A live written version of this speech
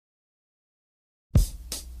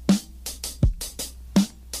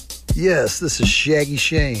Yes, this is Shaggy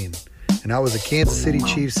Shane, and I was a Kansas City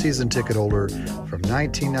Chiefs season ticket holder from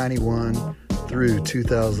 1991 through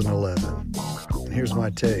 2011. And here's my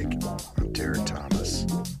take on Derek Thomas.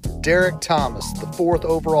 Derek Thomas, the 4th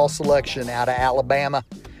overall selection out of Alabama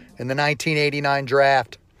in the 1989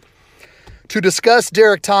 draft. To discuss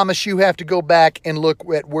Derek Thomas, you have to go back and look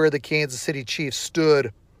at where the Kansas City Chiefs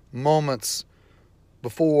stood moments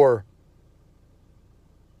before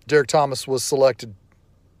Derek Thomas was selected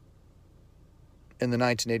in the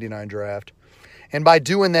 1989 draft. And by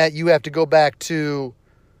doing that, you have to go back to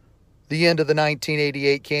the end of the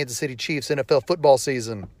 1988 Kansas City Chiefs NFL football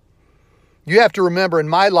season. You have to remember, in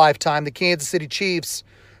my lifetime, the Kansas City Chiefs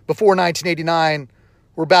before 1989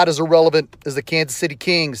 were about as irrelevant as the Kansas City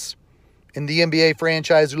Kings in the NBA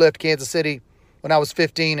franchise who left Kansas City when I was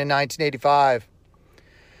 15 in 1985.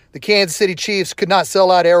 The Kansas City Chiefs could not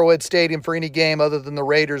sell out Arrowhead Stadium for any game other than the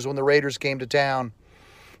Raiders when the Raiders came to town.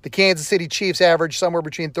 The Kansas City Chiefs averaged somewhere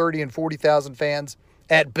between 30 and 40,000 fans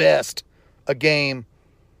at best a game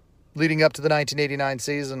leading up to the 1989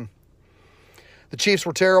 season. The Chiefs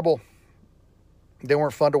were terrible. They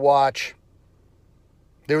weren't fun to watch.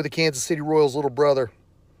 They were the Kansas City Royals' little brother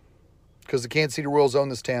because the Kansas City Royals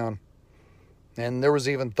owned this town. And there was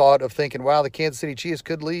even thought of thinking, wow, the Kansas City Chiefs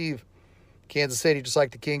could leave Kansas City just like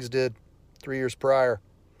the Kings did 3 years prior.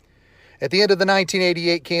 At the end of the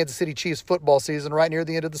 1988 Kansas City Chiefs football season, right near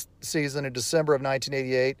the end of the season in December of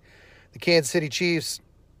 1988, the Kansas City Chiefs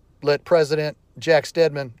let President Jack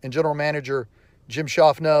Stedman and General Manager Jim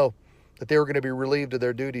Schaaf know that they were going to be relieved of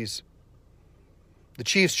their duties. The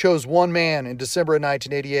Chiefs chose one man in December of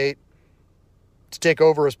 1988 to take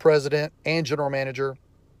over as president and general manager.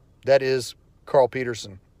 That is Carl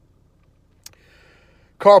Peterson.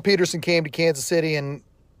 Carl Peterson came to Kansas City, and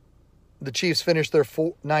the Chiefs finished their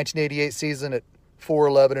 1988 season at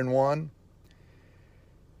 4-11-1.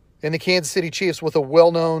 And the Kansas City Chiefs, with a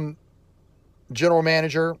well-known general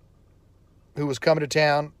manager who was coming to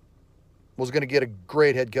town, was going to get a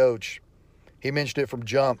great head coach. He mentioned it from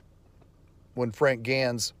jump when Frank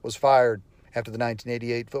Gans was fired after the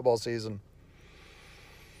 1988 football season.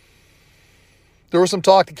 There was some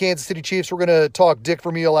talk the Kansas City Chiefs were going to talk Dick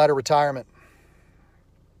Vermeil out of retirement.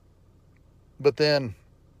 But then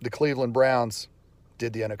the Cleveland Browns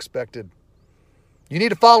did the unexpected. You need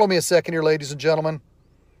to follow me a second here, ladies and gentlemen.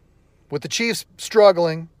 With the Chiefs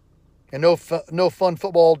struggling and no fun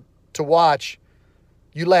football to watch,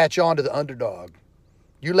 you latch on to the underdog.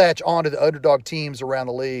 You latch on to the underdog teams around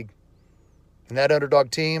the league. And that underdog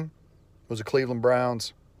team was the Cleveland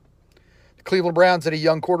Browns. The Cleveland Browns had a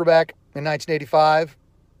young quarterback in 1985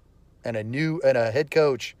 and a head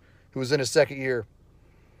coach who was in his second year.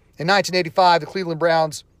 In 1985, the Cleveland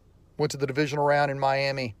Browns went to the divisional round in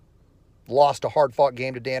Miami, lost a hard-fought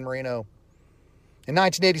game to Dan Marino. In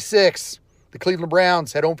 1986, the Cleveland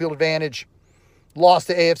Browns had home field advantage, lost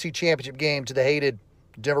the AFC Championship game to the hated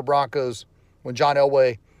Denver Broncos when John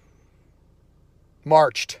Elway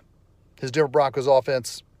marched his Denver Broncos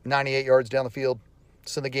offense 98 yards down the field,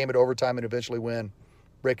 send the game at overtime, and eventually win,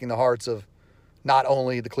 breaking the hearts of not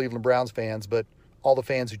only the Cleveland Browns fans, but all the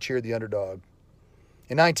fans who cheered the underdog.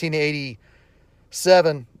 In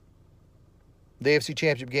 1987, the AFC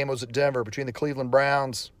Championship game was at Denver between the Cleveland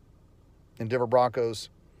Browns and Denver Broncos.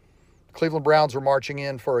 The Cleveland Browns were marching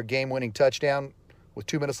in for a game-winning touchdown with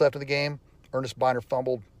 2 minutes left in the game. Ernest Biner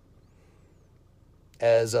fumbled.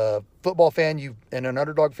 As a football fan and an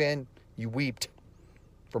underdog fan, you wept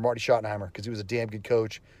for Marty Schottenheimer because he was a damn good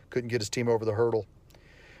coach, couldn't get his team over the hurdle.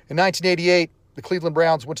 In 1988, the Cleveland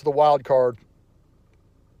Browns went to the wild card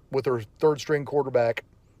with their third-string quarterback,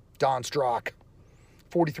 Don Strock,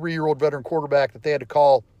 43-year-old veteran quarterback that they had to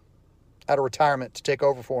call out of retirement to take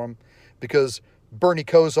over for him because Bernie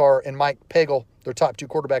Kosar and Mike Pagel, their top 2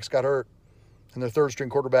 quarterbacks, got hurt, and their third-string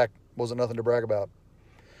quarterback wasn't nothing to brag about.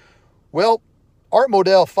 Well, Art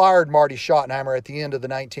Modell fired Marty Schottenheimer at the end of the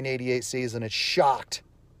 1988 season. It shocked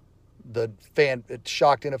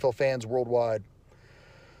NFL fans worldwide.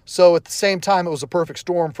 So at the same time, it was a perfect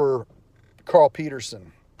storm for Carl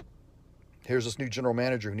Peterson. Here's this new general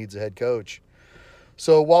manager who needs a head coach.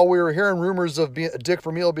 So while we were hearing rumors of Dick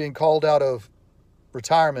Vermeil being called out of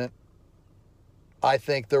retirement, I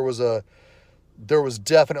think there was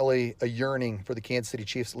definitely a yearning for the Kansas City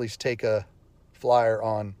Chiefs to at least take a flyer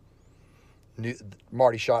on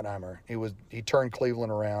Marty Schottenheimer. He turned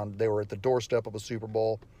Cleveland around. They were at the doorstep of a Super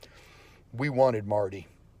Bowl. We wanted Marty.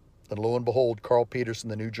 And lo and behold, Carl Peterson,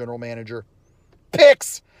 the new general manager,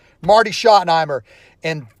 picks Marty Schottenheimer.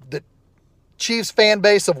 And the Chiefs fan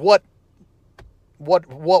base of what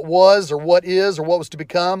was or what is or what was to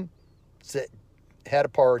become had a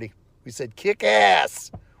party. We said, kick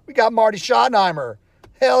ass. We got Marty Schottenheimer.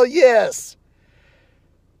 Hell yes.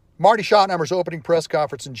 Marty Schottenheimer's opening press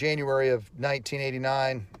conference in January of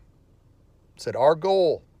 1989 said, our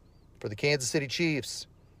goal for the Kansas City Chiefs,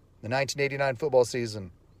 the 1989 football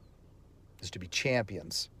season, is to be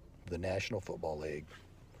champions of the National Football League.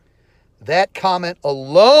 That comment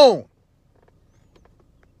alone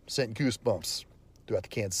sent goosebumps throughout the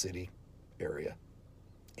Kansas City area.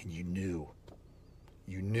 And you knew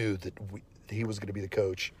that he was going to be the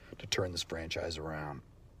coach to turn this franchise around.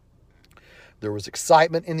 There was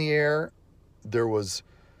excitement in the air. There was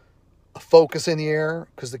a focus in the air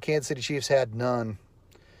because the Kansas City Chiefs had none.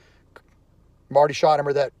 Marty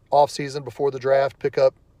Schottenheimer that offseason before the draft picked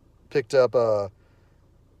up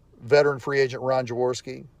veteran free agent Ron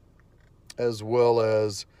Jaworski, as well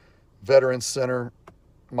as veteran center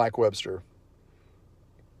Mike Webster.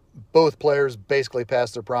 Both players basically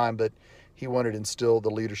past their prime, but he wanted to instill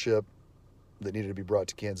the leadership that needed to be brought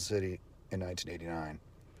to Kansas City in 1989.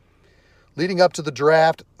 Leading up to the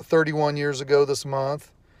draft 31 years ago this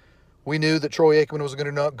month, we knew that Troy Aikman was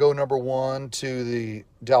going to go number one to the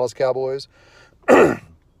Dallas Cowboys.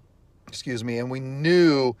 Excuse me. And we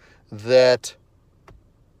knew that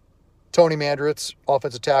Tony Mandaritz,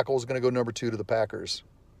 offensive tackle, was going to go number two to the Packers.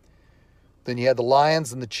 Then you had the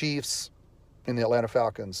Lions and the Chiefs and the Atlanta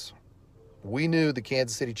Falcons. We knew the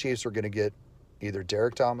Kansas City Chiefs were going to get either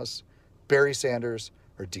Derek Thomas, Barry Sanders,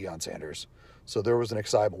 or Deion Sanders. So there was an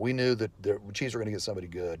excitement. We knew that the Chiefs were going to get somebody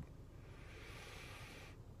good.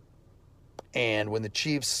 And when the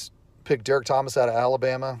Chiefs picked Derek Thomas out of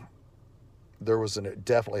Alabama, there was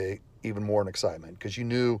definitely even more an excitement because you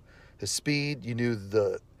knew his speed, you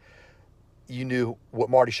knew what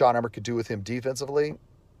Marty Schottenheimer could do with him defensively.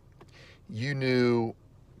 You knew,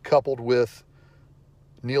 coupled with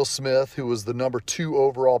Neil Smith, who was the number 2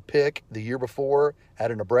 overall pick the year before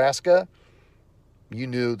out of Nebraska, you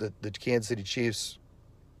knew that the Kansas City Chiefs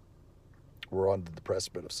were on the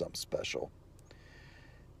precipice of something special.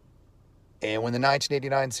 And when the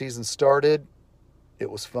 1989 season started, it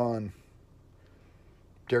was fun.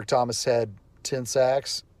 Derek Thomas had 10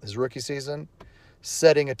 sacks his rookie season,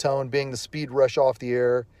 setting a tone, being the speed rush off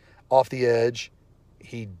the edge.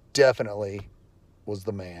 He definitely was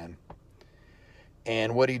the man.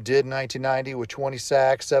 And what he did in 1990 with 20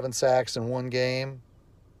 sacks, 7 sacks in one game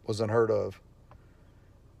was unheard of.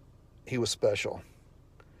 He was special.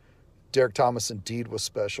 Derek Thomas indeed was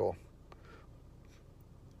special.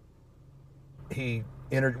 He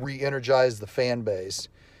re-energized the fan base.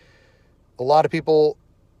 A lot of people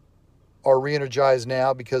are re-energized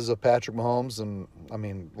now because of Patrick Mahomes, and I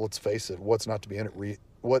mean, let's face it, what's not to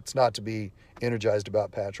be energized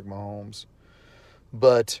about Patrick Mahomes?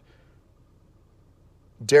 But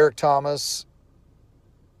Derek Thomas,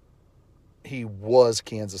 he was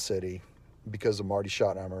Kansas City because of Marty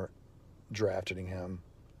Schottenheimer drafting him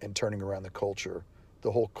and turning around the culture.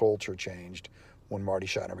 The whole culture changed when Marty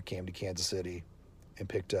Schottenheimer came to Kansas City and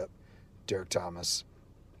picked up Derek Thomas.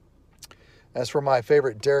 As for my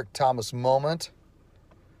favorite Derek Thomas moment,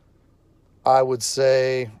 I would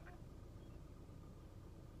say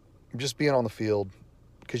just being on the field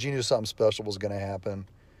because you knew something special was going to happen.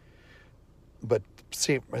 But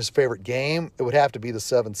see, his favorite game, it would have to be the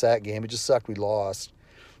 7-sack game. It just sucked we lost.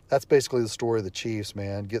 That's basically the story of the Chiefs,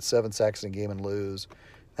 man. Get 7 sacks in a game and lose.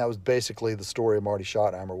 That was basically the story of Marty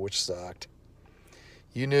Schottenheimer, which sucked.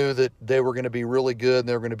 You knew that they were going to be really good and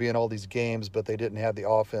they were going to be in all these games, but they didn't have the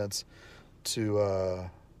offense to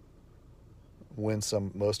win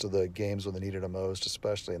most of the games when they needed them most,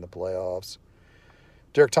 especially in the playoffs.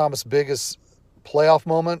 Derek Thomas' biggest playoff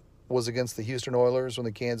moment was against the Houston Oilers when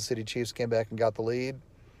the Kansas City Chiefs came back and got the lead.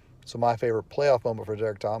 So my favorite playoff moment for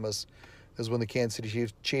Derek Thomas is when the Kansas City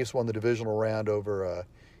Chiefs won the divisional round over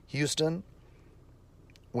Houston.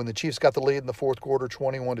 When the Chiefs got the lead in the fourth quarter,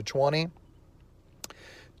 21-20,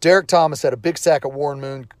 Derek Thomas had a big sack of Warren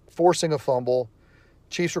Moon, forcing a fumble.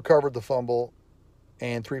 Chiefs recovered the fumble,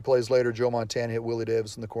 and 3 plays later, Joe Montana hit Willie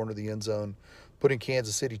Davis in the corner of the end zone, putting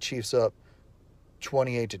Kansas City Chiefs up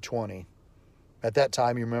 28-20. At that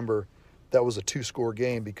time, you remember, that was a 2-score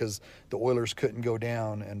game because the Oilers couldn't go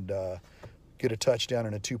down and get a touchdown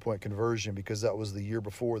and a 2-point conversion because that was the year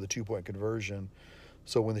before the 2-point conversion.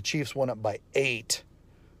 So when the Chiefs went up by 8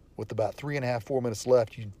 with about 4 minutes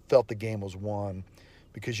left, you felt the game was won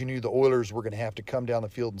because you knew the Oilers were going to have to come down the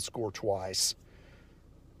field and score twice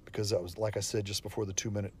because that was, like I said, just before the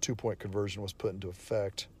 2-point conversion was put into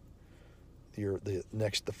effect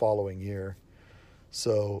the following year.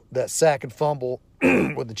 So that sack and fumble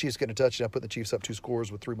when the Chiefs getting a touchdown, putting the Chiefs up 2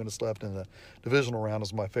 scores with 3 minutes left in the divisional round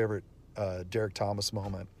is my favorite Derek Thomas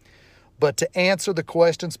moment. But to answer the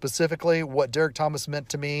question specifically, what Derek Thomas meant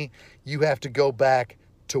to me, you have to go back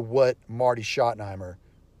to what Marty Schottenheimer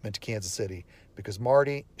meant to Kansas City, because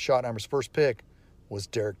Marty Schottenheimer's first pick was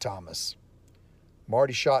Derek Thomas.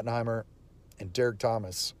 Marty Schottenheimer and Derek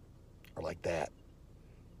Thomas are like that.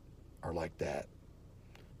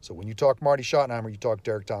 So when you talk Marty Schottenheimer, you talk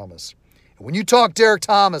Derek Thomas. And when you talk Derek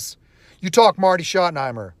Thomas, you talk Marty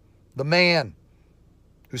Schottenheimer, the man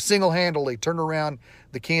who single-handedly turned around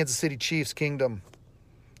the Kansas City Chiefs kingdom.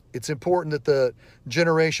 It's important that the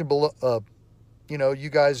generation below, you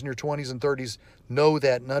guys in your 20s and 30s know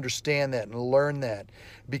that and understand that and learn that,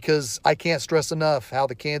 because I can't stress enough how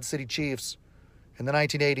the Kansas City Chiefs in the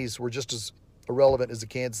 1980s were just as irrelevant as the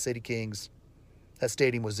Kansas City Kings. That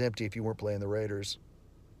stadium was empty if you weren't playing the Raiders.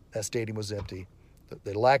 That stadium was empty.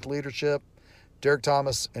 They lacked leadership. Derek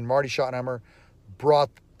Thomas and Marty Schottenheimer brought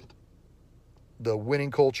the winning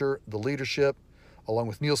culture, the leadership, along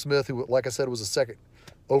with Neil Smith, who, like I said, was a second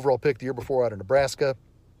overall pick the year before out of Nebraska.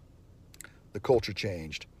 The culture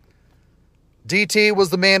changed. DT was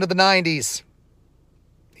the man of the 90s.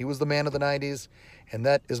 He was the man of the 90s, and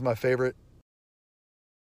that is my favorite.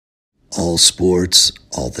 All sports,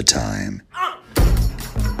 all the time.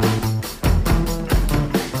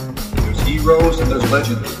 There's heroes and there's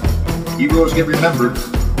legends. Heroes get remembered.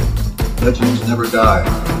 Legends never die.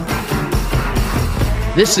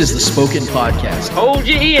 This is the Spoken Podcast. Hold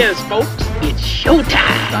your ears, folks. It's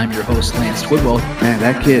showtime. I'm your host, Lance Twidwell. Man,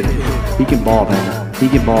 that kid, he can ball, man. He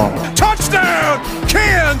can ball. Touchdown,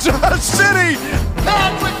 Kansas City!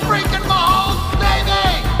 Patrick freaking Mahomes,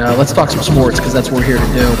 baby! Let's talk some sports, because that's what we're here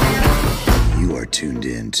to do. You are tuned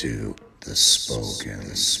in to The Spoken.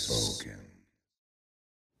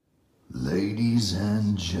 Ladies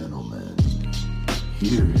and gentlemen,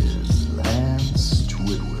 here is Lance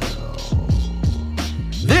Twidwell.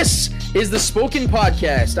 This is the Spoken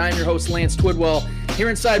Podcast. I'm your host, Lance Twidwell. Here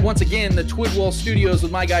inside, once again, the Twidwell Studios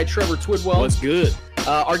with my guy, Trevor Twidwell. What's good?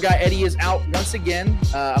 Our guy, Eddie, is out once again.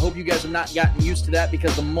 I hope you guys have not gotten used to that,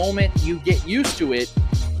 because the moment you get used to it,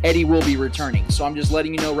 Eddie will be returning. So I'm just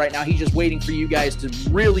letting you know right now, he's just waiting for you guys to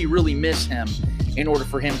really, really miss him in order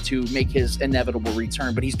for him to make his inevitable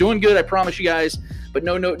return. But he's doing good, I promise you guys. But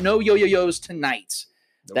no yo-yo-yos tonight.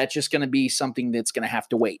 Nope. That's just going to be something that's going to have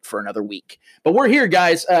to wait for another week. But we're here,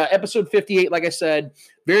 guys. Episode 58, like I said,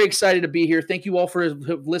 very excited to be here. Thank you all for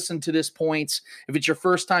have listened to this point. If it's your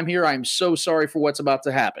first time here, I'm so sorry for what's about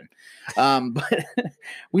to happen. But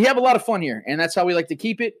we have a lot of fun here, and that's how we like to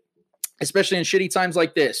keep it, especially in shitty times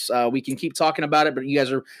like this. We can keep talking about it, but you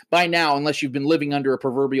guys are, by now, unless you've been living under a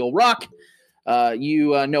proverbial rock,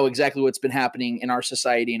 you know exactly what's been happening in our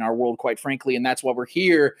society, in our world, quite frankly, and that's why we're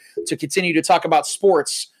here to continue to talk about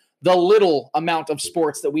sports, the little amount of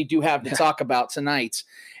sports that we do have to talk about tonight.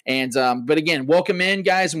 And but again, welcome in,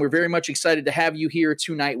 guys, and we're very much excited to have you here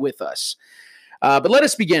tonight with us. But let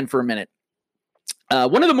us begin for a minute.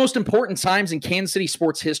 One of the most important times in Kansas City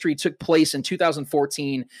sports history took place in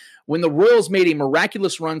 2014 when the Royals made a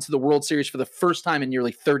miraculous run to the World Series for the first time in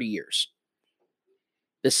nearly 30 years.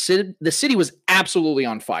 The city was absolutely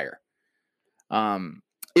on fire.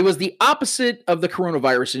 It was the opposite of the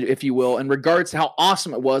coronavirus, if you will, in regards to how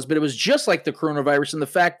awesome it was, but it was just like the coronavirus in the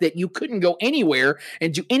fact that you couldn't go anywhere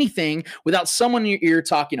and do anything without someone in your ear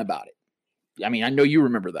talking about it. I mean, I know you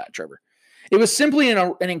remember that, Trevor. It was simply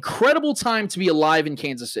an incredible time to be alive in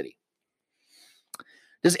Kansas City.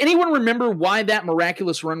 Does anyone remember why that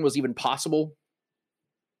miraculous run was even possible?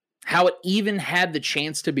 How it even had the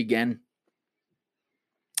chance to begin?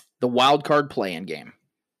 The wild card play-in game.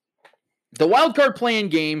 The wild card play-in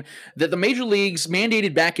game that the major leagues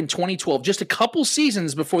mandated back in 2012, just a couple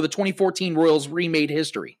seasons before the 2014 Royals remade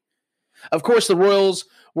history. Of course, the Royals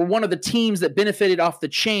were one of the teams that benefited off the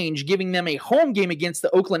change, giving them a home game against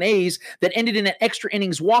the Oakland A's that ended in an extra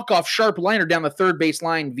innings walk-off sharp liner down the third base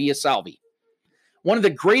line via Salvi. One of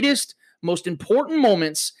the greatest, most important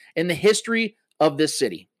moments in the history of this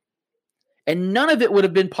city. And none of it would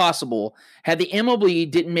have been possible had the MLB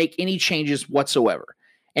didn't make any changes whatsoever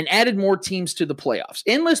and added more teams to the playoffs.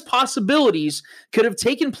 Endless possibilities could have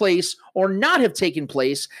taken place or not have taken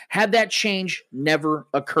place had that change never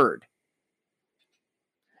occurred.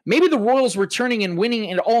 Maybe the Royals returning and winning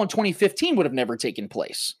it all in 2015 would have never taken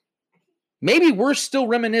place. Maybe we're still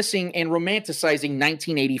reminiscing and romanticizing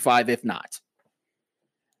 1985 if not.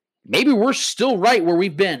 Maybe we're still right where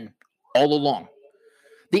we've been all along.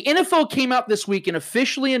 The NFL came out this week and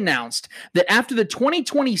officially announced that after the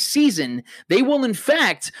 2020 season, they will in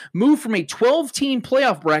fact move from a 12-team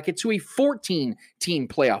playoff bracket to a 14-team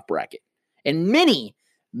playoff bracket. And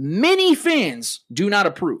many fans do not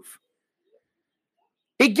approve.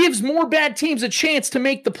 It gives more bad teams a chance to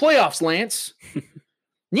make the playoffs, Lance.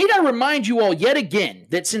 Need I remind you all yet again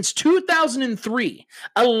that since 2003,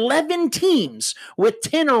 11 teams with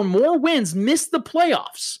 10 or more wins missed the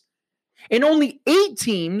playoffs, and only 8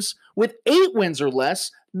 teams with 8 wins or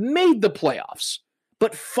less made the playoffs.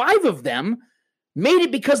 But 5 of them made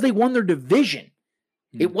it because they won their division.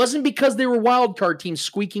 It wasn't because they were wild card teams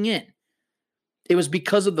squeaking in. It was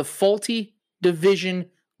because of the faulty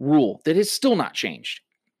division rule that has still not changed.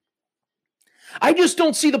 I just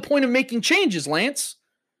don't see the point of making changes, Lance.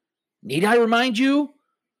 Need I remind you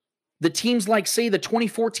the teams like, say, the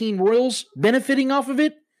 2014 Royals benefiting off of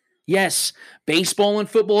it? Yes, baseball and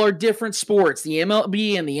football are different sports. The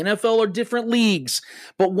MLB and the NFL are different leagues.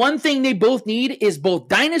 But one thing they both need is both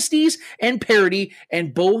dynasties and parity,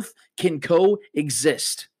 and both can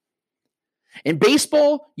coexist. In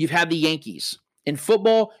baseball, you've had the Yankees. In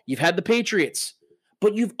football, you've had the Patriots.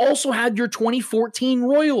 But you've also had your 2014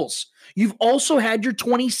 Royals. You've also had your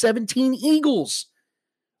 2017 Eagles.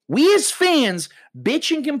 We as fans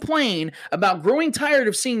bitch and complain about growing tired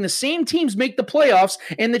of seeing the same teams make the playoffs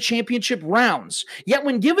and the championship rounds. Yet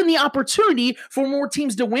when given the opportunity for more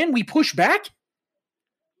teams to win, we push back?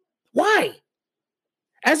 Why?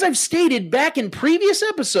 As I've stated back in previous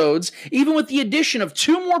episodes, even with the addition of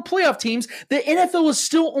 2 more playoff teams, the NFL is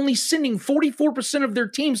still only sending 44% of their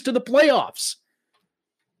teams to the playoffs.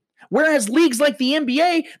 Whereas leagues like the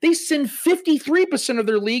NBA, they send 53% of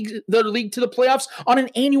their league to the playoffs on an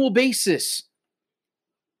annual basis.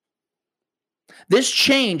 This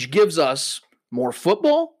change gives us more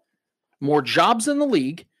football, more jobs in the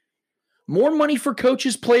league, more money for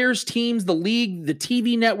coaches, players, teams, the league, the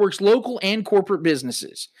TV networks, local and corporate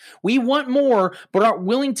businesses. We want more, but aren't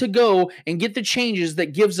willing to go and get the changes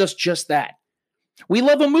that gives us just that. We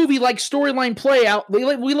love a movie like Storyline Playout.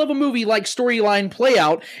 We love a movie like Storyline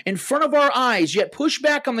Playout in front of our eyes, yet push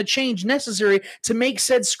back on the change necessary to make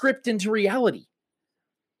said script into reality.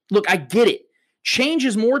 Look, I get it. Change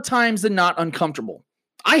is more times than not uncomfortable.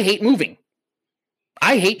 I hate moving.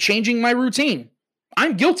 I hate changing my routine.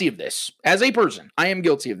 I'm guilty of this. As a person, I am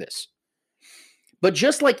guilty of this. But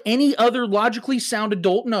just like any other logically sound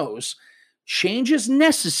adult knows, change is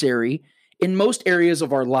necessary in most areas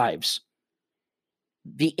of our lives.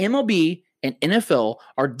 The MLB and NFL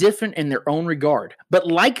are different in their own regard. But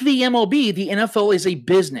like the MLB, the NFL is a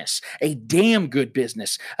business, a damn good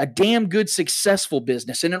business, a damn good successful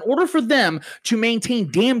business. And in order for them to maintain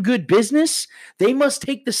damn good business, they must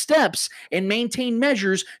take the steps and maintain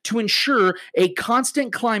measures to ensure a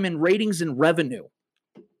constant climb in ratings and revenue.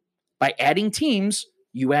 By adding teams,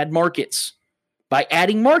 you add markets. By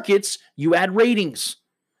adding markets, you add ratings.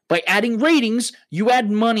 By adding ratings, you add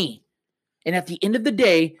money. And at the end of the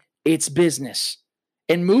day, it's business.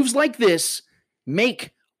 And moves like this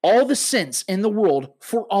make all the sense in the world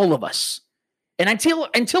for all of us. And until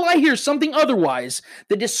I hear something otherwise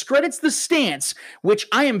that discredits the stance, which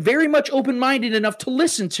I am very much open-minded enough to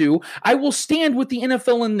listen to, I will stand with the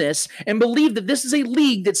NFL in this and believe that this is a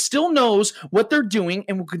league that still knows what they're doing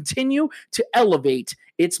and will continue to elevate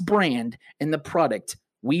its brand and the product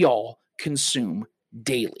we all consume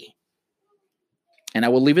daily. And I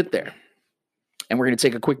will leave it there. And we're going to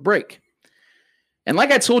take a quick break. And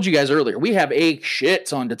like I told you guys earlier, we have a shit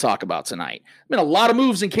ton to talk about tonight. Been a lot of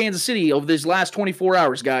moves in Kansas City over these last 24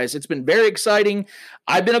 hours, guys. It's been very exciting.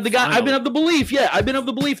 I've been of the belief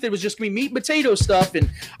that it was just going to be meat and potato stuff, and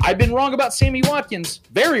I've been wrong about Sammy Watkins.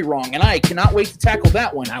 Very wrong, and I cannot wait to tackle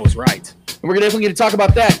that one. I was right. And we're definitely going to talk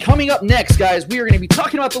about that. Coming up next, guys, we are going to be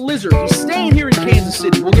talking about the Lizard. He's staying here in Kansas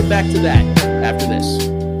City. We'll get back to that after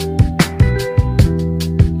this.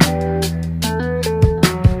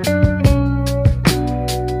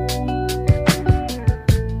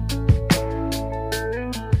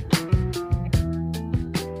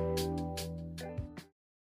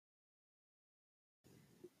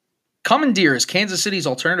 Commandeer is Kansas City's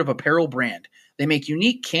alternative apparel brand. They make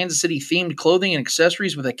unique Kansas City-themed clothing and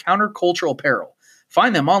accessories with a countercultural apparel.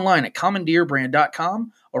 Find them online at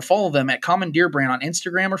commandeerbrand.com or follow them at commandeerbrand on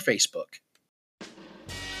Instagram or Facebook.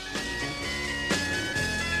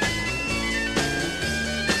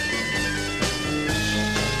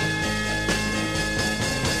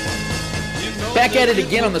 Back at it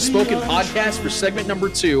again on the Spoken Podcast for segment number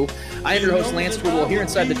 2. I am your host, Lance Twidwell, here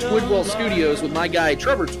inside the Twidwell Studios with my guy,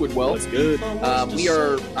 Trevor Twidwell. That's good.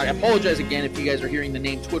 I apologize again if you guys are hearing the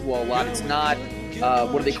name Twidwell a lot. It's not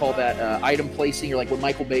what do they call that? Item placing, or like what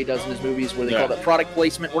Michael Bay does in his movies, where they call that product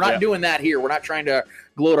placement. We're not doing that here. We're not trying to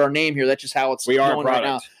gloat our name here. That's just how it's going right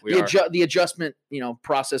now. The adjustment,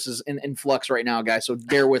 process is in flux right now, guys. So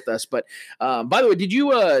bear with us. But by the way, did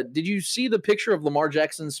you see the picture of Lamar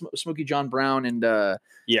Jackson, Smokey John Brown, and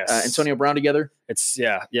Antonio Brown together? It's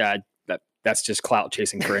That's just clout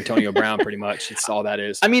chasing for Antonio Brown, pretty much. It's all that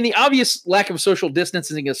is. I mean, the obvious lack of social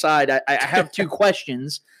distancing aside, I have two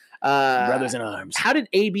questions. Brothers in arms. How did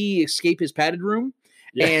AB escape his padded room?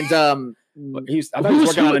 Yeah. And I thought he was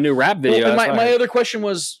working on a new rap video. Well, my other question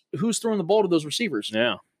was, who's throwing the ball to those receivers?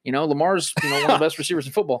 Yeah. Lamar's one of the best receivers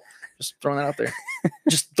in football. Just throwing that out there.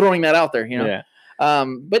 Just throwing that out there, Yeah.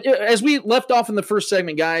 But as we left off in the first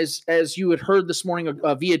segment, guys, as you had heard this morning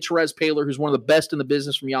via Therese Paylor, who's one of the best in the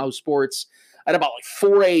business from Yahoo Sports, at about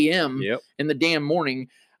 4 a.m. in the damn morning,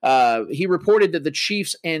 he reported that the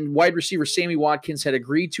Chiefs and wide receiver Sammy Watkins had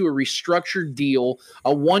agreed to a restructured deal,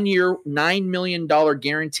 a 1-year, $9 million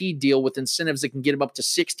guaranteed deal with incentives that can get him up to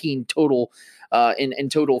 16 total in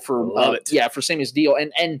total for Sammy's deal.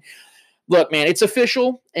 And look, man, it's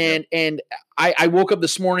official. And I woke up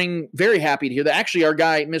this morning very happy to hear that. Actually, our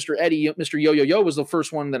guy, Mr. Eddie, Mr. Yo, was the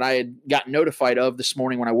first one that I had gotten notified of this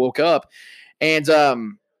morning when I woke up. And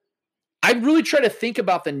I really try to think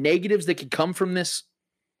about the negatives that could come from this.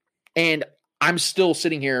 And I'm still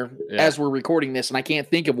sitting here as we're recording this, and I can't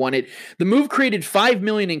think of one. The move created $5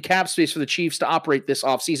 million in cap space for the Chiefs to operate this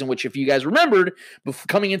offseason, which, if you guys remembered,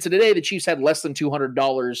 coming into today, the Chiefs had less than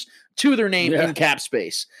 $200 to their name in cap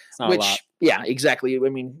space. Yeah, exactly. I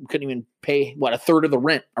mean, we couldn't even pay, a third of the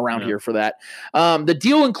rent around here for that. The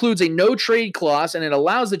deal includes a no-trade clause, and it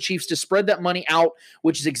allows the Chiefs to spread that money out,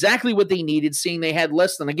 which is exactly what they needed, seeing they had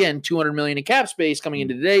less than, again, $200 million in cap space coming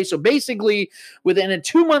into today. So basically, within a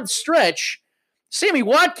 2-month stretch, Sammy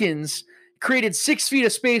Watkins created 6 feet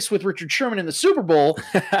of space with Richard Sherman in the Super Bowl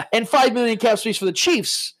and $5 million cap space for the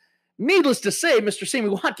Chiefs. Needless to say, Mr. Sammy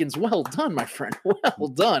Watkins, well done, my friend. Well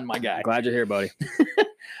done, my guy. Glad you're here, buddy.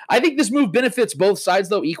 I think this move benefits both sides,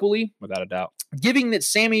 though, equally. Without a doubt. Giving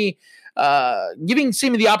Sammy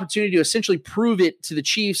the opportunity to essentially prove it to the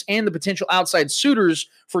Chiefs and the potential outside suitors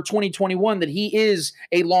for 2021 that he is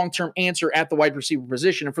a long-term answer at the wide receiver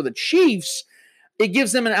position. And for the Chiefs, it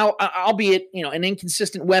gives them albeit an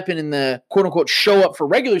inconsistent weapon in the quote unquote show up for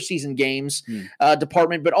regular season games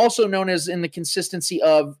department, but also known as in the consistency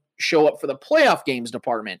of show up for the playoff games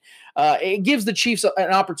department. It gives the Chiefs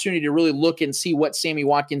an opportunity to really look and see what Sammy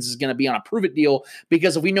Watkins is going to be on a prove it deal,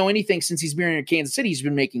 because if we know anything, since he's been in Kansas City, he's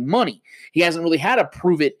been making money. He hasn't really had a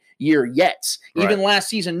prove it year yet. Right. Even last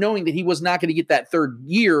season, knowing that he was not going to get that third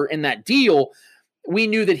year in that deal, we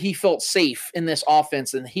knew that he felt safe in this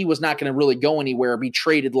offense and he was not going to really go anywhere or be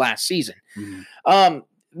traded last season. Mm-hmm.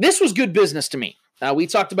 This was good business to me. We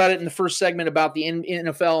talked about it in the first segment about the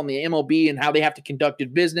NFL and the MLB and how they have to conduct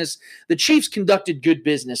good business. The Chiefs conducted good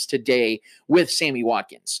business today with Sammy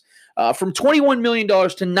Watkins. From $21 million to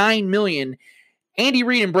 $9 million, Andy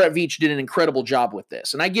Reid and Brett Veach did an incredible job with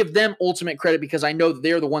this. And I give them ultimate credit because I know that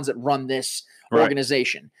they're the ones that run this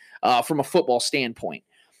organization from a football standpoint.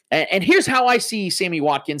 And here's how I see Sammy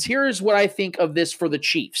Watkins. Here's what I think of this for the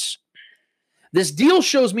Chiefs. This deal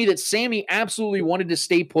shows me that Sammy absolutely wanted to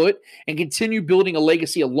stay put and continue building a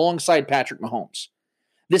legacy alongside Patrick Mahomes.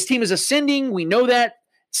 This team is ascending. We know that.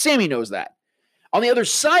 Sammy knows that. On the other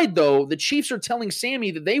side, though, the Chiefs are telling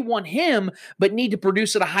Sammy that they want him but need to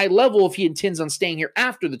produce at a high level if he intends on staying here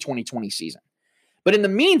after the 2020 season. But in the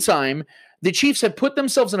meantime, the Chiefs have put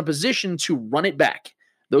themselves in a position to run it back.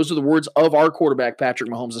 Those are the words of our quarterback, Patrick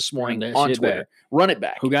Mahomes, this morning on Twitter. Back. Run it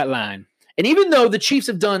back. Who got line? And even though the Chiefs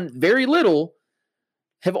have done very little,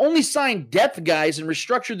 have only signed depth guys and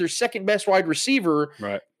restructured their second best wide receiver,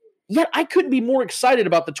 yet I couldn't be more excited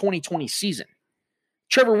about the 2020 season.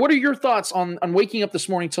 Trevor, what are your thoughts on waking up this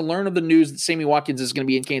morning to learn of the news that Sammy Watkins is going to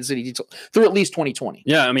be in Kansas City through at least 2020?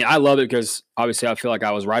 Yeah, I mean, I love it because obviously I feel like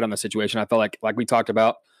I was right on the situation. I felt like we talked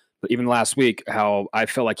about, but even last week, how I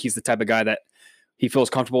feel like he's the type of guy that he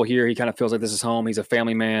feels comfortable here. He kind of feels like this is home. He's a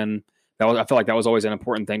family man. I feel like that was always an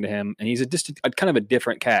important thing to him. And he's just a kind of a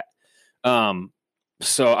different cat.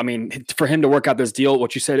 So, I mean, for him to work out this deal,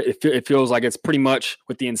 what you said, it feels like it's pretty much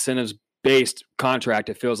with the incentives-based contract.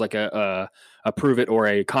 It feels like a prove it or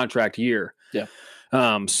a contract year. Yeah.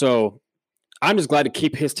 So I'm just glad to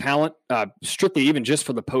keep his talent strictly even just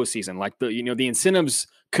for the postseason. Like the incentives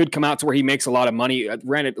could come out to where he makes a lot of money.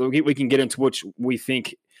 Granted, we can get into which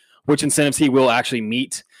incentives he will actually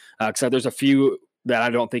meet. Because there's a few that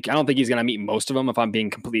I don't think he's going to meet most of them, if I'm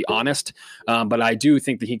being completely honest. But I do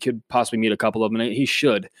think that he could possibly meet a couple of them, and he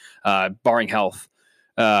should, barring health.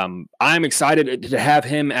 I'm excited to have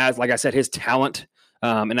him as, like I said, his talent.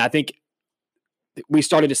 And I think we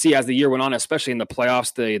started to see as the year went on, especially in the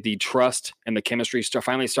playoffs, the trust and the chemistry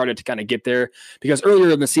finally started to kind of get there. Because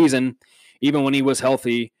earlier in the season, even when he was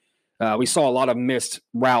healthy, we saw a lot of missed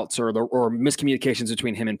routes or miscommunications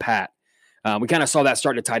between him and Pat. We kind of saw that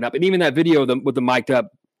start to tighten up. And even that video with the mic'd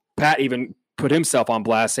up, Pat even put himself on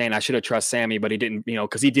blast saying, I should have trusted Sammy, but he didn't,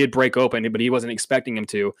 because he did break open, but he wasn't expecting him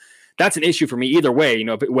to. That's an issue for me either way,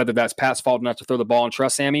 whether that's Pat's fault enough to throw the ball and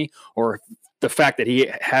trust Sammy, or the fact that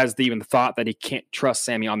he has even the thought that he can't trust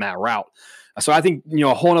Sammy on that route. So I think,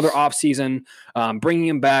 a whole other offseason, bringing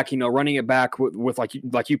him back, running it back with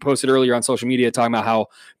like you posted earlier on social media, talking about how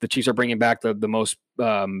the Chiefs are bringing back the most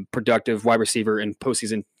productive wide receiver in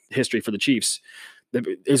postseason history for the Chiefs.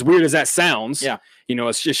 As weird as that sounds,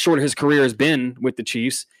 it's just short his career has been with the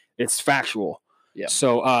Chiefs. It's factual. Yeah.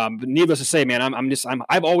 So, needless to say, man,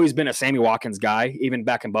 I've always been a Sammy Watkins guy, even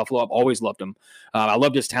back in Buffalo. I've always loved him. I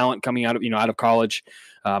loved his talent coming out of college.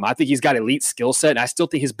 I think he's got elite skill set. And I still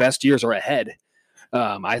think his best years are ahead.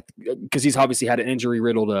 Because he's obviously had an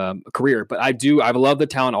injury-riddled career, but I love the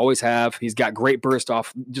talent. Always have. He's got great burst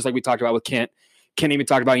off, just like we talked about with Kent. Kent even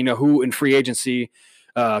talked about who in free agency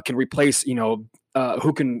can replace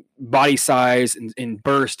who can body size and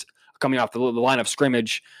burst coming off the line of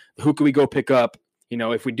scrimmage. Who can we go pick up,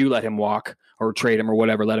 if we do let him walk or trade him or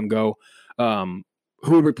whatever, let him go?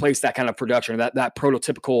 Who would replace that kind of production, that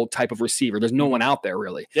prototypical type of receiver? There's no one out there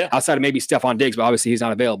really, outside of maybe Stephon Diggs, but obviously he's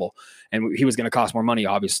not available, and he was going to cost more money,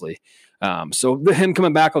 obviously. So him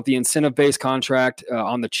coming back with the incentive-based contract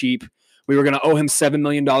on the cheap, we were going to owe him $7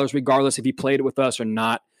 million regardless if he played it with us or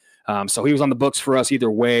not. So he was on the books for us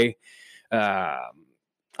either way.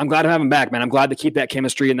 I'm glad to have him back, man. I'm glad to keep that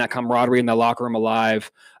chemistry and that camaraderie in the locker room alive.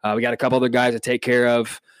 We got a couple other guys to take care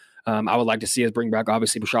of. I would like to see us bring back,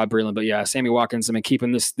 obviously, Bashaud Breeland. But, yeah, Sammy Watkins,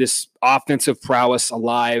 keeping this offensive prowess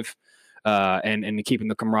alive and keeping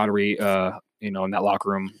the camaraderie, in that locker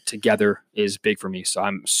room together is big for me. So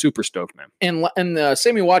I'm super stoked, man. And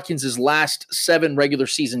Sammy Watkins' last 7 regular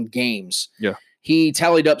season games, he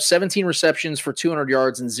tallied up 17 receptions for 200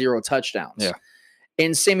 yards and 0 touchdowns. Yeah.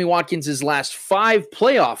 In Sammy Watkins' last 5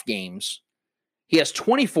 playoff games, he has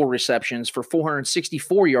 24 receptions for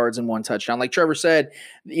 464 yards and 1 touchdown. Like Trevor said,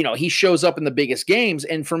 he shows up in the biggest games.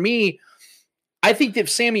 And for me, I think that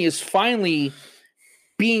Sammy is finally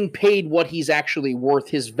being paid what he's actually worth,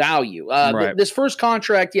 his value. Right. This first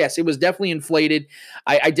contract, yes, it was definitely inflated.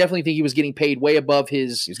 I definitely think he was getting paid way above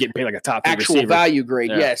his He's getting paid like a top actual receiver. value grade.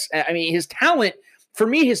 Yeah. Yes. I mean, his talent, for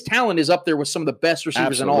me, his talent is up there with some of the best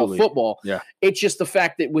receivers in all of football. Yeah. It's just the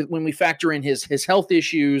fact that when we factor in his health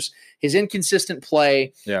issues, his inconsistent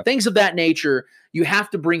play, things of that nature, you have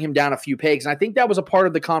to bring him down a few pegs. And I think that was a part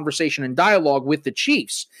of the conversation and dialogue with the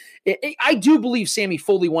Chiefs. I do believe Sammy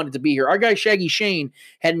fully wanted to be here. Our guy Shaggy Shane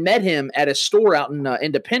had met him at a store out in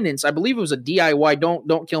Independence. I believe it was a DIY.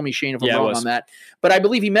 Don't kill me, Shane, if I'm wrong on that. But I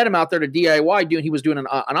believe he met him out there to DIY. He was doing an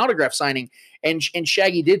autograph signing, and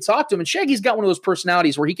Shaggy did talk to him. And Shaggy's got one of those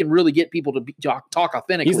personalities where he can really get people to talk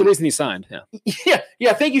authentically. He's the reason he signed.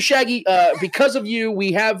 Yeah. Thank you, Shaggy. Because of you,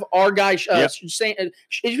 we have our guy. It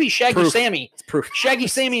should be Shaggy Proof. Sammy. It's proof. Shaggy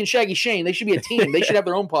Sammy and Shaggy Shane. They should be a team. They should have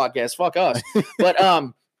their own podcast. Fuck us. But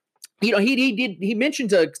he mentioned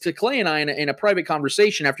to Clay and I in a private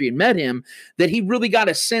conversation after he had met him that he really got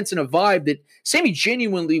a sense and a vibe that Sammy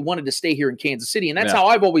genuinely wanted to stay here in Kansas City. And that's how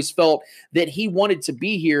I've always felt that he wanted to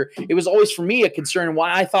be here. It was always for me a concern, and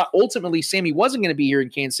why I thought ultimately Sammy wasn't going to be here in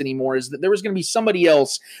Kansas City anymore is that there was going to be somebody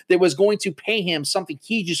else that was going to pay him something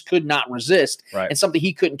he just could not resist and something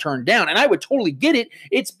he couldn't turn down. And I would totally get it.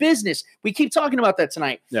 It's business. We keep talking about that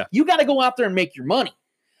tonight. Yeah. You got to go out there and make your money.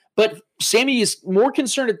 But Sammy is more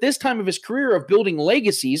concerned at this time of his career of building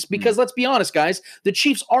legacies because let's be honest, guys, the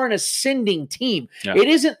Chiefs are an ascending team. Yeah.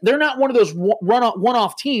 They're not one of those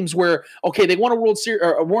one-off teams where, okay, they won a World Series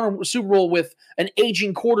or won a Super Bowl with an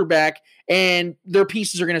aging quarterback and their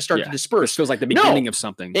pieces are going to start to disperse. This feels like the beginning of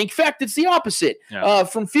something. In fact, it's the opposite. Yeah.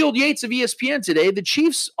 From Field Yates of ESPN today, the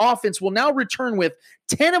Chiefs offense will now return with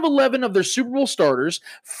 10 of 11 of their Super Bowl starters,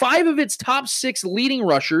 5 of its top 6 leading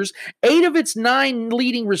rushers, 8 of its 9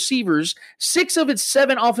 leading receivers, 6 of its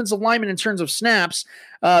 7 offensive linemen in terms of snaps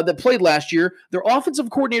that played last year. Their offensive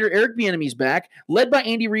coordinator, Eric Bieniemy's back, led by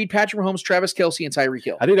Andy Reid, Patrick Mahomes, Travis Kelce, and Tyreek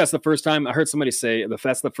Hill. I think that's the first time I heard somebody say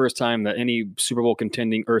that's the first time that any Super Bowl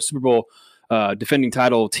contending or Super Bowl defending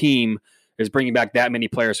title team is bringing back that many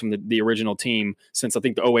players from the original team since I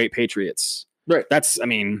think the 2008 Patriots. Right.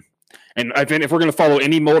 And I think if we're going to follow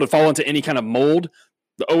any mold, to fall into any kind of mold,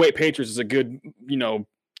 the 2008 Patriots is a good,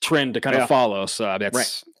 trend to kind of follow. So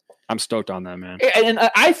that's I'm stoked on that, man. And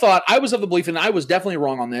I was of the belief, and I was definitely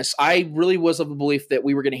wrong on this. I really was of the belief that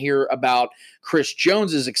we were going to hear about Chris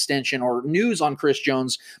Jones's extension or news on Chris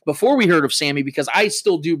Jones before we heard of Sammy, because I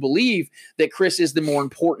still do believe that Chris is the more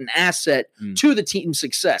important asset to the team's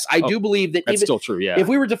success. I do believe that that's still true. Yeah. If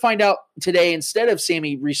we were to find out today, instead of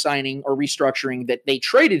Sammy re-signing or restructuring, that they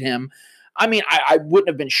traded him, I mean, I wouldn't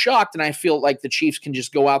have been shocked, and I feel like the Chiefs can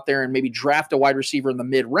just go out there and maybe draft a wide receiver in the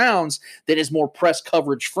mid-rounds that is more press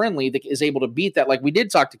coverage friendly, that is able to beat that, like we did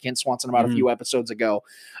talk to Kent Swanson about a few episodes ago.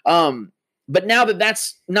 But now that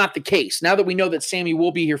that's not the case, now that we know that Sammy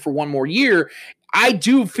will be here for one more year, I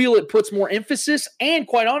do feel it puts more emphasis, and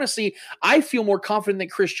quite honestly, I feel more confident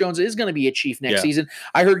that Chris Jones is going to be a Chief next season.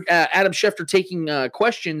 I heard Adam Schefter taking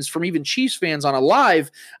questions from even Chiefs fans on a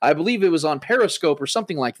live, I believe it was on Periscope or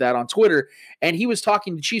something like that on Twitter, and he was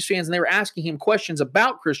talking to Chiefs fans, and they were asking him questions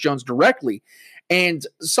about Chris Jones directly. And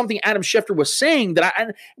something Adam Schefter was saying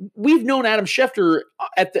that we've known Adam Schefter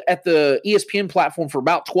at the ESPN platform for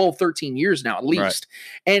about 12, 13 years now, at least.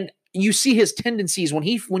 Right. And you see his tendencies when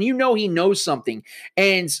you know he knows something.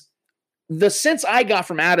 And the sense I got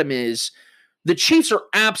from Adam is the Chiefs are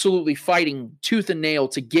absolutely fighting tooth and nail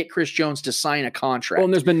to get Chris Jones to sign a contract. Well,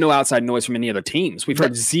 and there's been no outside noise from any other teams. We've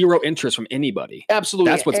heard zero interest from anybody.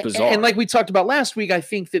 Absolutely. That's what's bizarre. And like we talked about last week, I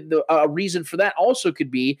think that the reason for that also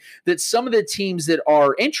could be that some of the teams that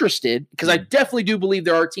are interested, because I definitely do believe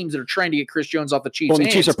there are teams that are trying to get Chris Jones off the Chiefs'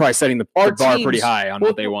 the Chiefs are probably setting the bar pretty high on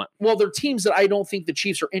what they want. Well, they're teams that I don't think the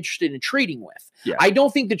Chiefs are interested in trading with. Yeah. I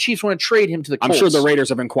don't think the Chiefs want to trade him to the Colts. I'm sure the Raiders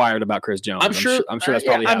have inquired about Chris Jones. I'm sure that's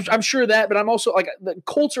probably happening. I'm sure that, but I'm also like the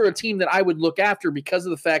Colts are a team that I would look after because of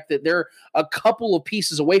the fact that they're a couple of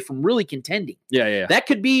pieces away from really contending. Yeah. That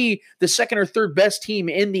could be the second or third best team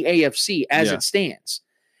in the AFC as it stands.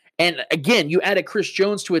 And again, you add a Chris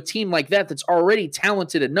Jones to a team like that that's already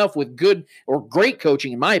talented enough with good or great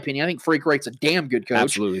coaching, in my opinion. I think Frank Reich's a damn good coach.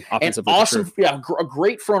 Absolutely. Offensively, awesome, a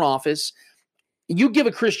great front office. You give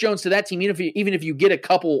a Chris Jones to that team, even if you get a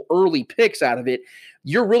couple early picks out of it,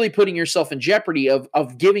 you're really putting yourself in jeopardy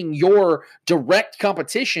of giving your direct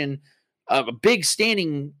competition a big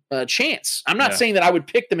standing chance. I'm not saying that I would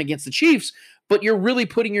pick them against the Chiefs, but you're really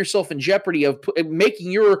putting yourself in jeopardy of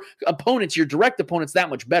making your opponents, your direct opponents, that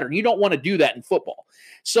much better. And you don't want to do that in football.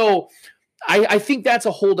 So I think that's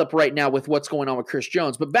a holdup right now with what's going on with Chris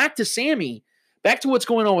Jones. But back to Sammy, back to what's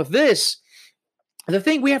going on with this. The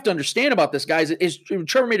thing we have to understand about this, guys, is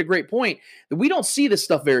Trevor made a great point that we don't see this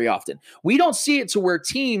stuff very often. We don't see it to where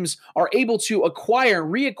teams are able to acquire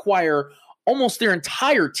and reacquire almost their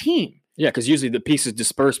entire team. Yeah, because usually the pieces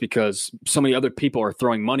disperse because so many other people are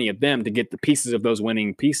throwing money at them to get the pieces of those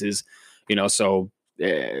winning pieces. So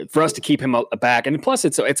for us to keep him back, and plus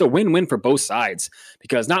it's a win-win for both sides,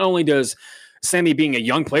 because not only does Sammy, being a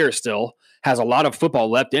young player still, has a lot of football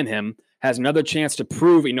left in him, has another chance to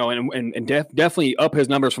prove, and definitely up his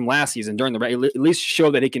numbers from last season during at least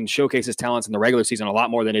show that he can showcase his talents in the regular season a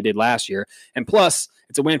lot more than he did last year. And plus,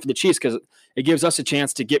 it's a win for the Chiefs because it gives us a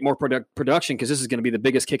chance to get more production, because this is going to be the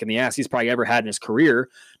biggest kick in the ass he's probably ever had in his career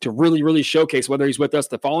to really, really showcase, whether he's with us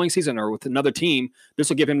the following season or with another team. This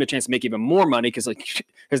will give him the chance to make even more money, because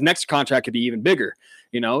his next contract could be even bigger.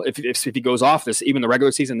 If he goes off this, even the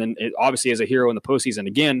regular season, then it obviously as a hero in the postseason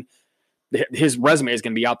again, his resume is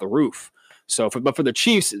going to be out the roof. So, but for the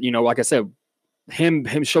Chiefs, like I said, him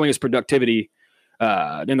showing his productivity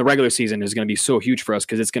in the regular season is going to be so huge for us,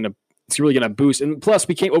 because it's really going to boost. And plus,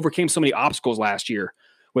 we overcame so many obstacles last year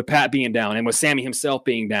with Pat being down and with Sammy himself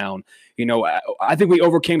being down. I think we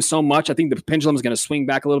overcame so much. I think the pendulum is going to swing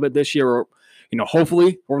back a little bit this year. Or,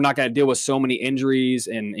 hopefully we're not going to deal with so many injuries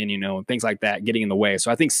and things like that getting in the way. So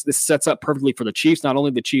I think this sets up perfectly for the Chiefs, not only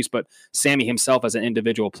the Chiefs, but Sammy himself as an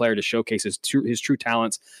individual player to showcase his true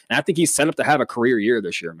talents. And I think he's set up to have a career year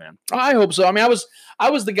this year, man. I hope so. I mean, I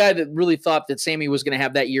was the guy that really thought that Sammy was going to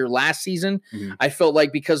have that year last season. Mm-hmm. I felt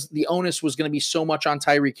like because the onus was going to be so much on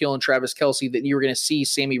Tyreek Hill and Travis Kelce that you were going to see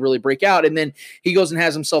Sammy really break out. And then he goes and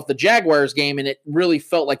has himself the Jaguars game, and it really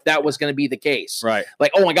felt like that was going to be the case. Right.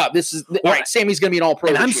 Like, oh my God, this is right. Sammy's going to be an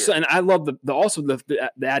all-pro. And I love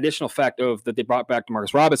the additional fact of that they brought back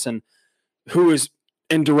Demarcus Robinson, who is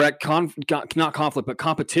in direct not conflict, but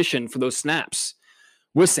competition for those snaps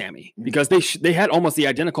with Sammy, because they had almost the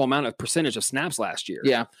identical amount of percentage of snaps last year.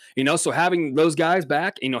 Yeah. So having those guys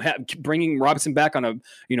back, bringing Robinson back on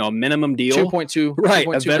a minimum deal, 2.2, right,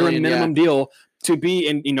 2.2 a veteran million, minimum deal, to be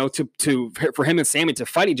in, for him and Sammy to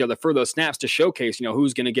fight each other for those snaps, to showcase,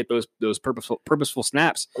 who's going to get those purposeful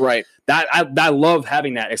snaps. Right. That I love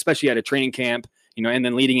having that, especially at a training camp, and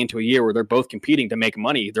then leading into a year where they're both competing to make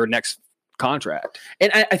money their next contract.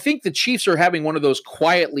 And I think the Chiefs are having one of those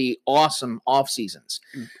quietly awesome off seasons.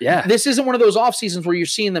 Yeah. This isn't one of those off seasons where you're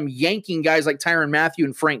seeing them yanking guys like Tyrann Mathieu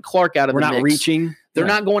and Frank Clark out of We're the not mix. reaching. They're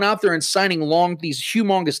not going out there and signing these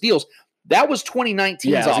humongous deals. That was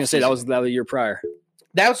 2019. Yeah, I was going to say that was the year prior.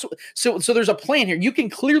 So there's a plan here. You can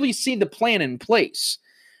clearly see the plan in place.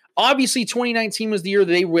 Obviously, 2019 was the year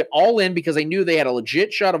that they went all in because they knew they had a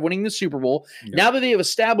legit shot of winning the Super Bowl. Yeah. Now that they have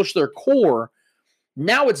established their core,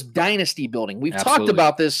 now it's dynasty building. We've talked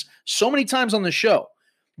about this so many times on the show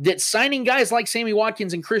that signing guys like Sammy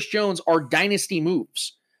Watkins and Chris Jones are dynasty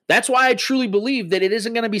moves. That's why I truly believe that it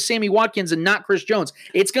isn't going to be Sammy Watkins and not Chris Jones.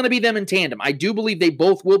 It's going to be them in tandem. I do believe they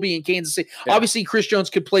both will be in Kansas City. Yeah. Obviously, Chris Jones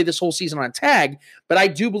could play this whole season on tag, but I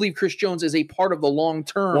do believe Chris Jones is a part of the long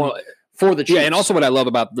term for the Chiefs. Yeah, and also what I love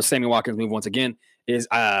about the Sammy Watkins move, once again, is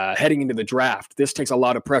heading into the draft. This takes a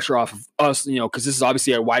lot of pressure off of us, because this is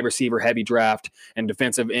obviously a wide receiver heavy draft and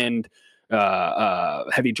defensive end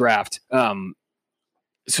heavy draft.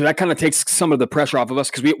 So that kind of takes some of the pressure off of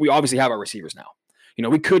us because we obviously have our receivers now.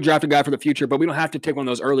 We could draft a guy for the future, but we don't have to take one of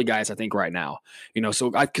those early guys, I think, right now. So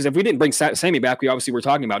because if we didn't bring Sammy back, we obviously were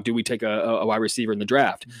talking about, do we take a wide receiver in the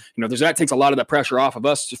draft? That takes a lot of the pressure off of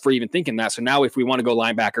us for even thinking that. So now if we want to go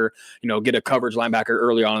linebacker, get a coverage linebacker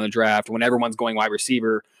early on in the draft when everyone's going wide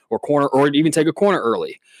receiver or corner, or even take a corner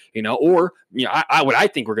early, what I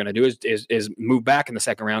think we're going to do is move back in the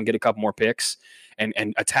second round, get a couple more picks,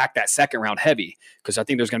 and attack that second round heavy, because I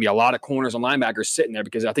think there's going to be a lot of corners and linebackers sitting there,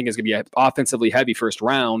 because I think it's going to be an offensively heavy first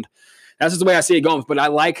round. That's just the way I see it going. But I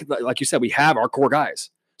like you said, we have our core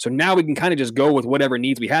guys. So now we can kind of just go with whatever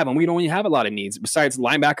needs we have, and we don't even have a lot of needs besides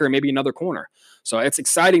linebacker and maybe another corner. So it's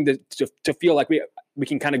exciting to feel like we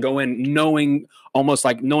can kind of go in knowing what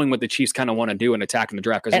the Chiefs kind of want to do and attack in the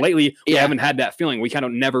draft. Because lately we haven't had that feeling. We kind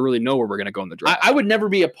of never really know where we're going to go in the draft. I would never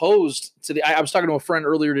be opposed to I was talking to a friend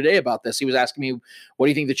earlier today about this. He was asking me, what do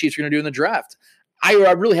you think the Chiefs are going to do in the draft? I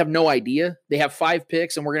really have no idea. They have 5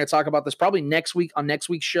 picks, and we're going to talk about this probably next week on next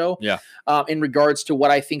week's show. Yeah. In regards to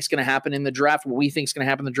what I think is going to happen in the draft, what we think is going to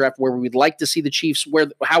happen in the draft, where we'd like to see the Chiefs,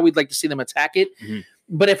 how we'd like to see them attack it. Mm-hmm.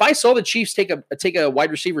 But if I saw the Chiefs take a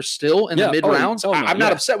wide receiver still in the mid rounds, I'm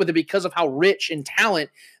not upset with it because of how rich in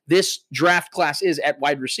talent this draft class is at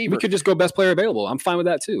wide receiver. We could just go best player available. I'm fine with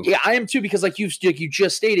that too. Yeah, I am too, because like you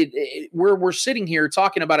just stated, we're sitting here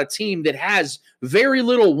talking about a team that has very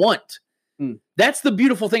little want. That's the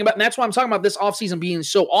beautiful thing about, and that's why I'm talking about this offseason being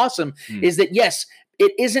so awesome, is that yes,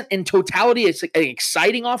 it isn't in totality, it's an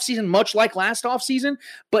exciting offseason, much like last offseason,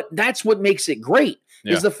 but that's what makes it great.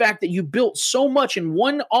 Is the fact that you built so much in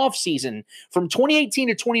one offseason from 2018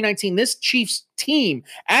 to 2019. This Chiefs team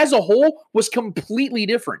as a whole was completely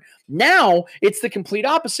different. Now it's the complete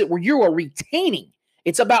opposite, where you are retaining.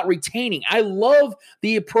 It's about retaining. I love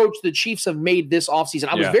the approach the Chiefs have made this offseason.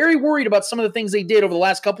 I was very worried about some of the things they did over the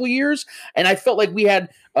last couple of years, and I felt like we had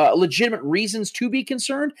legitimate reasons to be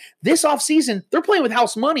concerned. This offseason, they're playing with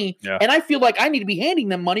house money, and I feel like I need to be handing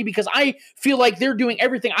them money because I feel like they're doing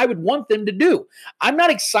everything I would want them to do. I'm not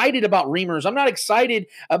excited about Reimers. I'm not excited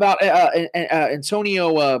about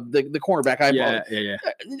Antonio, the cornerback.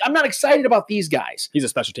 I'm not excited about these guys. He's a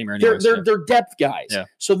special teamer anyway. They're depth guys. Yeah.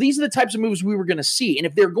 So these are the types of moves we were going to see. And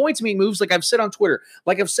if they're going to make moves, like I've said on Twitter,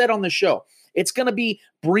 like I've said on the show, it's going to be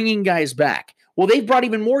bringing guys back. Well, they've brought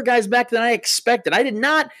even more guys back than I expected. I did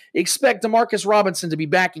not expect Demarcus Robinson to be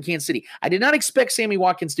back in Kansas City. I did not expect Sammy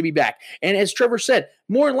Watkins to be back. And as Trevor said,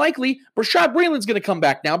 more than likely, Bashaud Breeland's going to come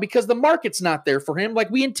back now because the market's not there for him like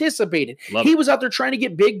we anticipated. He was out there trying to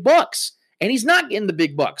get big bucks, and he's not getting the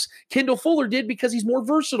big bucks. Kendall Fuller did because he's more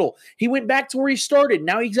versatile. He went back to where he started.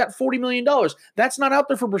 Now he's got $40 million. That's not out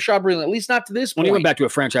there for Bashaud Breeland, at least not to this point. When he went back to a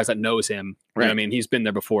franchise that knows him, right? I mean, he's been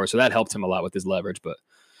there before, so that helped him a lot with his leverage. But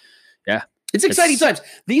yeah. It's exciting times.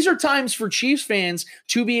 These are times for Chiefs fans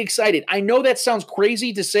to be excited. I know that sounds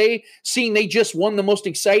crazy to say, seeing they just won the most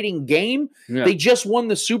exciting game. Yeah. They just won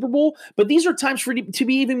the Super Bowl. But these are times to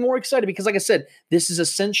be even more excited because, like I said, this is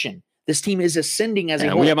ascension. This team is ascending as a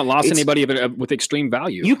whole. We haven't lost anybody with extreme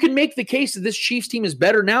value. You can make the case that this Chiefs team is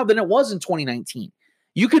better now than it was in 2019.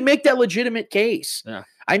 You can make that legitimate case. Yeah.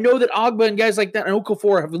 I know that Ogba and guys like that and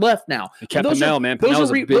Okafor have left now. Those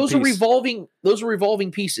are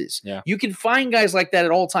revolving pieces. Yeah. You can find guys like that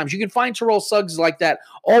at all times. You can find Terrell Suggs like that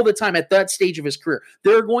all the time at that stage of his career.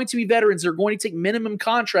 There are going to be veterans. They're going to take minimum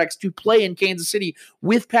contracts to play in Kansas City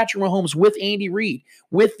with Patrick Mahomes, with Andy Reid,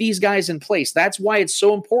 with these guys in place. That's why it's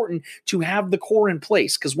so important to have the core in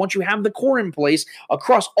place, because once you have the core in place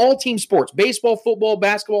across all team sports, baseball, football,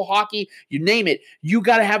 basketball, hockey, you name it, you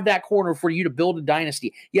got to have that corner for you to build a dynasty.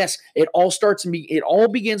 Yes, it all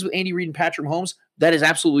begins with Andy Reid and Patrick Mahomes. That is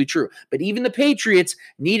absolutely true. But even the Patriots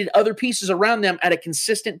needed other pieces around them at a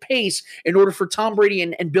consistent pace in order for Tom Brady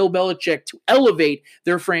and Bill Belichick to elevate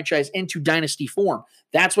their franchise into dynasty form.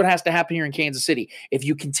 That's what has to happen here in Kansas City. If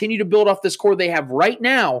you continue to build off this core they have right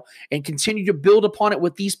now and continue to build upon it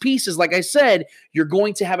with these pieces, like I said, you're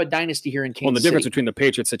going to have a dynasty here in Kansas City. Well, the difference between the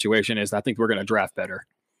Patriots situation is I think we're going to draft better.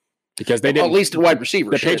 Because they didn't, at least the wide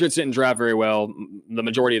receiver. The Patriots didn't draft very well the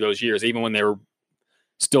majority of those years, even when they were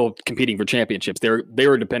still competing for championships. They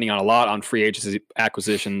were depending on a lot on free agency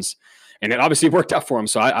acquisitions, and it obviously worked out for them.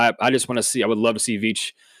 So I just want to see. I would love to see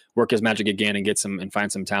Veach work his magic again and get some and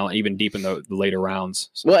find some talent even deep in the later rounds.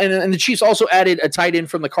 So. Well, and the Chiefs also added a tight end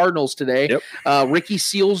from the Cardinals today. Yep. Ricky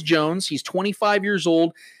Seals-Jones. He's 25 years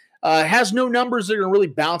old. Has no numbers that are going to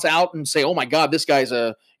really bounce out and say, "Oh my God, this guy's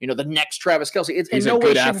the next Travis Kelce." It's in no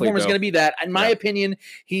way, shape, or form is going to be that. In my opinion,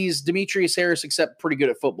 he's Demetrius Harris, except pretty good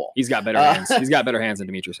at football. He's got better hands. He's got better hands than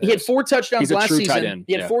Demetrius Harris. He had 4 touchdowns last season. Tight end.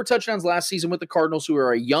 He had 4 touchdowns last season with the Cardinals, who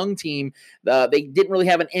are a young team. They didn't really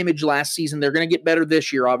have an image last season. They're going to get better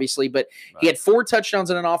this year, obviously. But he had 4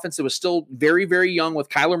 touchdowns in an offense that was still very, very young with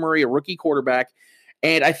Kyler Murray, a rookie quarterback.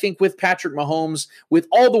 And I think with Patrick Mahomes, with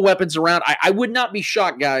all the weapons around, I would not be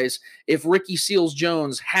shocked, guys, if Ricky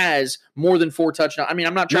Seals-Jones has more than 4 touchdowns. I mean,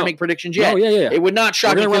 I'm not trying to make predictions yet. No, yeah. It would not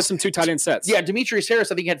shock me. We're going to run some 2 tight end sets. Yeah, Demetrius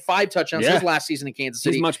Harris, I think, had 5 touchdowns his last season in Kansas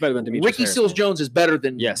City. He's much better than Demetrius Ricky Harris. Seals-Jones is better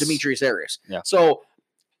than Demetrius Harris. Yeah. So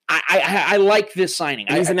I like this signing.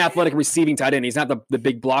 And he's an athletic receiving tight end. He's not the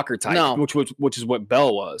big blocker type, which is what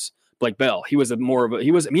Bell was. Blake Bell. He was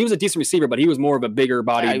he was a decent receiver, but he was more of a bigger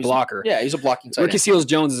body blocker. He's a blocking tight end. Ricky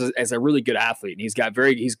Seals-Jones is a really good athlete, and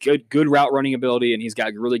he's good route running ability, and he's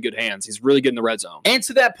got really good hands. He's really good in the red zone. And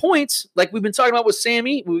to that point, like we've been talking about with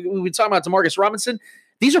Sammy, we've been talking about Demarcus Robinson.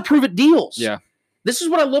 These are prove-it deals. Yeah. This is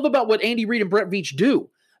what I love about what Andy Reid and Brett Veach do.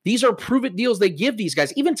 These are prove-it deals they give these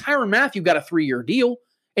guys. Even Tyrann Mathieu got a 3-year deal,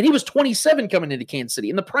 and he was 27 coming into Kansas City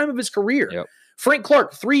in the prime of his career. Yep. Frank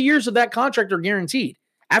Clark, 3 years of that contract are guaranteed.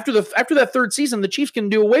 After that 3rd season, the Chiefs can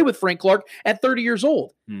do away with Frank Clark at 30 years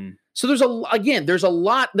old. So there's a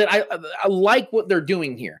lot that I like what they're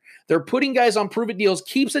doing here. They're putting guys on prove-it deals,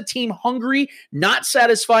 keeps a team hungry, not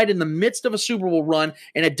satisfied in the midst of a Super Bowl run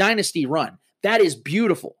and a dynasty run. That is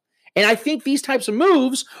beautiful. And I think these types of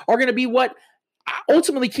moves are going to be what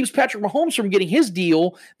ultimately keeps Patrick Mahomes from getting his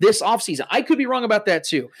deal this offseason. I could be wrong about that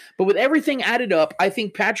too. But with everything added up, I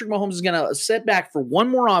think Patrick Mahomes is going to set back for one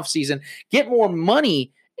more offseason, get more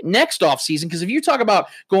money next offseason, because if you talk about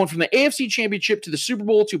going from the AFC Championship to the Super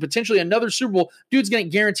Bowl to potentially another Super Bowl, dude's going to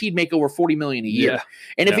guaranteed make over $40 million a year. Yeah.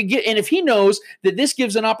 And if he knows that this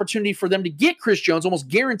gives an opportunity for them to get Chris Jones, almost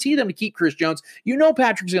guarantee them to keep Chris Jones,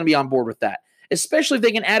 Patrick's going to be on board with that. Especially if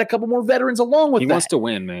they can add a couple more veterans along with that. He wants to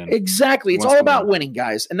win, man. Exactly. It's all about winning,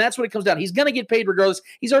 guys. And that's what it comes down to. He's going to get paid regardless.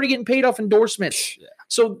 He's already getting paid off endorsements. Yeah.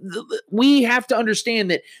 So we have to understand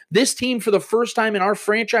that this team, for the first time in our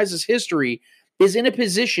franchise's history, is in a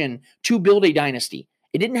position to build a dynasty.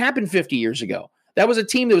 It didn't happen 50 years ago. That was a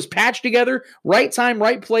team that was patched together, right time,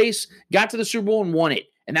 right place, got to the Super Bowl and won it.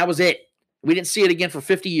 And that was it. We didn't see it again for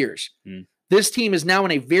 50 years. This team is now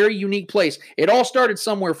in a very unique place. It all started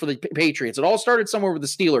somewhere for the Patriots. It all started somewhere with the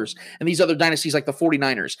Steelers and these other dynasties like the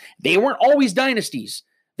 49ers. They weren't always dynasties.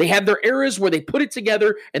 They had their eras where they put it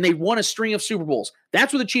together and they won a string of Super Bowls.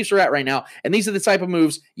 That's where the Chiefs are at right now. And these are the type of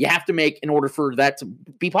moves you have to make in order for that to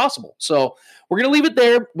be possible. So we're going to leave it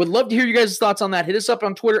there. Would love to hear you guys' thoughts on that. Hit us up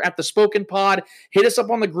on Twitter at The Spoken Pod. Hit us up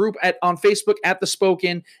on the group on Facebook at The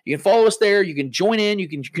Spoken. You can follow us there. You can join in. You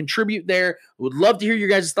can contribute there. Would love to hear your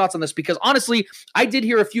guys' thoughts on this, because honestly, I did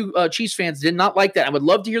hear a few Chiefs fans did not like that. I would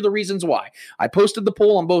love to hear the reasons why. I posted the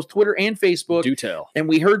poll on both Twitter and Facebook. Do tell. And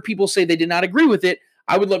we heard people say they did not agree with it.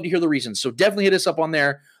 I would love to hear the reasons. So definitely hit us up on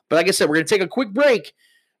there. But like I said, we're going to take a quick break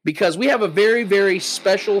because we have a very, very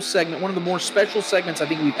special segment, one of the more special segments I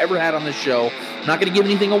think we've ever had on this show. I'm not going to give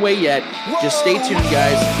anything away yet. Just stay tuned,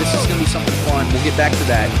 guys. This is going to be something fun. We'll get back to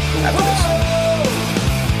that after this.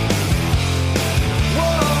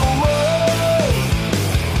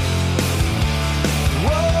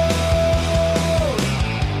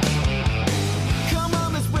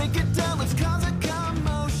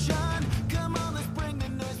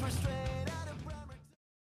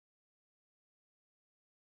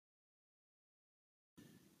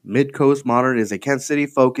 Midcoast Modern is a Kansas City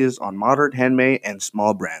focus on modern, handmade, and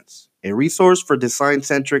small brands. A resource for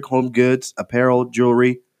design-centric home goods, apparel,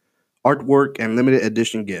 jewelry, artwork, and limited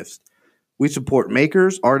edition gifts. We support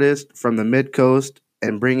makers, artists from the Midcoast,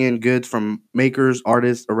 and bring in goods from makers,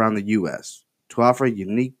 artists around the U.S. to offer a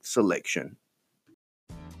unique selection.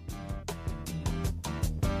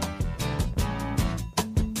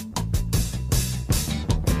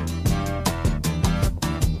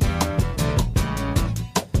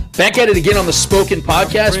 Back at it again on the Spoken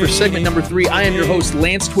Podcast for segment number 3. I am your host,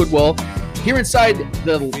 Lance Twidwell, here inside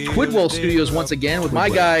the Twidwell studios once again with my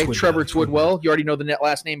guy, Trevor Twidwell. You already know the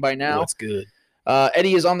last name by now. That's good.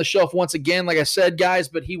 Eddie is on the shelf once again, like I said, guys,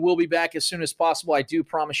 but he will be back as soon as possible. I do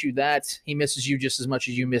promise you that. He misses you just as much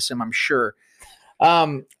as you miss him, I'm sure.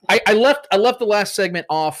 I left the last segment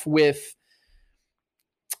off with,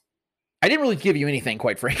 I didn't really give you anything,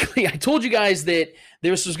 quite frankly. I told you guys that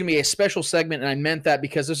this was going to be a special segment, and I meant that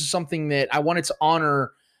because this is something that I wanted to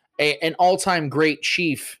honor an all-time great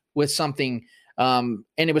chief with something, and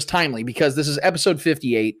it was timely because this is episode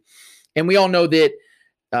 58, and we all know that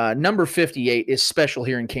number 58 is special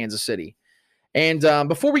here in Kansas City. And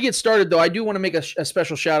before we get started, though, I do want to make a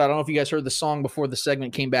special shout-out. I don't know if you guys heard the song before the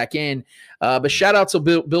segment came back in, but shout-out to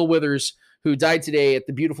Bill Withers, who died today at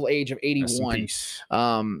the beautiful age of 81.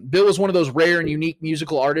 Bill was one of those rare and unique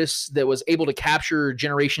musical artists that was able to capture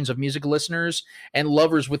generations of music listeners and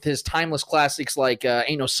lovers with his timeless classics like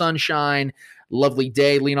Ain't No Sunshine, Lovely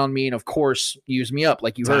Day, Lean on Me, and of course, Use Me Up,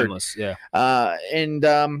 like you Timeless, heard. Yeah.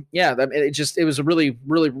 It was a really,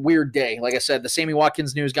 really weird day. Like I said, the Sammy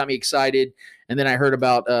Watkins news got me excited, and then I heard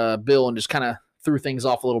about Bill and just kind of threw things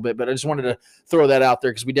off a little bit, but I just wanted to throw that out there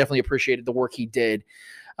because we definitely appreciated the work he did.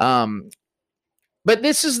 But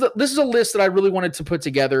this is a list that I really wanted to put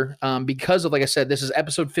together because of, like I said, this is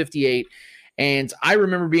episode 58. And I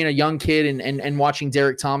remember being a young kid and watching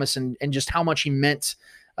Derek Thomas and just how much he meant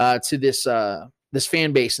to this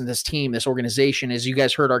fan base and this team, this organization. As you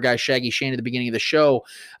guys heard our guy Shaggy Shane at the beginning of the show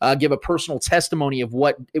give a personal testimony of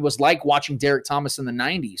what it was like watching Derek Thomas in the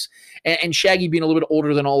 90s. And Shaggy being a little bit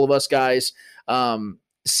older than all of us guys,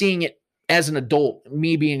 seeing it as an adult,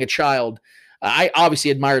 me being a child, I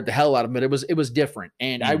obviously admired the hell out of him, but it was different.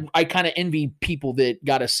 And I kind of envy people that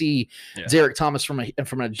got to see Derek Thomas from an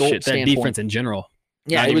adult standpoint. That defense in general.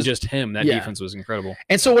 Yeah, it was just him. That defense was incredible.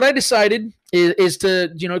 And so what I decided is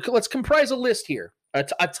to, let's comprise a list here, a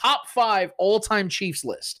top 5 all-time Chiefs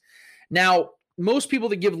list. Now, most people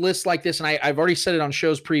that give lists like this, and I've already said it on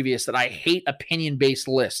shows previous, that I hate opinion-based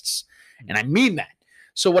lists, and I mean that.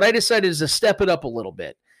 So what I decided is to step it up a little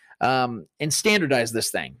bit and standardize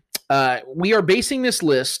this thing. We are basing this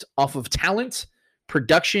list off of talent,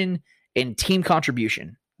 production, and team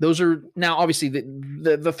contribution. Those are now obviously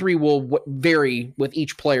the 3 will vary with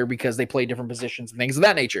each player because they play different positions and things of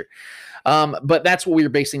that nature. But that's what we were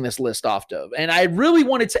basing this list off of. And I really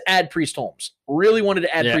wanted to add Priest Holmes.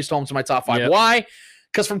 Priest Holmes to my top 5. Yep. Why?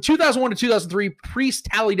 Because from 2001 to 2003, Priest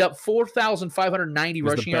tallied up 4,590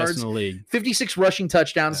 rushing yards, 56 rushing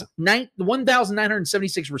touchdowns,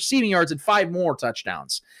 1,976 receiving yards, and 5 more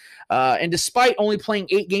touchdowns. And despite only playing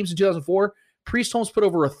 8 games in 2004, Priest Holmes put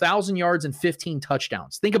over 1,000 yards and 15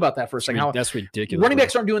 touchdowns. Think about that for a second. That's ridiculous. Running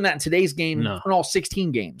backs aren't doing that in today's game in all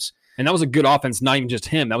 16 games. And that was a good offense, not even just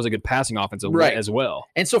him. That was a good passing offense as well.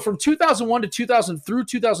 And so from 2001 to 2000 through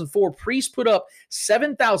 2004, Priest put up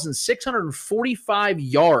 7,645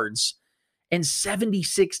 yards and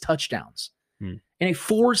 76 touchdowns in a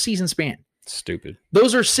 4-season span. Stupid.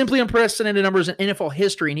 Those are simply unprecedented numbers in NFL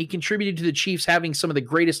history, and he contributed to the Chiefs having some of the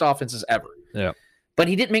greatest offenses ever. Yeah. But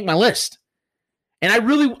he didn't make my list. And I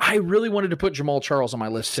really wanted to put Jamal Charles on my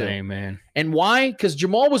list too. Same, man. And why? Because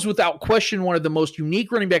Jamal was without question one of the most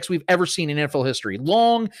unique running backs we've ever seen in NFL history.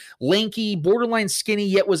 Long, lanky, borderline skinny,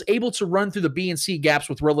 yet was able to run through the B and C gaps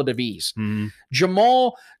with relative ease.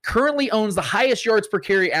 Jamal currently owns the highest yards per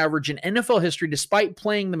carry average in NFL history, despite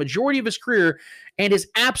playing the majority of his career and his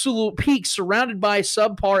absolute peak surrounded by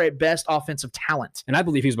subpar at best offensive talent. And I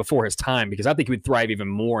believe he was before his time because I think he would thrive even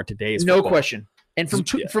more in today's football. No question. And from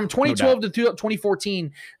 2012 to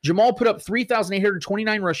 2014, Jamal put up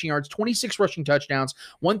 3,829 rushing yards, 26 rushing touchdowns,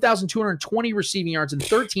 1,220 receiving yards, and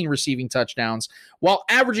 13 receiving touchdowns, while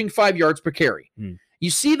averaging 5 yards per carry. You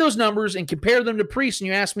see those numbers and compare them to Priest, and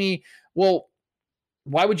you ask me, well,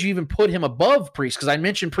 why would you even put him above Priest? Because I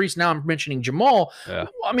mentioned Priest, now I'm mentioning Jamal. Yeah.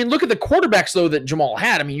 I mean, look at the quarterbacks, though, that Jamal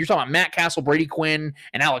had. I mean, you're talking about Matt Castle, Brady Quinn,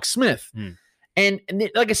 and Alex Smith. And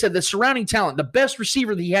like I said, the surrounding talent, the best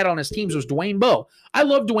receiver that he had on his teams was Dwayne Bowe. I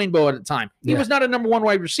loved Dwayne Bowe at the time. He was not a number 1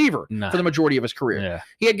 wide receiver for the majority of his career. Yeah.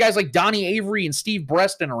 He had guys like Donnie Avery and Steve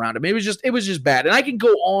Breston around him. It was just bad. And I can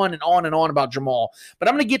go on and on and on about Jamal, but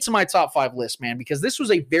I'm going to get to my top 5 list, man, because this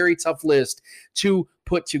was a very tough list to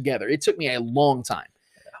put together. It took me a long time.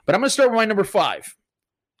 But I'm going to start with my number 5.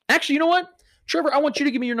 Actually, you know what? Trevor, I want you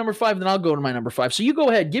to give me your number 5, then I'll go to my number 5. So you go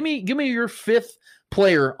ahead. Give me your 5th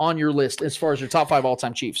player on your list as far as your top 5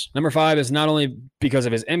 all-time Chiefs. Number 5 is not only because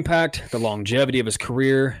of his impact, the longevity of his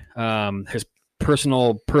career, his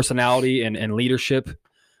personality and leadership.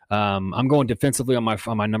 I'm going defensively on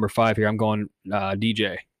my number 5 here. I'm going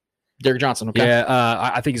DJ. Derek Johnson. Okay. Yeah,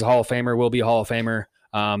 I think he's a Hall of Famer. Will be a Hall of Famer.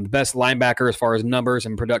 The best linebacker as far as numbers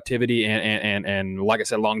and productivity and like I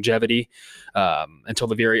said, longevity until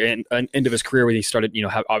the very end of his career when he started,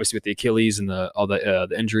 obviously with the Achilles and all the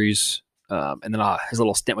injuries, and then his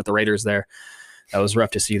little stint with the Raiders there. That was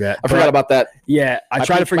rough to see that. I forgot about that. Yeah, I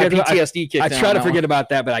try to forget. PTSD kicked I try to forget one. about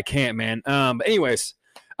that, but I can't, man. But anyways,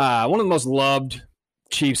 one of the most loved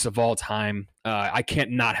Chiefs of all time. I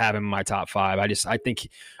can't not have him in my top 5. I think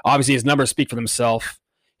obviously his numbers speak for themselves.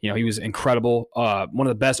 He was incredible. One of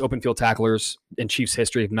the best open field tacklers in Chiefs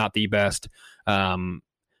history, if not the best. In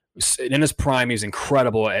his prime, he was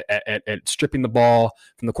incredible at stripping the ball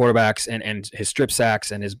from the quarterbacks and his strip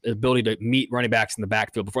sacks and his ability to meet running backs in the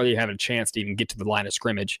backfield before they have a chance to even get to the line of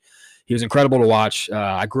scrimmage. He was incredible to watch.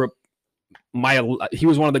 I grew up. He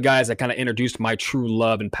was one of the guys that kind of introduced my true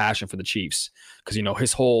love and passion for the Chiefs because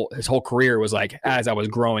his whole career was like as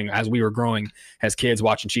we were growing as kids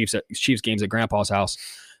watching Chiefs games at Grandpa's house.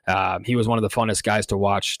 He was one of the funnest guys to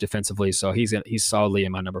watch defensively, so he's solidly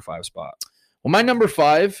in my number 5 spot. Well, my number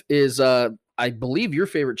 5 is, I believe, your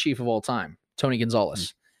favorite Chief of all time, Tony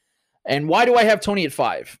Gonzalez. And why do I have Tony at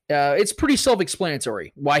 5? It's pretty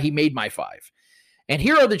self-explanatory why he made my 5. And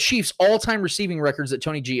here are the Chiefs' all-time receiving records that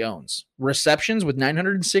Tony G owns. Receptions with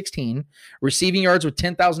 916, receiving yards with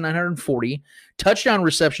 10,940, touchdown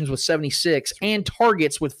receptions with 76, and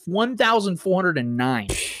targets with 1,409.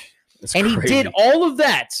 And he did all of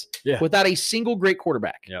that without a single great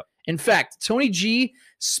quarterback. Yep. In fact, Tony G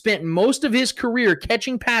spent most of his career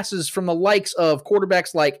catching passes from the likes of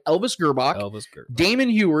quarterbacks like Elvis Gerbach, Damon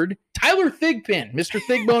Heward, Tyler Thigpen, Mr.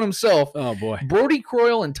 Thigbone himself, oh boy, Brody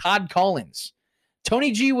Croyle, and Todd Collins.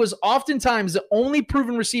 Tony G was oftentimes the only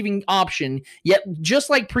proven receiving option, yet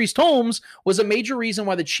just like Priest Holmes, was a major reason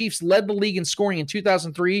why the Chiefs led the league in scoring in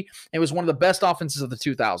 2003 and was one of the best offenses of the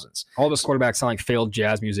 2000s. All those quarterbacks sound like failed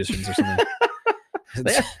jazz musicians or something.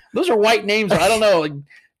 Those are white names. I don't know. Like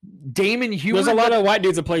Damon Heward. There's a lot of white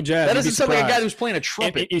dudes that play jazz. That doesn't sound like a guy who's playing a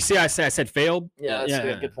trumpet. You see, I said failed. Yeah,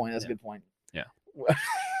 that's a good point. That's a good point. Yeah.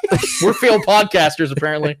 We're failed podcasters,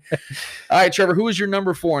 apparently. All right, Trevor, who is your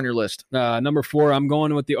number 4 on your list? Number 4, I'm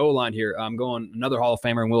going with the O-line here. I'm going another Hall of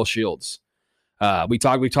Famer, Will Shields. We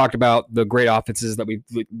talked about the great offenses that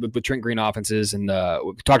the Trent Green offenses, and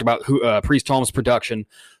we talked about Priest Holmes' production.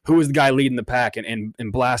 Who was the guy leading the pack and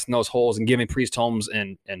blasting those holes and giving Priest Holmes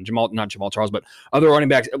and not Jamal Charles, but other running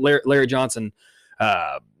backs, Larry Johnson,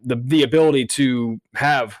 the ability to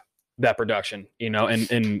have that production,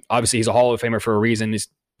 and obviously he's a Hall of Famer for a reason. He's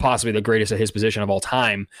possibly the greatest at his position of all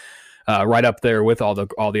time, right up there with all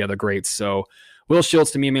the other greats. So Will Shields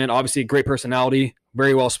to me, man, obviously a great personality,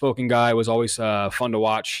 very well-spoken guy, was always fun to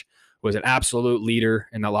watch, was an absolute leader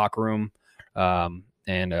in that locker room,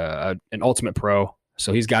 and an ultimate pro.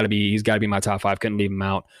 So he's got to be my top 5. Couldn't leave him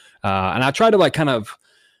out. And I try to I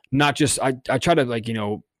try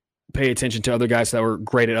to pay attention to other guys that were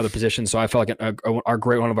great at other positions. So I felt like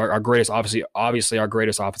one of our greatest, obviously our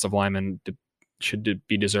greatest offensive lineman should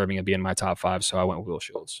be deserving of being in my top 5. So I went with Will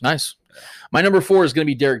Shields. Nice. My number 4 is going to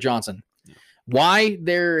be Derek Johnson. Why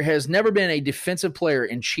there has never been a defensive player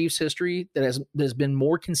in Chiefs history that has been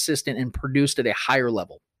more consistent and produced at a higher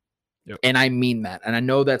level. Yep. And I mean that. And I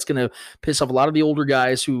know that's going to piss off a lot of the older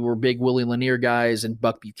guys who were big Willie Lanier guys and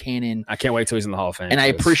Buck Buchanan. I can't wait till he's in the Hall of Fame. And I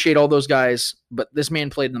appreciate all those guys, but this man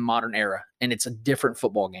played in the modern era, and it's a different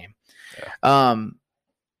football game. Yeah.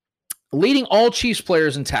 Leading all Chiefs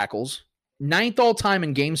players in tackles, 9th all-time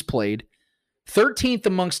in games played, 13th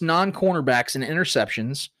amongst non-cornerbacks in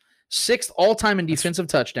interceptions, 6th all-time in defensive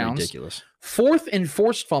touchdowns, ridiculous. 4th in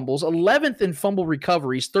forced fumbles, 11th in fumble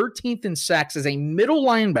recoveries, 13th in sacks as a middle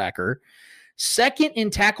linebacker, 2nd in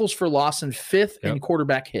tackles for loss, and 5th in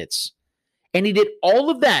quarterback hits. And he did all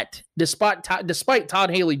of that despite Todd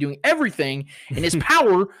Haley doing everything in his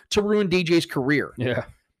power to ruin DJ's career. Yeah.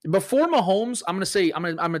 Before Mahomes, I'm going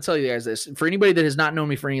to tell you guys this. For anybody that has not known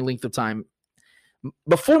me for any length of time,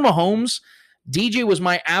 before Mahomes, DJ was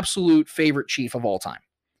my absolute favorite Chief of all time.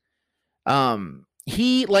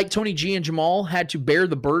 He, like Tony G and Jamal, had to bear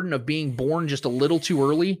the burden of being born just a little too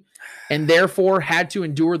early and therefore had to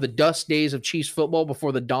endure the dust days of Chiefs football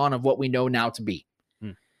before the dawn of what we know now to be.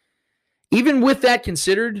 Even with that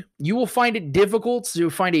considered, you will find it difficult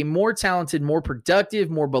to find a more talented, more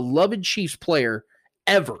productive, more beloved Chiefs player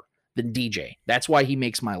ever than DJ. That's why he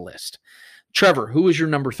makes my list. Trevor, who is your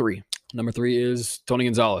number 3? Number 3 is Tony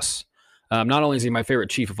Gonzalez. Not only is he my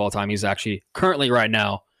favorite Chief of all time, he's actually currently right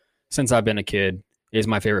now, since I've been a kid, is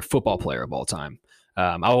my favorite football player of all time.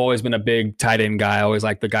 I've always been a big tight end guy. I always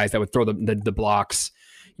liked the guys that would throw the blocks,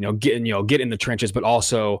 get in the trenches, but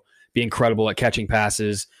also be incredible at catching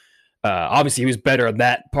passes. Obviously, he was better at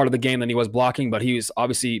that part of the game than he was blocking, but he was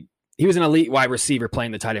an elite wide receiver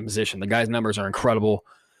playing the tight end position. The guy's numbers are incredible.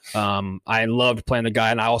 I loved playing the guy,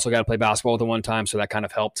 and I also got to play basketball with him one time, so that kind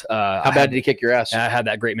of helped. How bad did he kick your ass? I had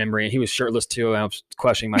that great memory, and he was shirtless too. And I was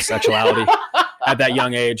questioning my sexuality at that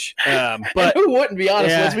young age. But who wouldn't be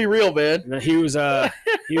honest? Let's be real, man. He was a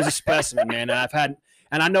specimen, man. And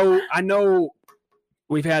I know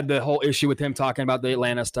we've had the whole issue with him talking about the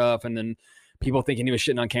Atlanta stuff, and then people thinking he was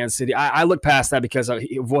shitting on Kansas City. I look past that because of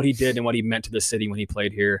what he did and what he meant to the city when he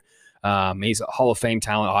played here. He's a Hall of Fame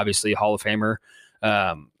talent, obviously a Hall of Famer.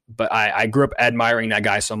 But I grew up admiring that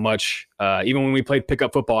guy so much. Even when we played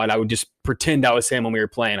pickup football, I would just pretend I was him when we were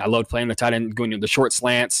playing. I loved playing the tight end, going to the short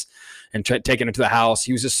slants and taking it to the house.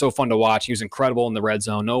 He was just so fun to watch. He was incredible in the red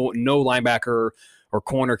zone. No linebacker or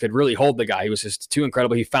corner could really hold the guy. He was just too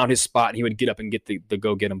incredible. He found his spot, and he would get up and get the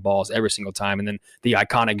go get him balls every single time. And then the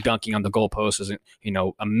iconic dunking on the goalpost is,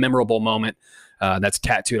 a memorable moment. That's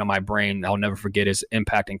tattooed on my brain. I'll never forget his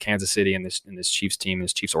impact in Kansas City and this Chiefs team,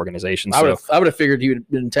 this Chiefs organization. So, I would have figured you had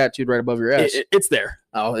been tattooed right above your ass. It's there.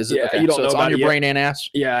 Oh, is it? Yeah, okay. you don't so know it's about on your it brain and ass?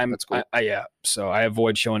 Yeah, that's cool. Yeah. So I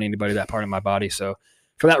avoid showing anybody that part of my body. So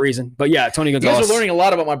for that reason. But yeah, Tony Gonzalez. You guys are learning a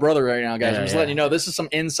lot about my brother right now, guys. Yeah, I'm just letting you know this is some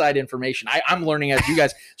inside information. I'm learning as you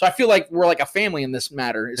guys. So I feel like we're like a family in this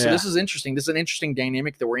matter. So this is interesting. This is an interesting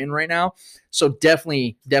dynamic that we're in right now. So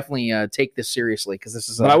definitely take this seriously because this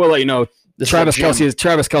is. But I will let you know. Travis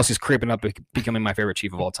Kelce's creeping up, becoming my favorite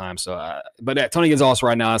Chief of all time. So, but Tony Gonzalez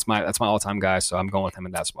right now, that's my all-time guy. So I'm going with him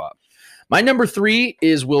in that spot. My number 3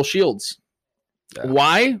 is Will Shields. Yeah.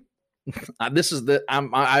 Why? I've been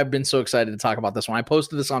so excited to talk about this one. I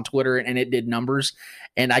posted this on Twitter and it did numbers,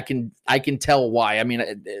 and I can tell why. I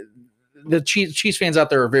mean, the Chiefs fans out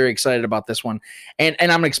there are very excited about this one, and I'm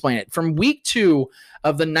gonna explain it. From week 2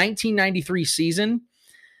 of the 1993 season,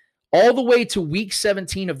 all the way to week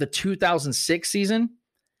 17 of the 2006 season,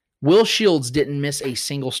 Will Shields didn't miss a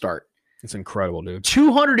single start. It's incredible, dude.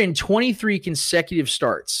 223 consecutive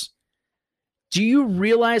starts. Do you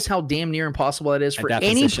realize how damn near impossible that is for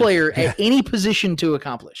any player at any position to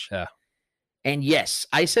accomplish? Yeah. And yes,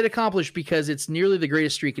 I said accomplish because it's nearly the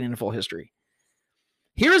greatest streak in NFL history.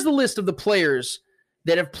 Here is the list of the players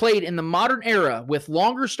that have played in the modern era with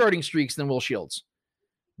longer starting streaks than Will Shields.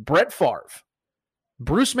 Brett Favre,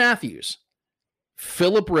 Bruce Matthews,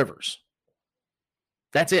 Phillip Rivers.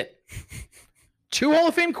 That's it. 2 Hall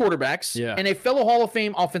of Fame quarterbacks and a fellow Hall of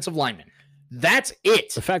Fame offensive lineman. That's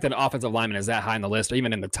it. The fact that an offensive lineman is that high on the list, or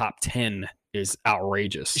even in the top 10, is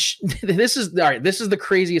outrageous. This is all right. This is the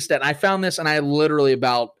craziest stat. I found this, and I literally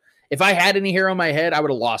if I had any hair on my head, I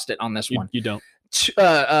would have lost it on this one. You don't.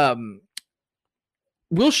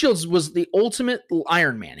 Will Shields was the ultimate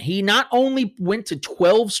Iron Man. He not only went to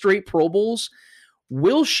 12 straight Pro Bowls,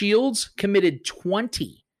 Will Shields committed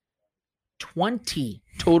 20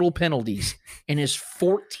 total penalties in his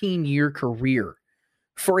 14-year career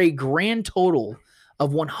for a grand total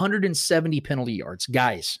of 170 penalty yards.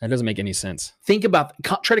 Guys, that doesn't make any sense. Think about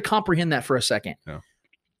try to comprehend that for a second. Yeah.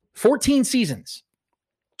 14 seasons,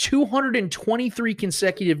 223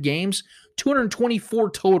 consecutive games,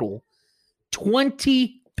 224 total,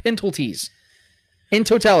 20 penalties in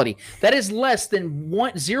totality. That is less than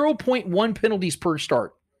 0.1 penalties per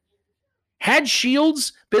start. Had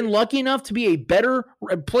Shields been lucky enough to be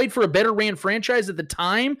played for a better ran franchise at the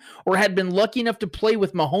time, or had been lucky enough to play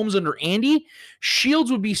with Mahomes under Andy,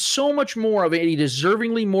 Shields would be so much more of a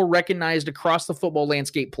deservingly more recognized across the football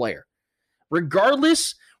landscape player.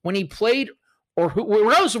 Regardless, when he played,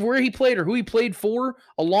 regardless of where he played or who he played for,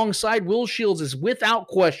 alongside Will Shields is without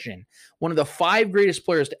question one of the 5 greatest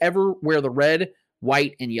players to ever wear the red,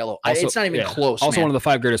 white, and yellow. Also, it's not even close. Also, man. One of the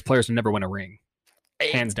 5 greatest players to never win a ring.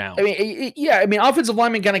 Hands down. I mean, offensive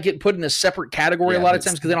linemen kind of get put in a separate category a lot of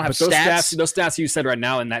times because they don't have stats. Those stats you said right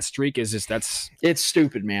now, and that streak is it's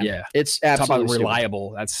stupid, man. Yeah, it's absolutely talk about reliable.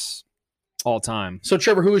 Stupid. That's all time. So,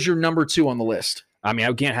 Trevor, who is your number 2 on the list? I mean,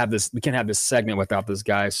 we can't have this segment without this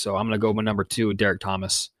guy. So I'm going to go with my number 2, Derek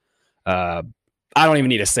Thomas. I don't even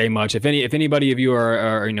need to say much. If anybody of you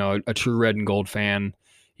are a true red and gold fan,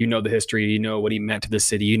 you know the history, you know what he meant to the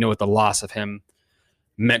city, you know what the loss of him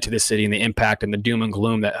meant to the city and the impact and the doom and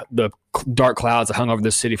gloom that the dark clouds that hung over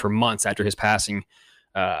the city for months after his passing.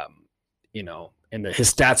 And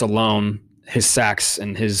his stats alone, his sacks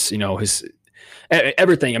and his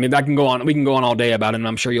everything. I mean, we can go on all day about him. And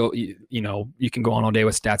I'm sure you can go on all day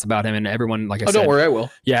with stats about him, and everyone, like I said, don't worry, I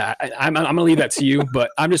will. Yeah. I'm going to leave that to you,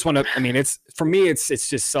 but I'm just it's for me, it's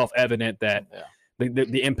just self-evident that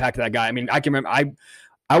the impact of that guy. I mean, I can remember,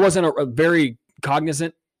 I wasn't a very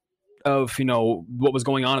cognizant of, what was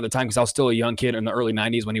going on at the time, because I was still a young kid in the early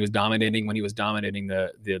 90s when he was dominating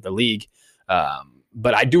the league.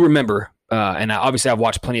 But I do remember, and obviously I've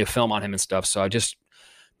watched plenty of film on him and stuff. So I just,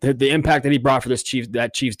 the impact that he brought for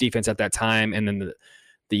that Chiefs defense at that time, and then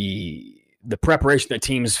the preparation that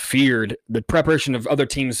teams feared, the preparation of other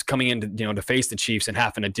teams coming in to face the Chiefs and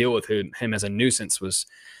having to deal with him as a nuisance was,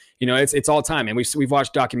 it's all time. And we've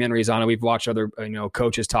watched documentaries on it. We've watched other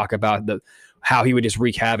coaches talk about how he would just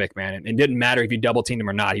wreak havoc, man. And it didn't matter if you double teamed him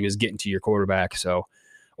or not. He was getting to your quarterback,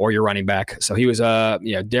 or your running back. So he was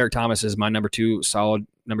Derek Thomas is my number 2, solid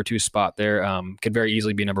number 2 spot there. Could very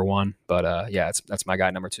easily be number 1, but that's my guy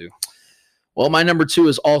number 2. Well, my number 2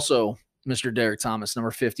 is also Mr. Derek Thomas,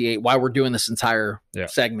 number 58. Why we're doing this entire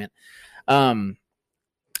segment. I'm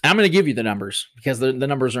going to give you the numbers because the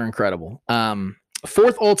numbers are incredible.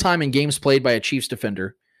 4th all time in games played by a Chiefs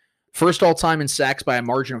defender. 1st all time in sacks by a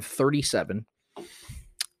margin of 37.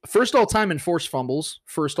 1st all time in forced fumbles.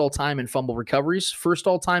 1st all time in fumble recoveries. 1st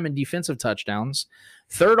all time in defensive touchdowns.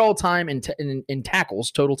 3rd all time in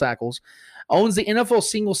tackles, total tackles. Owns the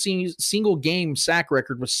NFL single game sack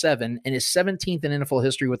record with 7 and is 17th in NFL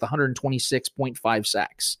history with 126.5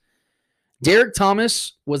 sacks. Derek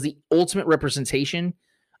Thomas was the ultimate representation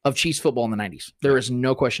of Chiefs football in the 90s. There is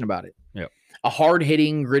no question about it. Yep. A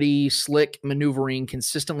hard-hitting, gritty, slick, maneuvering,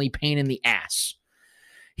 consistently pain in the ass.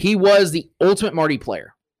 He was the ultimate Marty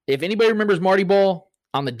player. If anybody remembers Marty Ball,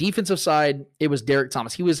 on the defensive side, it was Derek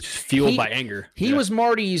Thomas. He was fueled by anger. He was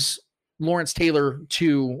Marty's Lawrence Taylor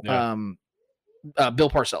to Bill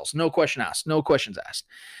Parcells. No question asked. No questions asked.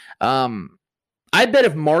 I bet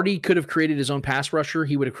if Marty could have created his own pass rusher,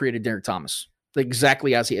 he would have created Derek Thomas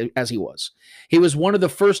exactly as he was. He was one of the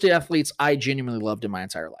first athletes I genuinely loved in my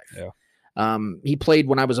entire life. Yeah. He played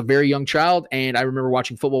when I was a very young child, and I remember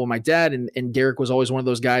watching football with my dad, and Derek was always one of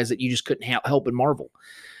those guys that you just couldn't help but marvel.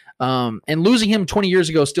 And losing him 20 years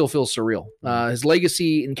ago still feels surreal. His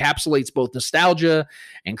legacy encapsulates both nostalgia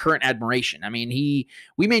and current admiration. I mean,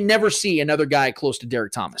 we may never see another guy close to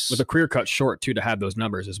Derek Thomas. With a career cut short, too, to have those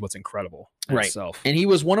numbers is what's incredible in itself. And he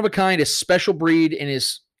was one of a kind, a special breed, and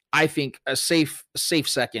is, I think, a safe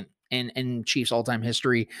second in Chiefs all-time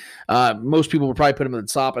history. Most people would probably put him at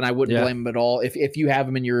the top, and I wouldn't blame him at all. If you have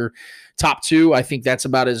him in your top 2, I think that's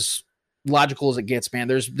about as logical as it gets, man.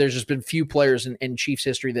 There's just been few players in Chiefs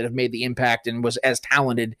history that have made the impact and was as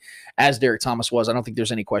talented as Derek Thomas was. I don't think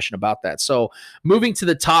there's any question about that. So moving to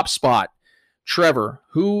the top spot, Trevor,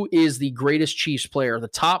 who is the greatest Chiefs player, the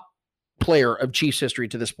top player of Chiefs history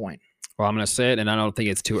to this point? Well, I'm going to say it, and I don't think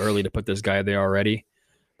it's too early to put this guy there already.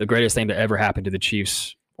 The greatest thing to ever happen to the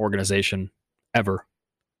Chiefs organization ever.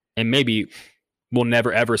 And maybe we'll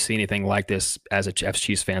never, ever see anything like this as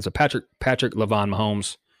Chiefs fans. So Patrick LaVon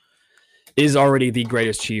Mahomes is already the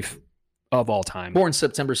greatest Chief of all time. Born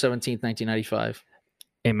September 17th, 1995.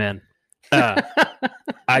 Amen.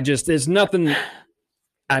 There's nothing.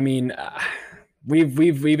 I mean,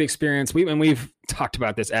 we've experienced, we've talked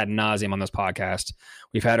about this ad nauseum on this podcast.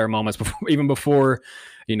 We've had our moments before,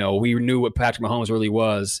 we knew what Patrick Mahomes really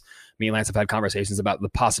was. Me and Lance have had conversations about the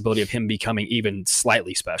possibility of him becoming even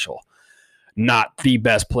slightly special. Not the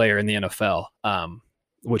best player in the NFL,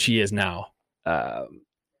 which he is now.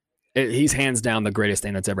 He's hands down the greatest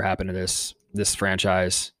thing that's ever happened to this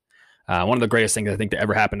franchise. One of the greatest things I think that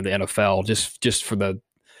ever happened to the NFL, just for the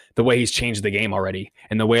way he's changed the game already,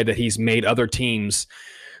 and the way that he's made other teams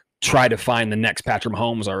try to find the next Patrick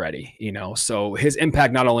Mahomes already. So his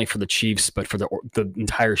impact not only for the Chiefs but for the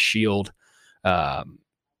entire Shield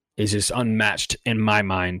is just unmatched in my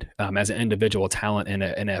mind as an individual talent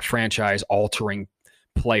and a franchise altering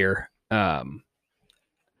player.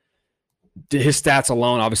 His stats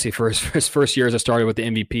alone, obviously, for his first year as a starter with the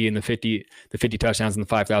MVP and the 50 touchdowns and the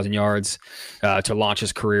 5,000 yards to launch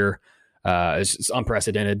his career is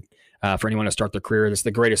unprecedented for anyone to start their career. It's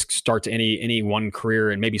the greatest start to any one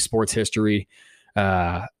career in maybe sports history.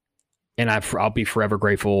 And I'll be forever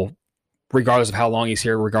grateful, regardless of how long he's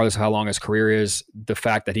here, regardless of how long his career is, the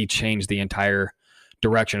fact that he changed the entire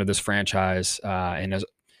direction of this franchise and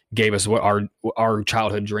gave us what our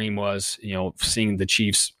childhood dream was, seeing the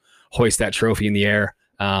Chiefs hoist that trophy in the air.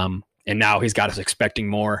 And now he's got us expecting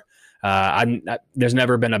more. There's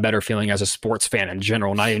never been a better feeling as a sports fan in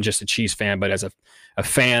general, not even just a Chiefs fan, but as a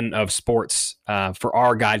fan of sports, for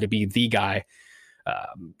our guy to be the guy.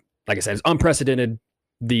 Like I said, it's unprecedented.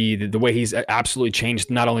 The way he's absolutely changed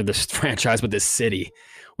not only this franchise, but this city.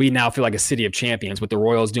 We now feel like a city of champions with the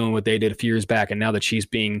Royals doing what they did a few years back. And now the Chiefs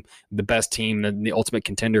being the best team, the ultimate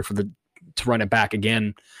contender to run it back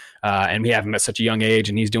again. And we have him at such a young age,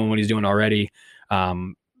 and he's doing what he's doing already.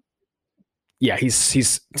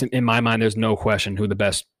 He's in my mind, there's no question who the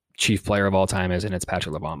best Chief player of all time is, and it's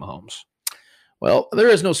Patrick LeVon Mahomes. Well, there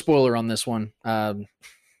is no spoiler on this one.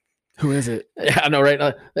 Who is it? Yeah, I know,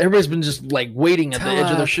 right? Everybody's been just like waiting at the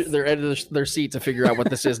edge of their seat to figure out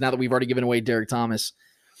what this is now that we've already given away Derek Thomas.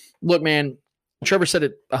 Look, man, Trevor said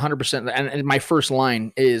it 100%. And my first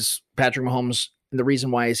line is Patrick Mahomes. And the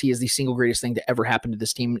reason why is he is the single greatest thing to ever happen to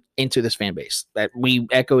this team and to this fan base. That we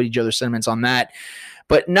echoed each other's sentiments on that.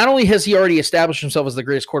 But not only has he already established himself as the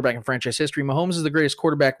greatest quarterback in franchise history, Mahomes is the greatest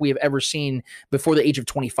quarterback we have ever seen before the age of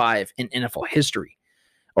 25 in NFL history.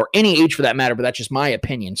 Or any age for that matter, but that's just my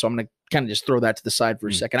opinion. So I'm going to kind of just throw that to the side for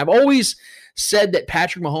a second. I've always said that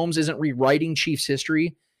Patrick Mahomes isn't rewriting Chiefs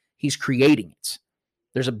history. He's creating it.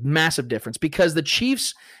 There's a massive difference because the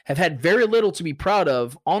Chiefs have had very little to be proud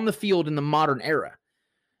of on the field in the modern era.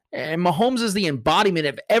 And Mahomes is the embodiment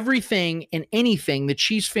of everything and anything the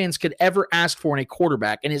Chiefs fans could ever ask for in a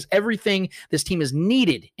quarterback, and is everything this team has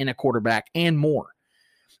needed in a quarterback and more.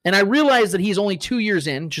 And I realize that he's only 2 years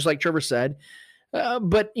in, just like Trevor said.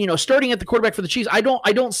 But starting at the quarterback for the Chiefs, I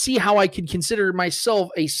don't see how I could consider myself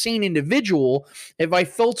a sane individual if I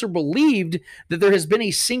felt or believed that there has been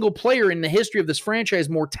a single player in the history of this franchise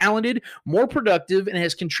more talented, more productive, and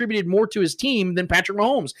has contributed more to his team than Patrick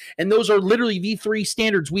Mahomes. And those are literally the three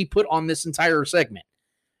standards we put on this entire segment.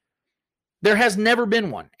 There has never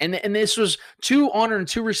been one. And this was to honor and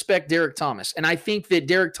to respect Derek Thomas. And I think that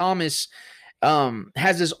Derek Thomas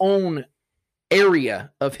has his own area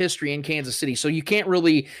of history in Kansas City. So you can't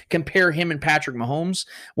really compare him and Patrick Mahomes.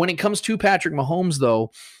 When it comes to Patrick Mahomes, though,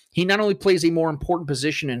 he not only plays a more important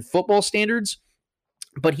position in football standards,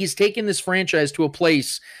 but he's taken this franchise to a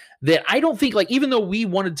place that I don't think, even though we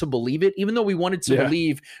wanted to believe it, even though we wanted to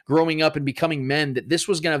believe growing up and becoming men that this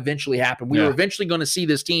was going to eventually happen, we were eventually going to see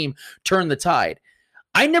this team turn the tide.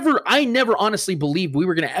 I never honestly believed we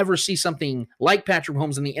were going to ever see something like Patrick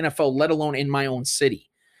Mahomes in the NFL, let alone in my own city.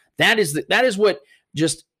 That is what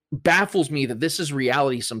just baffles me, that this is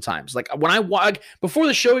reality sometimes. Like when I before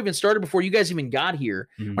the show even started, before you guys even got here,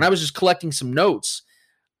 when I was just collecting some notes,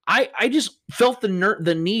 I just felt the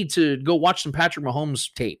need to go watch some Patrick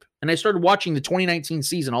Mahomes tape. And I started watching the 2019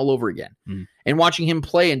 season all over again and watching him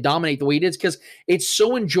play and dominate the way he did, because it's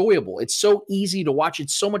so enjoyable. It's so easy to watch.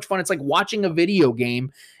 It's so much fun. It's like watching a video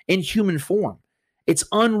game in human form. It's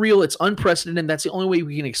unreal. It's unprecedented. That's the only way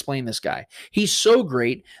we can explain this guy. He's so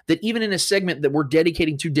great that even in a segment that we're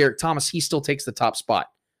dedicating to Derek Thomas, he still takes the top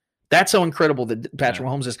spot. That's how incredible that Patrick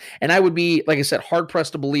Mahomes is. And I would be, like I said,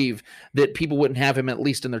 hard-pressed to believe that people wouldn't have him at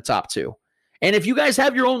least in their top two. And if you guys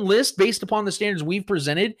have your own list based upon the standards we've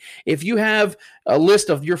presented, if you have a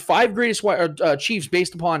list of your 5 greatest Chiefs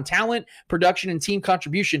based upon talent, production, and team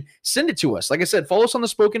contribution, send it to us. Like I said, follow us on The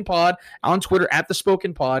Spoken Pod, on Twitter at The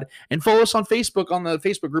Spoken Pod, and follow us on Facebook on the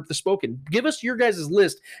Facebook group The Spoken. Give us your guys'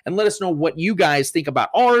 list and let us know what you guys think about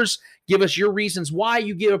ours. Give us your reasons why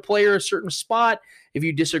you give a player a certain spot. If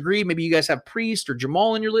you disagree, maybe you guys have Priest or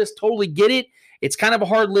Jamal in your list. Totally get it. It's kind of a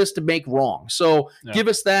hard list to make wrong. So give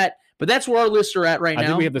us that. But that's where our lists are at right now. I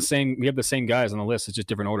think we have the same guys on the list. It's just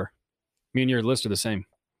different order. Me and your list are the same.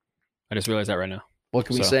 I just realized that right now. What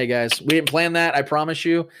can we say, guys? We didn't plan that, I promise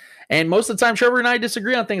you. And most of the time, Trevor and I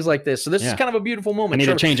disagree on things like this. So this is kind of a beautiful moment. I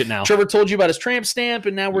need to change it now. Trevor told you about his tramp stamp,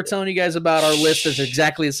 and now we're telling you guys about our list that's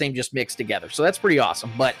exactly the same, just mixed together. So that's pretty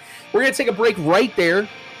awesome. But we're going to take a break right there.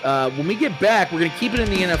 When we get back, we're going to keep it in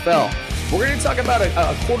the NFL. We're going to talk about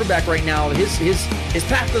a quarterback right now. His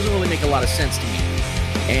path doesn't really make a lot of sense to me.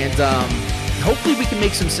 And hopefully we can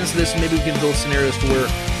make some sense of this, and maybe we can build scenarios to where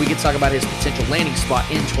we can talk about his potential landing spot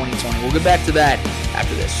in 2020. We'll get back to that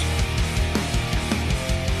after this.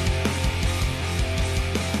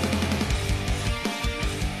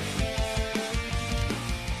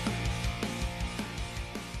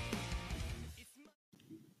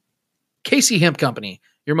 KC Hemp Company,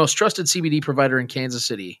 your most trusted CBD provider in Kansas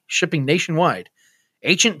City, shipping nationwide.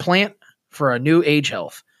 Ancient plant for a new age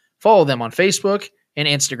health. Follow them on Facebook and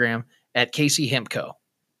Instagram at KC Hemp Co.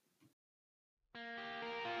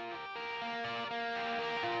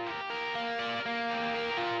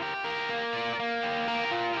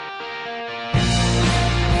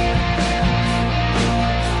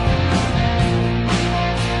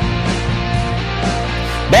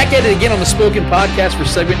 Back at it again on the Spoken Podcast for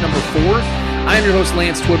segment number 4. I'm your host,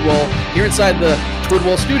 Lance Twidwell, here inside the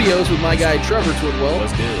Twidwell Studios with my guy, Trevor Twidwell.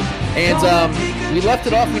 That's good. And we left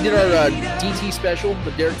it off. We did our DT special,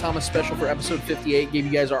 the Derek Thomas special for episode 58. Gave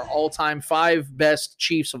you guys our all-time 5 best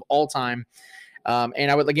Chiefs of all time. And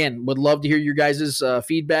I would love to hear your guys'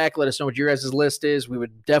 feedback. Let us know what your guys' list is. We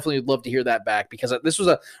would definitely love to hear that back, because this was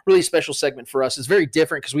a really special segment for us. It's very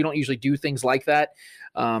different because we don't usually do things like that.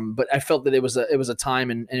 But I felt that it was a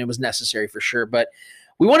time and it was necessary for sure. But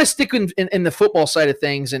we want to stick in the football side of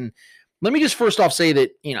things. And let me just first off say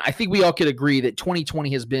that, I think we all could agree that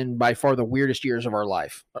 2020 has been by far the weirdest year of our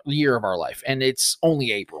life. And it's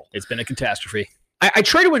only April. It's been a catastrophe. I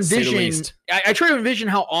try to envision. I try to envision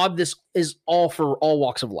how odd this is all for all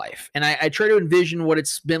walks of life, and I try to envision what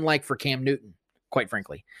it's been like for Cam Newton. Quite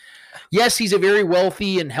frankly, yes, he's a very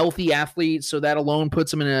wealthy and healthy athlete, so that alone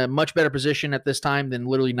puts him in a much better position at this time than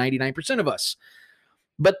literally 99% of us.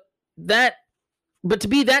 But to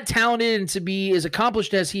be that talented and to be as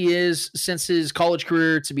accomplished as he is since his college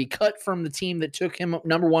career, to be cut from the team that took him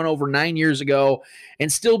number one over 9 years ago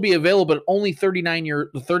and still be available at only 31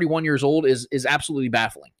 years old is absolutely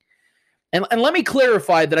baffling. And let me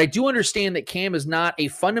clarify that I do understand that Cam is not a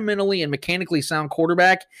fundamentally and mechanically sound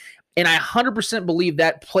quarterback, and I 100% believe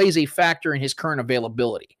that plays a factor in his current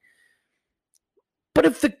availability. But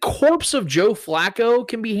if the corpse of Joe Flacco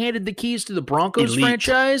can be handed the keys to the Broncos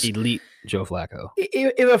franchise, elite Joe Flacco,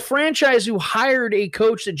 if a franchise who hired a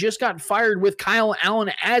coach that just got fired with Kyle Allen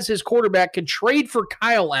as his quarterback could trade for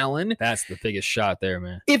Kyle Allen, that's the biggest shot there,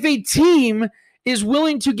 man. If a team is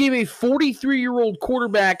willing to give a 43-year-old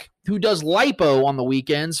quarterback who does lipo on the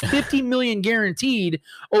weekends $50 million guaranteed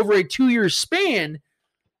over a 2-year span,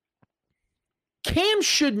 Cam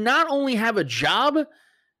should not only have a job,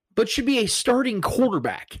 but should be a starting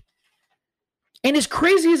quarterback. And as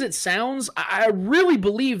crazy as it sounds, I really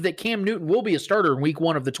believe that Cam Newton will be a starter in week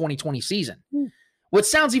 1 of the 2020 season. What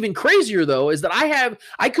sounds even crazier, though, is that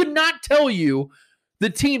I could not tell you the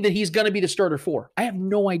team that he's going to be the starter for. I have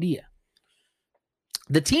no idea.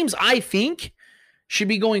 The teams I think should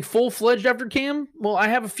be going full-fledged after Cam, well, I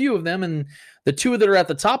have a few of them, and the 2 that are at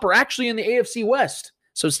the top are actually in the AFC West.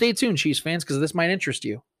 So stay tuned, Chiefs fans, because this might interest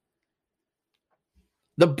you.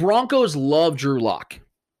 The Broncos love Drew Lock,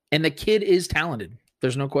 and the kid is talented.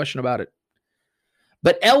 There's no question about it.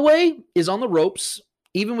 But Elway is on the ropes,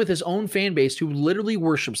 even with his own fan base who literally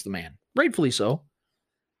worships the man. Rightfully so.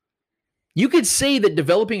 You could say that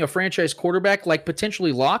developing a franchise quarterback like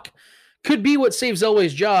potentially Lock could be what saves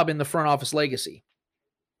Elway's job in the front office legacy.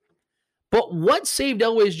 But what saved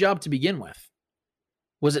Elway's job to begin with?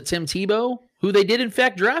 Was it Tim Tebow, who they did in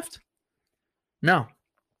fact draft? No.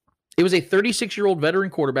 It was a 36-year-old veteran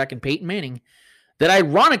quarterback in Peyton Manning that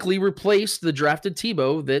ironically replaced the drafted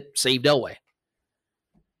Tebow that saved Elway.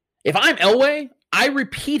 If I'm Elway, I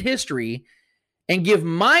repeat history and give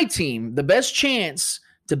my team the best chance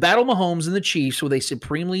to battle Mahomes and the Chiefs with a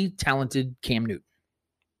supremely talented Cam Newton.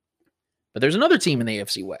 But there's another team in the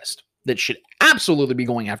AFC West that should absolutely be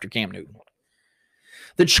going after Cam Newton.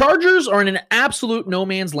 The Chargers are in an absolute no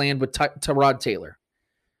man's land with Tyrod Taylor.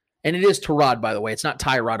 And it is Tyrod, by the way. It's not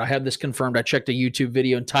Tyrod. I have this confirmed. I checked a YouTube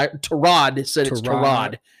video, and Tyrod said it's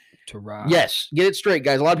Tyrod. Tyrod. Yes, get it straight,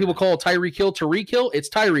 guys. A lot of people call Tyreek Hill Tyreek Hill. It's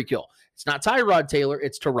Tyreek Hill. It's not Tyrod Taylor.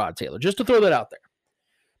 It's Tyrod Taylor. Just to throw that out there.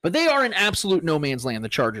 But they are in absolute no man's land, the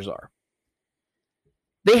Chargers are.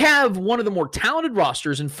 They have one of the more talented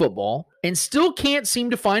rosters in football and still can't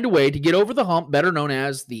seem to find a way to get over the hump, better known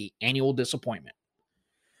as the annual disappointment.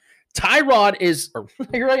 Tyrod is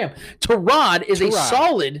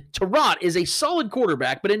a solid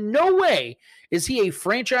quarterback, but in no way is he a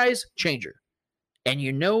franchise changer. And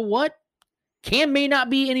you know what? Cam may not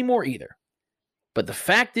be anymore either. But the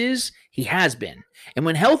fact is, he has been. And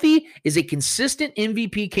when healthy, is a consistent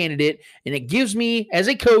MVP candidate, and it gives me, as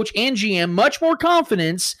a coach and GM, much more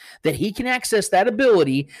confidence that he can access that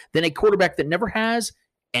ability than a quarterback that never has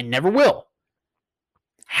and never will.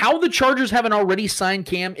 How the Chargers haven't already signed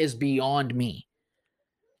Cam is beyond me.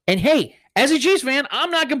 And hey, as a Chiefs fan, I'm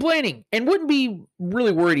not complaining and wouldn't be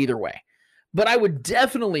really worried either way. But I would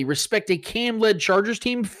definitely respect a Cam-led Chargers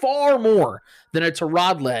team far more than a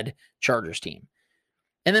Tyrod-led Chargers team.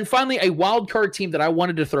 And then finally, a wild card team that I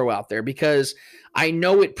wanted to throw out there because I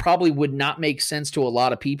know it probably would not make sense to a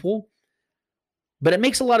lot of people, but it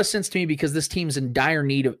makes a lot of sense to me because this team's in dire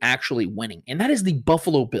need of actually winning, and that is the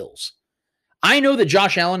Buffalo Bills. I know that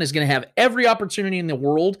Josh Allen is going to have every opportunity in the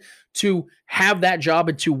world to have that job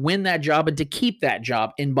and to win that job and to keep that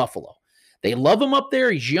job in Buffalo. They love him up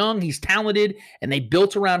there. He's young, he's talented, and they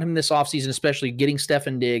built around him this offseason, especially getting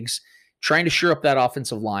Stefon Diggs, trying to shore up that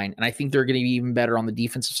offensive line, and I think they're going to be even better on the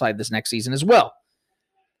defensive side this next season as well.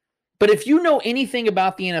 But if you know anything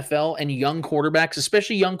about the NFL and young quarterbacks,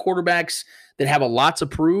 especially young quarterbacks that have a lot to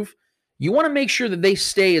prove, you want to make sure that they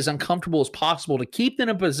stay as uncomfortable as possible to keep them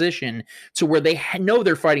in a position to where they know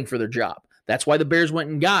they're fighting for their job. That's why the Bears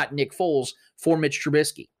went and got Nick Foles for Mitch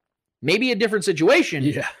Trubisky. Maybe a different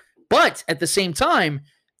situation, but at the same time,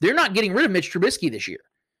 they're not getting rid of Mitch Trubisky this year.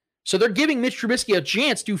 So they're giving Mitch Trubisky a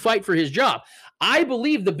chance to fight for his job. I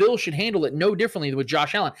believe the Bills should handle it no differently with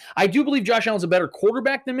Josh Allen. I do believe Josh Allen's a better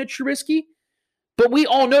quarterback than Mitch Trubisky, but we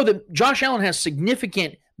all know that Josh Allen has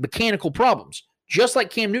significant mechanical problems, just like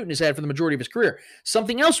Cam Newton has had for the majority of his career.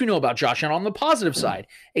 Something else we know about Josh Allen on the positive side,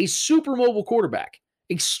 a super mobile quarterback,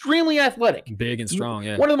 extremely athletic. Big and strong,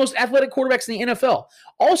 yeah. One of the most athletic quarterbacks in the NFL.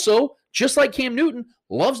 Also, just like Cam Newton,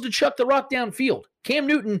 loves to chuck the rock downfield. Cam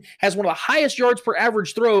Newton has one of the highest yards per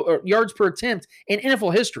average throw or yards per attempt in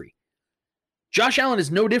NFL history. Josh Allen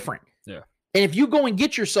is no different. Yeah. And if you go and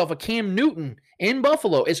get yourself a Cam Newton in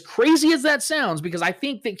Buffalo, as crazy as that sounds, because I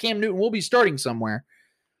think that Cam Newton will be starting somewhere,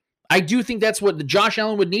 I do think that's what the Josh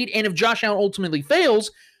Allen would need. And if Josh Allen ultimately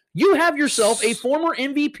fails, you have yourself a former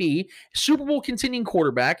MVP, Super Bowl contending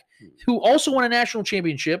quarterback who also won a national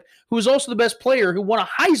championship, who is also the best player, who won a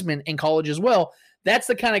Heisman in college as well. That's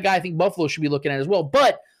the kind of guy I think Buffalo should be looking at as well.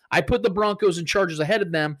 But I put the Broncos and Chargers ahead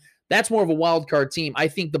of them. That's more of a wild card team. I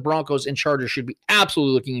think the Broncos and Chargers should be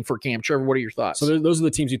absolutely looking for Cam. Trevor, what are your thoughts? So those are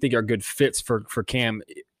the teams you think are good fits for Cam,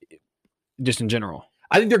 just in general.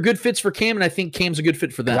 I think they're good fits for Cam, and I think Cam's a good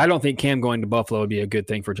fit for them. I don't think Cam going to Buffalo would be a good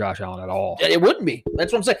thing for Josh Allen at all. It wouldn't be.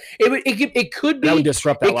 That's what I'm saying. It could be. That would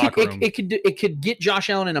disrupt that locker room. It could get Josh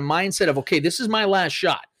Allen in a mindset of, okay, this is my last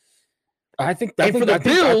shot. I think for the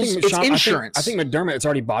Bills, it's insurance. I think McDermott has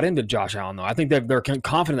already bought into Josh Allen, though. I think they're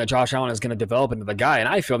confident that Josh Allen is going to develop into the guy, and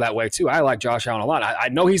I feel that way too. I like Josh Allen a lot. I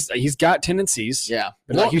know he's got tendencies. Yeah,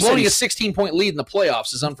 but like blowing a 16-point lead in the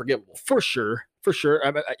playoffs is unforgivable. For sure.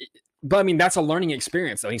 But I mean, that's a learning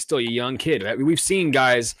experience, though. He's still a young kid. We've seen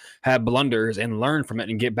guys have blunders and learn from it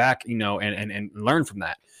and get back, and learn from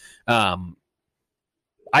that. I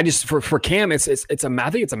just for Cam, I think it's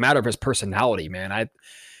a matter of his personality, man.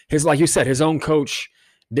 Like you said, his own coach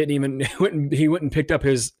wouldn't picked up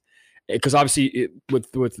his, because obviously with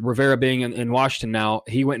Rivera being in Washington now,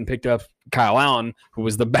 he went and picked up Kyle Allen, who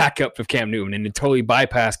was the backup of Cam Newton, and it totally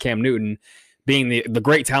bypassed Cam Newton. Being the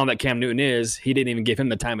great talent that Cam Newton is, he didn't even give him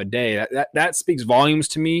the time of day. That speaks volumes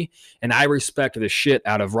to me, and I respect the shit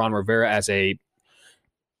out of Ron Rivera as a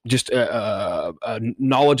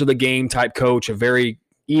knowledge of the game type coach, a very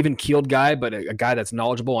even-keeled guy, but a guy that's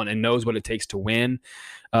knowledgeable and knows what it takes to win.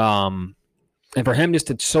 And for him just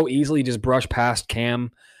to so easily just brush past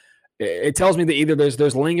Cam, it tells me that either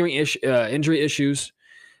there's lingering injury issues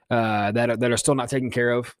that are still not taken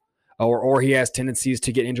care of, or he has tendencies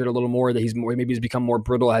to get injured a little more, that he's become more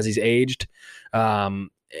brittle as he's aged. And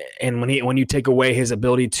when you take away his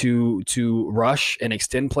ability to rush and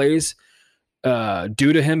extend plays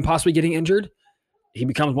due to him possibly getting injured, he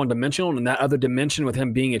becomes one-dimensional, and in that other dimension, with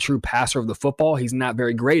him being a true passer of the football, he's not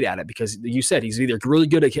very great at it, because you said he's either really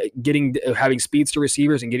good at having speeds to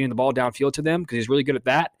receivers and getting the ball downfield to them, because he's really good at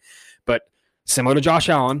that, but similar to Josh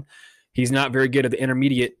Allen, he's not very good at the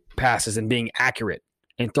intermediate passes and being accurate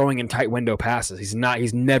and throwing in tight window passes. He's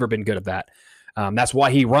never been good at that. That's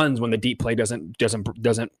why he runs when the deep play doesn't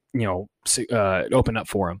open up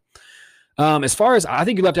for him. As far as, I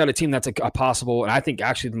think you left out a team that's a possible, and I think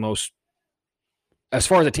actually the most, as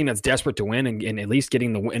far as a team that's desperate to win and at least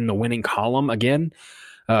getting in the winning column again,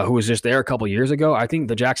 who was just there a couple years ago, I think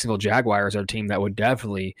the Jacksonville Jaguars are a team that would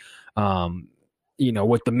definitely, with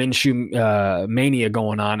the Minshew mania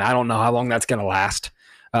going on, I don't know how long that's going to last.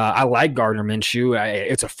 I like Gardner Minshew.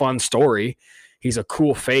 It's a fun story. He's a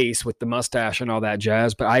cool face with the mustache and all that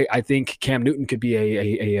jazz. But I think Cam Newton could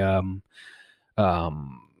be trying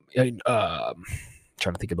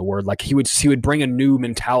to think of the word. Like he would bring a new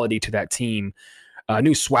mentality to that team, a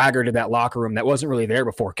new swagger to that locker room that wasn't really there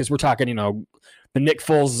before. Because we're talking, the Nick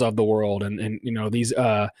Foles of the world, and these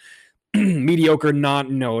mediocre,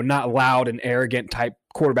 not loud and arrogant type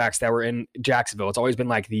quarterbacks that were in Jacksonville. It's always been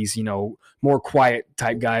like these, more quiet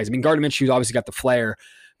type guys. I mean, Gardner Minshew's obviously got the flair,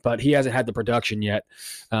 but he hasn't had the production yet.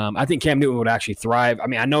 I think Cam Newton would actually thrive. I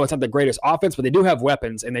mean, I know it's not the greatest offense, but they do have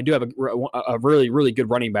weapons, and they do have a really, really good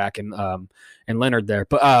running back in Leonard there.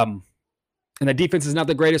 But and the defense is not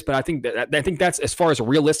the greatest, but I think that's as far as a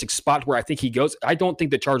realistic spot where I think he goes. I don't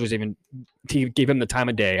think the Chargers even gave him the time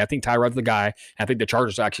of day. I think Tyrod's the guy. I think the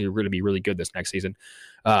Chargers actually are going to be really good this next season.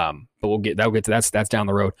 But we'll get to that's down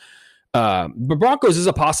the road. But Broncos is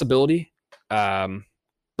a possibility.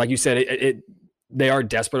 Like you said, they are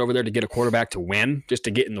desperate over there to get a quarterback to win, just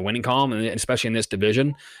to get in the winning column, and especially in this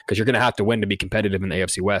division, because you're going to have to win to be competitive in the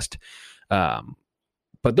AFC West.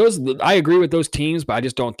 But I agree with those teams, but I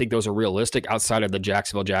just don't think those are realistic outside of the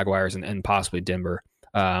Jacksonville Jaguars and possibly Denver.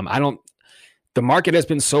 The market has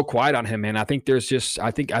been so quiet on him, man. I think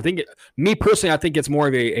me personally, I think it's more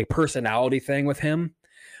of a personality thing with him,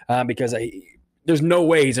 because there's no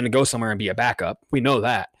way he's going to go somewhere and be a backup. We know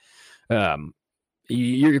that.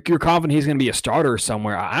 You're confident he's going to be a starter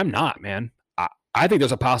somewhere. I'm not, man. I think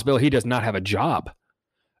there's a possibility he does not have a job.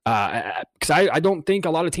 Because I don't think a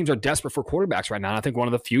lot of teams are desperate for quarterbacks right now. I think one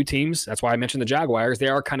of the few teams, that's why I mentioned the Jaguars, they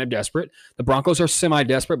are kind of desperate. The Broncos are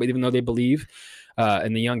semi-desperate, but even though they believe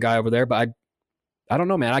in the young guy over there, but I don't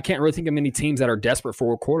know, man. I can't really think of many teams that are desperate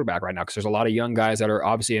for a quarterback right now because there's a lot of young guys that are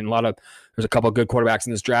obviously in there's a couple of good quarterbacks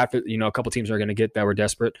in this draft. You know, a couple teams are going to get that were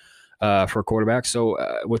desperate for quarterbacks. So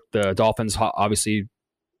with the Dolphins obviously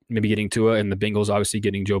maybe getting Tua and the Bengals obviously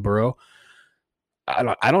getting Joe Burrow,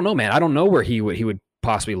 I don't know, man. I don't know where he would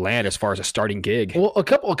possibly land as far as a starting gig. Well, a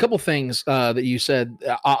couple things that you said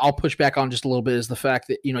I'll push back on just a little bit is the fact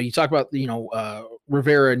that, you know, you talk about, you know,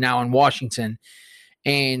 Rivera now in Washington,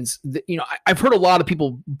 and you know, I've heard a lot of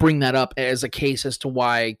people bring that up as a case as to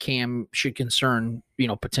why Cam should concern, you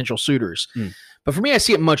know, potential suitors. But for me, I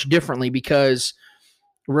see it much differently because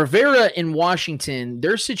Rivera in Washington,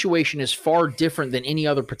 their situation is far different than any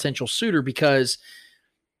other potential suitor because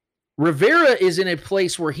Rivera is in a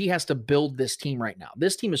place where he has to build this team right now.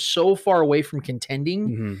 This team is so far away from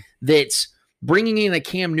contending that bringing in a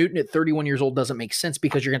Cam Newton at 31 years old doesn't make sense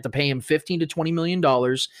because you're going to have to pay him $15 to $20 million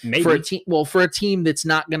for a team. Well, for a team that's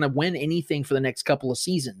not going to win anything for the next couple of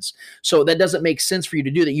seasons. So that doesn't make sense for you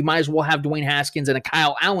to do that. You might as well have Dwayne Haskins and a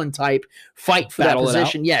Kyle Allen type fight for that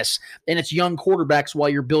position. Yes. And it's young quarterbacks while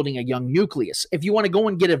you're building a young nucleus. If you want to go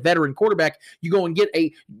and get a veteran quarterback, you go and get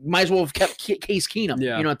might as well have kept Case Keenum,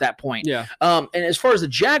 you know, at that point. Yeah. And as far as the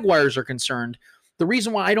Jaguars are concerned, the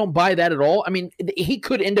reason why I don't buy that at all, I mean, he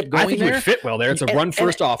could end up going there. I think he would fit well there. It's a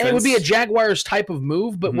run-first offense. And it would be a Jaguars type of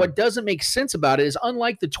move, but what doesn't make sense about it is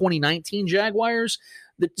unlike the 2019 Jaguars,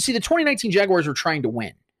 the 2019 Jaguars were trying to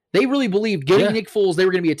win. They really believed getting Nick Foles, they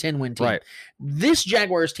were going to be a 10-win team. Right. This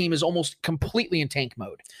Jaguars team is almost completely in tank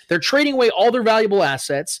mode. They're trading away all their valuable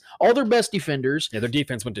assets, all their best defenders. Yeah, their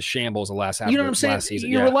defense went to shambles the last half. You know what I'm saying? Last season.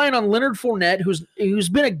 You're relying on Leonard Fournette, who's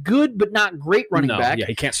been a good but not great running back. Yeah,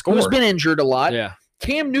 he can't score. Who's been injured a lot. Yeah.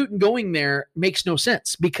 Cam Newton going there makes no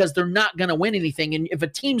sense because they're not going to win anything. And if a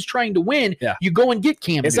team's trying to win, you go and get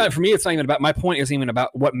Cam. It's not, for me, it's not even about, my point isn't even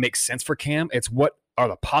about what makes sense for Cam. It's what are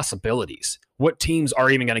the possibilities. What teams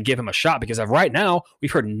are even going to give him a shot? Because of right now,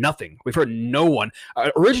 we've heard nothing. We've heard no one.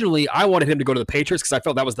 Originally, I wanted him to go to the Patriots because I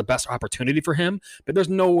felt that was the best opportunity for him. But there's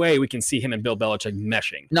no way we can see him and Bill Belichick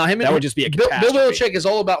meshing. No, that would just be a Bill catastrophe. Belichick is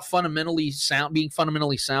all about being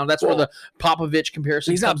fundamentally sound. That's where the Popovich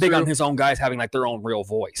comparison. He's not big on his own guys having like their own real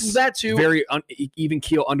voice. That too. Very even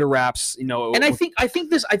keel, under wraps. You know. And I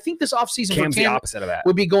think this offseason Cam's the opposite of that.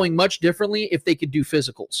 Would be going much differently if they could do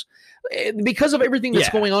physicals. Because of everything that's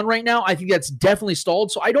going on right now, I think that's definitely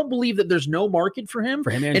stalled. So I don't believe that there's no market for him.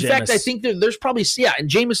 And in fact, I think that there's probably and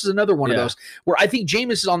Jameis is another one of those where I think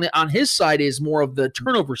Jameis is on his side is more of the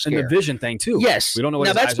turnover scare. And the vision thing too. Yes. We don't know what now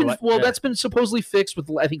his that's eyes been are like. that's been supposedly fixed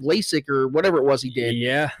with I think LASIK or whatever it was he did.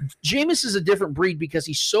 Yeah. Jameis is a different breed because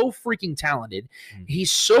he's so freaking talented.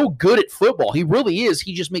 He's so good at football. He really is.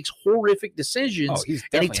 He just makes horrific decisions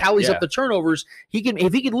and he tallies up the turnovers.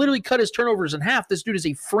 If he could literally cut his turnovers in half, this dude is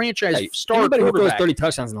a franchise star. Anybody who throws 30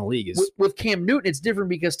 touchdowns in the league is with Cam Newton. It's different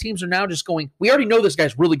because teams are now just going, we already know this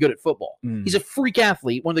guy's really good at football. He's a freak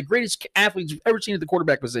athlete, one of the greatest athletes we've ever seen at the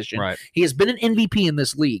quarterback position. Right. He has been an MVP in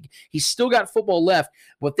this league. He's still got football left.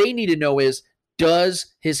 What they need to know is, does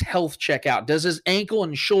his health check out? Does his ankle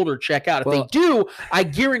and shoulder check out? If they do, I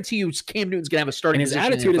guarantee you Cam Newton's going to have a starting position.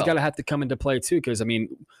 And his attitude has got to have to come into play too, because, I mean,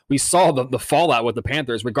 we saw the fallout with the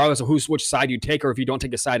Panthers, regardless of which side you take or if you don't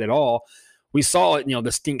take a side at all. We saw it,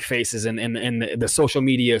 the stink faces and the social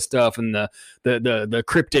media stuff and the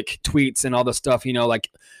cryptic tweets and all the stuff,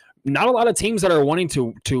 like not a lot of teams that are wanting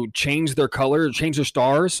to change their color, change their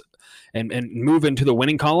stars and move into the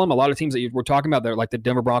winning column. A lot of teams that we're talking about, they're like the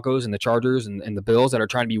Denver Broncos and the Chargers and the Bills that are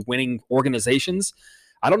trying to be winning organizations.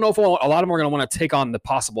 I don't know if a lot of them are going to want to take on the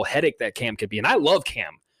possible headache that Cam could be. And I love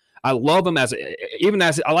Cam. I love him even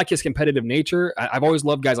as I like his competitive nature. I've always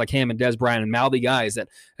loved guys like him and Des Bryant and mouthy guys that,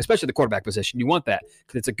 especially the quarterback position, you want that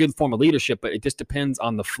because it's a good form of leadership, but it just depends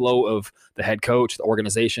on the flow of the head coach, the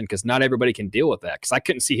organization, because not everybody can deal with that. Because I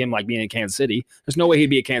couldn't see him like being in Kansas City. There's no way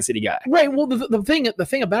he'd be a Kansas City guy. Right. Well, the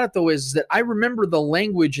thing about it though is that I remember the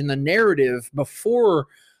language and the narrative before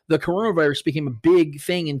the coronavirus became a big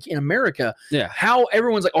thing in America. Yeah. How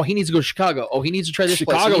everyone's like, oh, he needs to go to Chicago. Oh, he needs to try this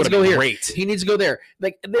place. He needs to go here. He needs to go there.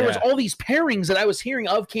 Like there was all these pairings that I was hearing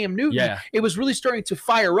of Cam Newton. Yeah. It was really starting to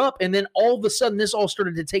fire up. And then all of a sudden this all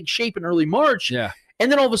started to take shape in early March. Yeah.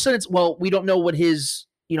 And then all of a sudden it's, well, we don't know what his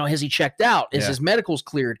has he checked out? Is his medicals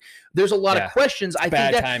cleared? There's a lot of questions. I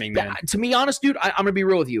bad think timing, man. to be honest, dude, I'm going to be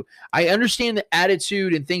real with you. I understand that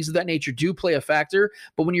attitude and things of that nature do play a factor,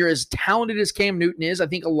 but when you're as talented as Cam Newton is, I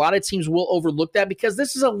think a lot of teams will overlook that because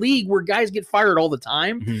this is a league where guys get fired all the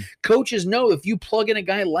time. Mm-hmm. Coaches know if you plug in a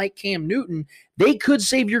guy like Cam Newton, they could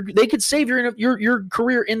save your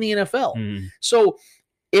career in the NFL. Mm-hmm. So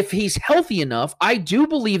if he's healthy enough, I do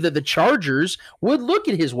believe that the Chargers would look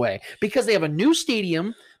at his way because they have a new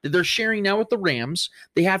stadium that they're sharing now with the Rams.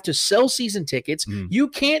 They have to sell season tickets. You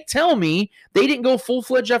can't tell me they didn't go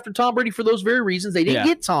full-fledged after Tom Brady for those very reasons. They didn't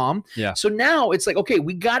get Tom. Yeah. So now it's like, okay,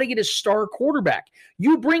 we got to get a star quarterback.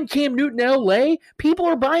 You bring Cam Newton to LA, people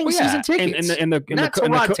are buying season tickets. And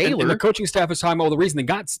the coaching staff is talking about, the reason they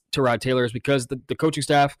got Tyrod Taylor is because the coaching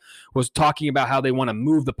staff was talking about how they want to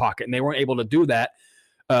move the pocket, and they weren't able to do that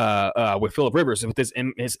with Phillip Rivers with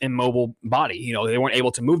his immobile body. They weren't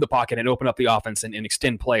able to move the pocket and open up the offense and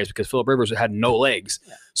extend plays because Phillip Rivers had no legs.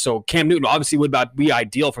 Yeah. So Cam Newton obviously would be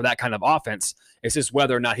ideal for that kind of offense. It's just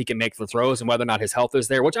whether or not he can make the throws and whether or not his health is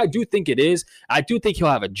there, which I do think it is. I do think he'll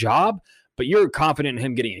have a job, but you're confident in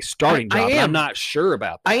him getting a starting job. I'm not sure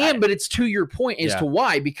about that. I am, but it's to your point as to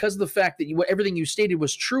why, because of the fact that everything you stated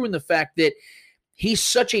was true in the fact that he's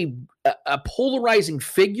such a polarizing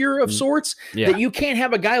figure of sorts that you can't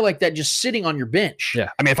have a guy like that just sitting on your bench. Yeah,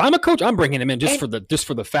 I mean, if I'm a coach, I'm bringing him in just for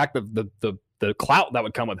the fact of the clout that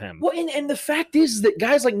would come with him. Well, and the fact is that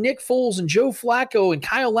guys like Nick Foles and Joe Flacco and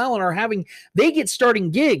Kyle Allen they get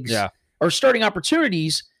starting gigs or starting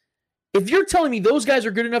opportunities. If you're telling me those guys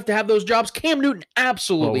are good enough to have those jobs, Cam Newton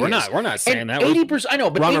absolutely is. We're not saying that. 80%, I know,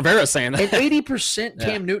 but Ron Rivera's saying that. And 80%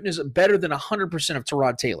 Cam Newton is better than 100% of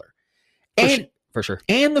Tyrod Taylor. For sure.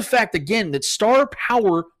 And the fact, again, that star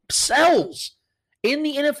power sells in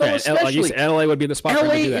the NFL, especially. Like you said, LA would be the spot.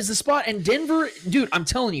 LA is the spot. And Denver, dude, I'm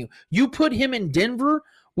telling you, you put him in Denver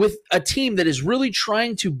with a team that is really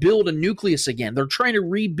trying to build a nucleus again. They're trying to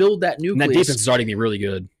rebuild that nucleus. And that defense is already going to be really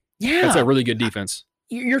good. Yeah. That's a really good defense.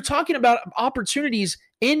 You're talking about opportunities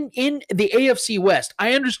in the AFC West.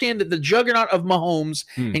 I understand that the juggernaut of Mahomes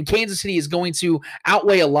in Kansas City is going to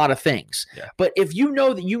outweigh a lot of things. Yeah. But if you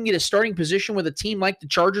know that you can get a starting position with a team like the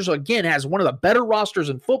Chargers, again, has one of the better rosters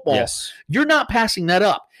in football, you're not passing that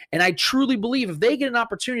up. And I truly believe if they get an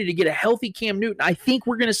opportunity to get a healthy Cam Newton, I think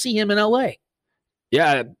we're going to see him in LA.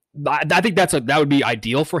 Yeah, I think that would be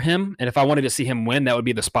ideal for him. And if I wanted to see him win, that would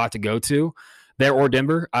be the spot to go to. There or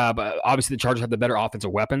Denver, but obviously the Chargers have the better offensive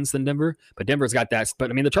weapons than Denver. But Denver's got that. But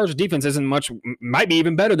I mean, the Chargers' defense isn't much. Might be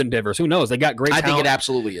even better than Denver's. Who knows? They got great talent. I think it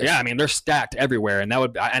absolutely is. Yeah, I mean, they're stacked everywhere, and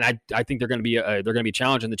I think they're going to be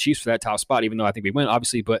challenging the Chiefs for that top spot. Even though I think we win,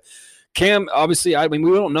 obviously. But Cam, obviously, I mean,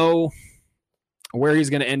 we don't know where he's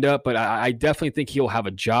going to end up, but I definitely think he'll have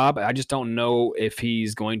a job. I just don't know if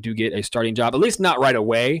he's going to get a starting job, at least not right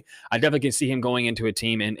away. I definitely can see him going into a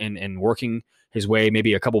team and working his way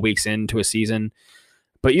maybe a couple weeks into a season.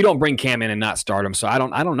 But you don't bring Cam in and not start him. So I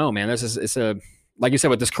don't know, man. It's like you said,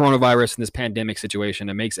 with this coronavirus and this pandemic situation,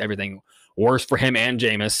 it makes everything worse for him and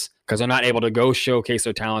Jameis because they're not able to go showcase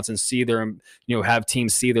their talents and see their, have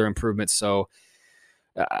teams see their improvements. So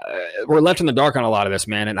we're left in the dark on a lot of this,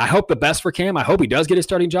 man. And I hope the best for Cam. I hope he does get his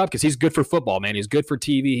starting job because he's good for football, man. He's good for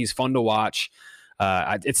TV. He's fun to watch.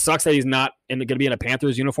 It sucks that he's not going to be in a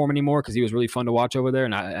Panthers uniform anymore because he was really fun to watch over there.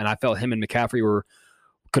 And I felt him and McCaffrey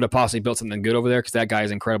could have possibly built something good over there because that guy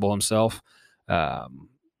is incredible himself.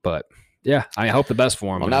 But yeah, I hope the best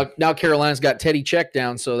for him. Well, now Carolina's got Teddy checked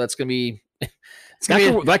down, so that's going to be.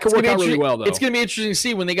 That could work out really well, though. It's going to be interesting to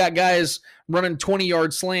see when they got guys running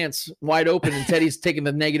 20-yard slants wide open and Teddy's taking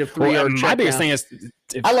the negative 3-yard check. My biggest thing is,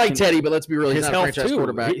 I like Teddy, but let's be real, he's not a franchise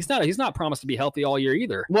quarterback. He's not promised to be healthy all year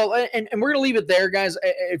either. Well, and we're going to leave it there, guys.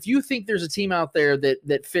 If you think there's a team out there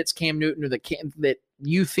that fits Cam Newton or that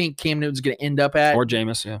you think Cam Newton's going to end up at, or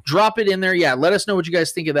Jameis, drop it in there. Yeah, let us know what you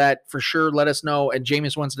guys think of that for sure. Let us know, and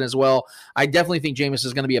Jameis Winston as well. I definitely think Jameis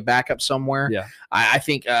is going to be a backup somewhere. Yeah, I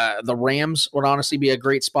think the Rams would honestly be a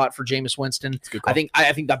great spot for Jameis Winston. I think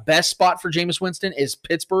the best spot for Jameis Winston is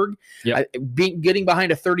Pittsburgh. Yeah, getting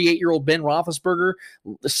behind a 38-year-old Ben Roethlisberger,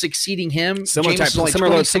 succeeding him. Similar type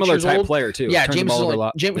player too. Yeah,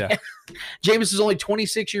 Jameis is only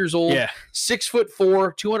 26 years old. Yeah,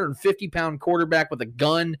 6'4", 250-pound quarterback with a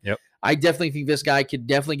gun. Yep. I definitely think this guy could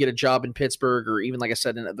definitely get a job in Pittsburgh or even, like I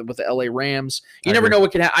said, with the LA Rams. You never know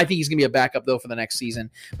what could happen. I think he's going to be a backup, though, for the next season.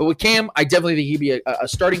 But with Cam, I definitely think he'd be a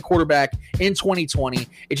starting quarterback in 2020.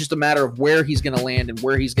 It's just a matter of where he's going to land and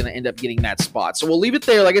where he's going to end up getting that spot. So we'll leave it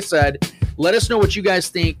there. Like I said, let us know what you guys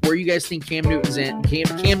think, where you guys think Cam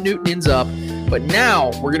Newton ends up. But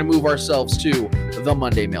now we're going to move ourselves to the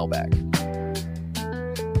Monday mailbag.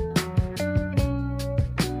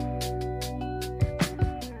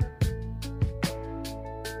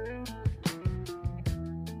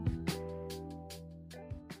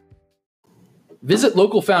 Visit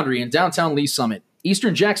Local Foundry in downtown Lee Summit,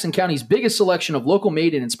 Eastern Jackson County's biggest selection of local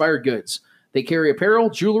made and inspired goods. They carry apparel,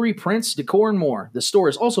 jewelry, prints, decor, and more. The store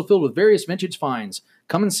is also filled with various vintage finds.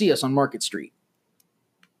 Come and see us on Market Street.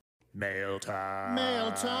 Mail time.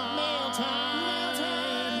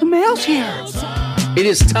 The mail's here. It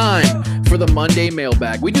is time for the Monday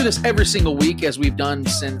mailbag. We do this every single week, as we've done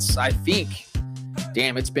since, I think,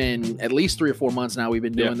 it's been at least 3 or 4 months now we've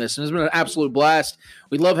been doing this, and it's been an absolute blast.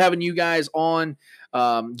 We love having you guys on,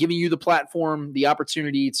 giving you the platform, the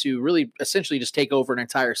opportunity to really essentially just take over an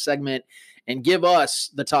entire segment and give us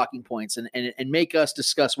the talking points and make us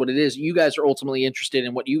discuss what it is you guys are ultimately interested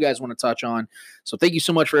in, what you guys want to touch on. So thank you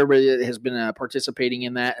so much for everybody that has been participating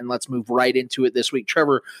in that, and let's move right into it this week.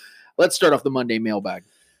 Trevor, let's start off the Monday mailbag.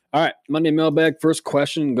 All right, Monday mailbag. First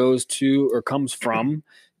question comes from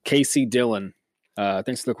Casey Dillon.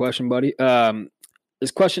 Thanks for the question, buddy.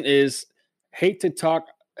 This question is: hate to talk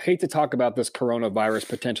about this coronavirus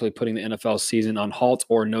potentially putting the NFL season on halt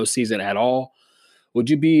or no season at all. Would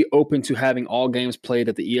you be open to having all games played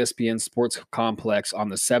at the ESPN Sports Complex on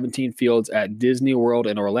the 17 fields at Disney World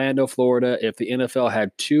in Orlando, Florida, if the NFL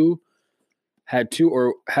had to,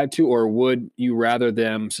 or would you rather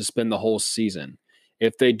them suspend the whole season?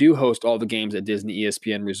 If they do host all the games at Disney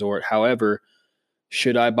ESPN Resort, however,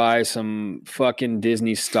 should I buy some fucking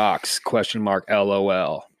Disney stocks? ?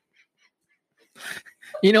 LOL.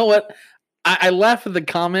 You know what? I laugh at the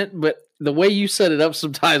comment, but the way you set it up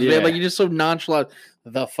sometimes, man, like you're just so nonchalant.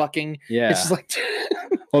 The fucking it's just like.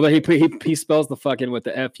 Although he spells the fucking with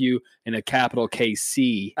the FU and a capital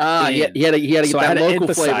KC. He had to get so that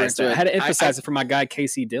local flavor into it. I had to emphasize it for my guy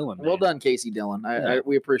Casey Dillon. Man. Well done, Casey Dillon.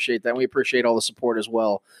 We appreciate that. We appreciate all the support as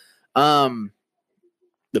well.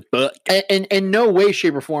 The book. And no way,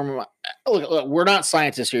 shape, or form. Look, we're not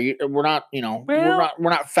scientists here. We're not, we're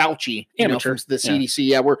not Fauci, from the CDC.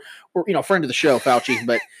 Yeah, we're friend of the show, Fauci,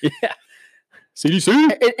 but yeah,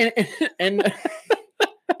 CDC. And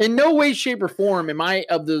in no way, shape, or form am I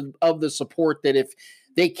of the support that if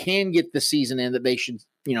they can get the season in, that they should,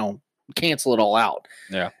 cancel it all out.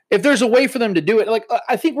 Yeah. If there's a way for them to do it, like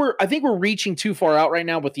I think we're reaching too far out right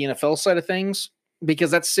now with the NFL side of things,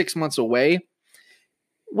 because that's 6 months away.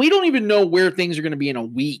 We don't even know where things are going to be in a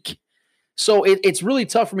week. So it's really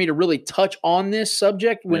tough for me to really touch on this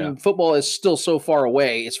subject when football is still so far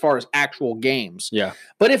away as far as actual games. Yeah.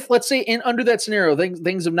 But if, let's say, under that scenario,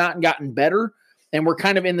 things have not gotten better and we're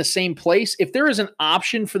kind of in the same place, if there is an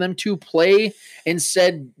option for them to play in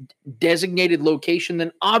said designated location,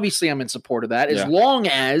 then obviously I'm in support of that, as long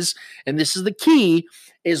as, and this is the key,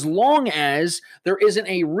 as long as there isn't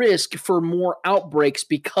a risk for more outbreaks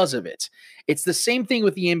because of it. It's the same thing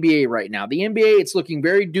with the NBA right now. The NBA, it's looking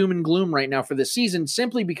very doom and gloom right now for this season,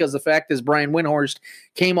 simply because the fact, as Brian Windhorst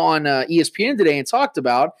came on ESPN today and talked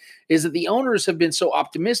about, is that the owners have been so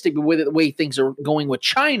optimistic with the way things are going with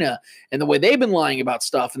China and the way they've been lying about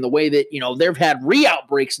stuff and the way that, they've had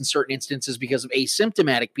re-outbreaks in certain instances because of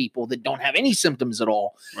asymptomatic people that don't have any symptoms at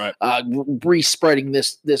all, right? Re-spreading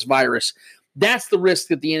this virus. That's the risk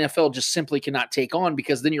that the NFL just simply cannot take on,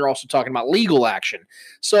 because then you're also talking about legal action.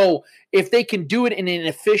 So if they can do it in an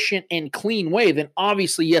efficient and clean way, then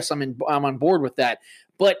obviously, yes, I'm on board with that.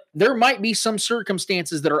 But there might be some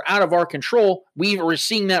circumstances that are out of our control. We're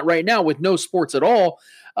seeing that right now with no sports at all.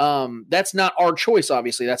 That's not our choice,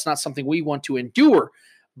 obviously. That's not something we want to endure.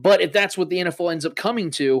 But if that's what the NFL ends up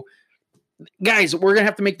coming to, guys, we're going to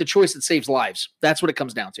have to make the choice that saves lives. That's what it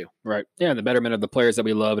comes down to. Right. Yeah, the betterment of the players that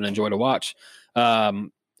we love and enjoy to watch.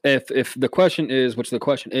 If the question is, which the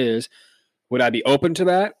question is, would I be open to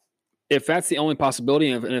that? If that's the only possibility,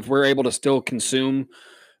 and if we're able to still consume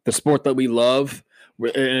the sport that we love,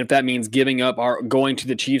 and if that means giving up going to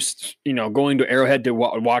the Chiefs, going to Arrowhead to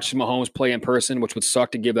watch Mahomes play in person, which would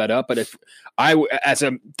suck to give that up. But if as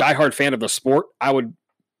a diehard fan of the sport, I would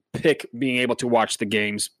pick being able to watch the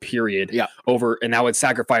games, period. And I would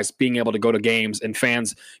sacrifice being able to go to games and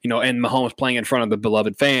fans, and Mahomes playing in front of the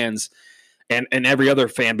beloved fans and every other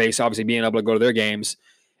fan base, obviously being able to go to their games.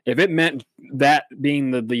 If it meant that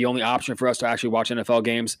being the only option for us to actually watch NFL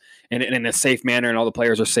games and in a safe manner, and all the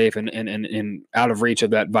players are safe and out of reach of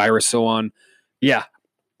that virus, so on. Yeah.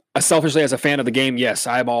 Selfishly, as a fan of the game, yes,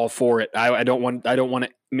 I'm all for it. I don't want to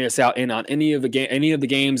miss out on any of the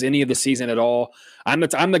games, any of the season at all. I'm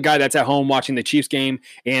the guy that's at home watching the Chiefs game,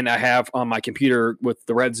 and I have on my computer with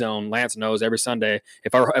the Red Zone. Lance knows every Sunday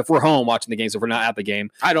if we're home watching the games, if we're not at the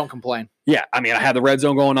game, I don't complain. Yeah, I mean, I have the Red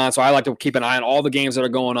Zone going on, so I like to keep an eye on all the games that are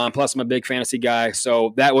going on. Plus, I'm a big fantasy guy,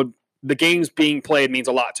 so the games being played means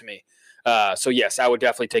a lot to me. So yes, I would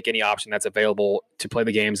definitely take any option that's available to play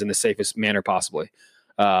the games in the safest manner possibly.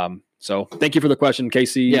 So thank you for the question,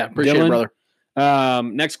 Casey. Yeah, appreciate it, brother.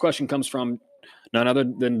 Next question comes from none other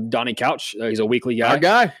than Donnie Couch. He's a weekly guy. Our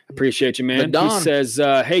guy. Appreciate you, man. He says,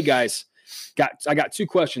 hey, guys, I got 2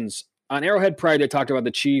 questions. On Arrowhead Pride, they talked about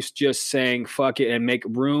the Chiefs just saying fuck it and make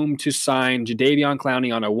room to sign Jadeveon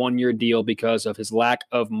Clowney on a 1-year deal because of his lack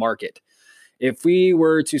of market. If we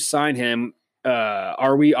were to sign him,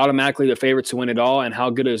 are we automatically the favorites to win it all? And how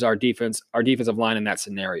good is our defensive line in that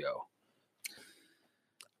scenario?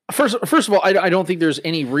 First of all, I don't think there's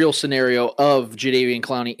any real scenario of Jadeveon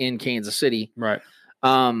Clowney in Kansas City. Right.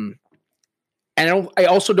 And I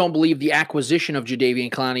also don't believe the acquisition of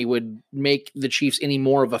Jadeveon Clowney would make the Chiefs any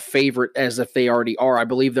more of a favorite as if they already are. I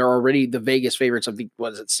believe they're already the Vegas favorites of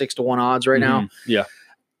 6-1 odds right now. Yeah.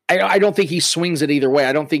 I don't think he swings it either way.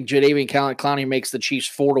 I don't think Jadeveon Clowney makes the Chiefs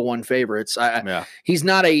 4-1 favorites. He's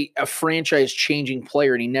not a franchise-changing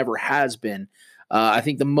player, and he never has been. I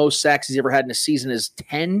think the most sacks he's ever had in a season is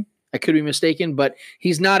 10. I could be mistaken, but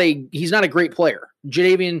he's not a great player.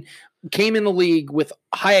 Jadeveon came in the league with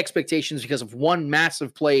high expectations because of one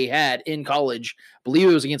massive play he had in college. I believe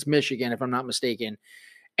it was against Michigan, if I'm not mistaken.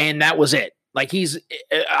 And that was it. Like, he's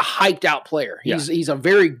a hyped out player. He's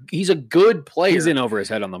a good player. He's in over his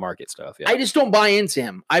head on the market stuff. Yeah. I just don't buy into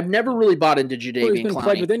him. I've never really bought into Jadeveon he's been Clowney.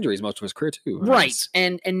 plagued with injuries most of his career too. Right.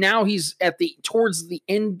 And now he's towards the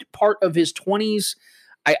end part of his 20s.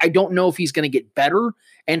 I don't know if he's going to get better.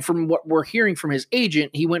 And from what we're hearing from his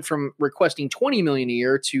agent, he went from requesting $20 million a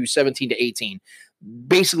year to 17 to 18,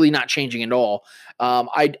 basically not changing at all.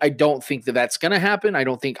 I don't think that's going to happen. I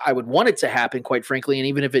don't think I would want it to happen, quite frankly. And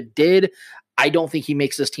even if it did, I don't think he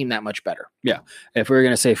makes this team that much better. Yeah. If we were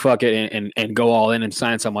going to say fuck it and go all in and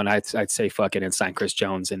sign someone, I'd say fuck it and sign Chris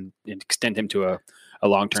Jones and extend him to a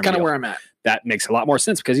long-term That's kind of deal. where I'm at. That makes a lot more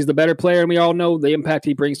sense because he's the better player, and we all know the impact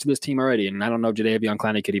he brings to this team already. And I don't know if Jadeveon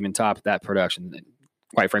Clowney could even top that production.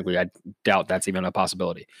 Quite frankly, I doubt that's even a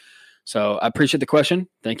possibility. So I appreciate the question.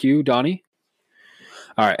 Thank you, Donnie.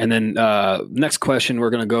 All right, and then next question, we're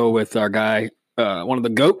going to go with our guy, one of the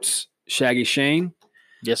GOATs, Shaggy Shane.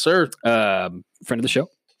 Yes, sir. Friend of the show.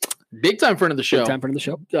 Big time friend of the show. Big time friend of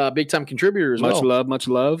the show. Big time contributor as well. Much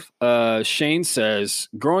love. Shane says,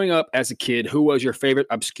 growing up as a kid, who was your favorite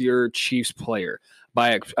obscure Chiefs player?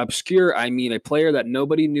 By obscure, I mean a player that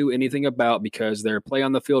nobody knew anything about because their play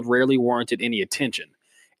on the field rarely warranted any attention.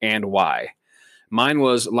 And why? Mine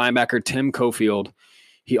was linebacker Tim Cofield.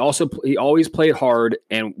 He always played hard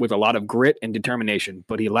and with a lot of grit and determination,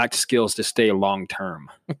 but he lacked skills to stay long term.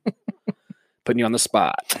 Putting you on the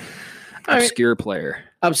spot. Obscure player.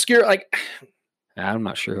 Obscure, like, I'm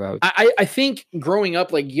not sure who I would. I think growing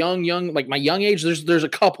up, like young, like my young age, there's a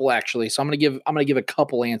couple actually. So I'm gonna give a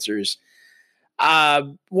couple answers.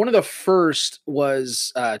 One of the first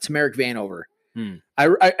was Tamarick Vanover.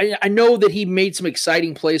 I know that he made some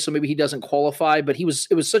exciting plays, so maybe he doesn't qualify, but it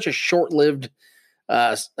was such a short-lived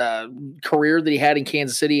career that he had in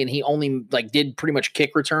Kansas City, and he only did pretty much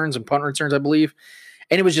kick returns and punt returns, I believe.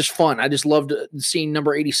 And it was just fun. I just loved seeing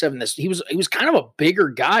number 87. He was kind of a bigger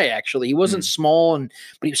guy, actually. He wasn't small, but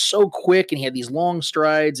he was so quick, and he had these long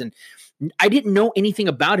strides. And I didn't know anything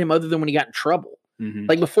about him other than when he got in trouble.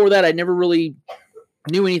 Like before that, I never really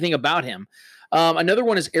knew anything about him. Another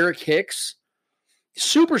one is Eric Hicks.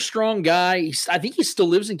 Super strong guy. I think he still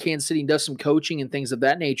lives in Kansas City and does some coaching and things of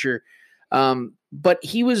that nature. But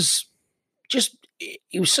he was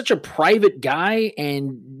such a private guy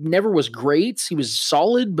and never was great. He was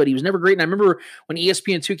solid, but he was never great. And I remember when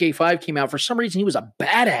ESPN 2K5 came out, for some reason, he was a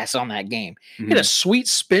badass on that game. He had a sweet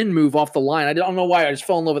spin move off the line. I don't know why. I just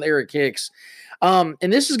fell in love with Eric Hicks. And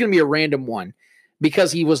this is going to be a random one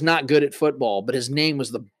because he was not good at football, but his name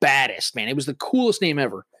was the baddest, man. It was the coolest name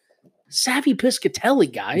ever. Savvy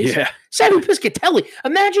Piscatelli, guys. Yeah. Savvy Piscatelli.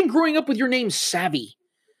 Imagine growing up with your name Savvy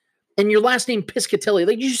and your last name Piscatelli.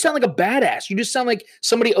 Like, you just sound like a badass. You just sound like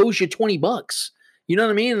somebody owes you $20. You know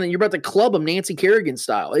what I mean? And then you're about to club them Nancy Kerrigan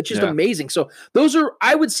style. It's just amazing. So those are,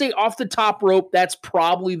 I would say, off the top rope, that's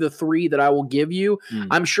probably the three that I will give you.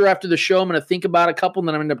 I'm sure after the show, I'm going to think about a couple and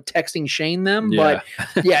then I'm going to end up texting Shane them. Yeah.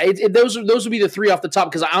 But yeah, those would be the three off the top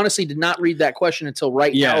because I honestly did not read that question until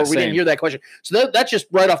right now. Or we didn't hear that question. So that's just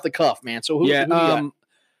right off the cuff, man. So who you got?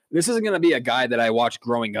 This isn't going to be a guy that I watched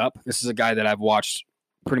growing up. This is a guy that I've watched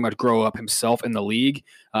pretty much grow up himself in the league.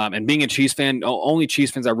 And being a Chiefs fan, only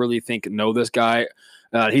Chiefs fans I really think know this guy.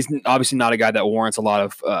 He's obviously not a guy that warrants a lot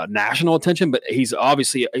of national attention, but he's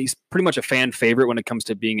pretty much a fan favorite when it comes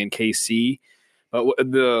to being in KC.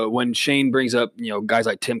 But when Shane brings up, guys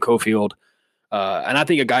like Tim Cofield, and I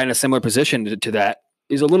think a guy in a similar position to that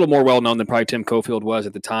is a little more well known than probably Tim Cofield was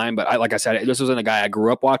at the time. But like I said, this wasn't a guy I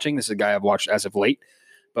grew up watching. This is a guy I've watched as of late.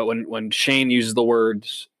 But when Shane uses the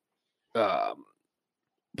words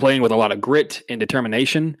playing with a lot of grit and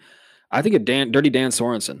determination, I think of Dirty Dan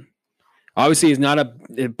Sorensen. Obviously, he's not a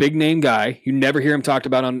big name guy. You never hear him talked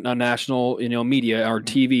about on national, media or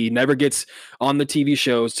TV. He never gets on the TV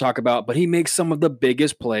shows to talk about, but he makes some of the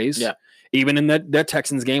biggest plays. Yeah. Even in that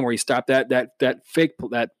Texans game where he stopped that fake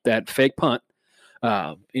punt.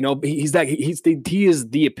 He is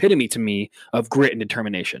the epitome to me of grit and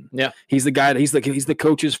determination. Yeah. He's the guy he's the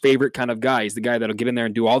coach's favorite kind of guy. He's the guy that'll get in there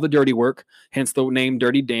and do all the dirty work, hence the name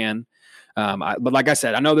Dirty Dan. But like I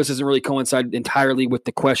said, I know this doesn't really coincide entirely with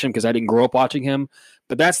the question because I didn't grow up watching him,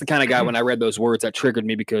 but that's the kind of guy when I read those words that triggered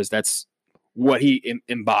me because that's what he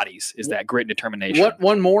embodies is that grit and determination.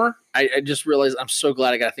 One more? I just realized I'm so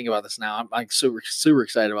glad I got to think about this now. I'm like super, super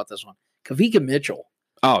excited about this one. Kavika Mitchell.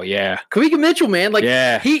 Oh, yeah. Kavika Mitchell, man. Like,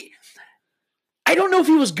 yeah. I don't know if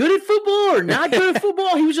he was good at football or not good at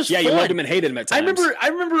football. He was just fun. You loved him and hated him at times. I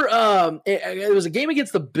remember it was a game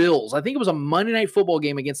against the Bills. I think it was a Monday Night Football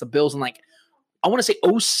game against the Bills in I want to say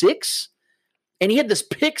 2006. And he had this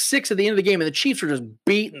pick six at the end of the game, and the Chiefs were just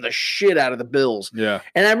beating the shit out of the Bills. Yeah.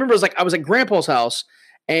 And I remember I was at Grandpa's house,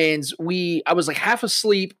 and I was half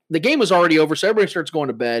asleep. The game was already over, so everybody starts going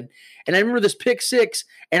to bed. And I remember this pick six,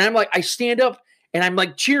 and I stand up, and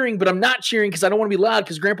I'm cheering, but I'm not cheering because I don't want to be loud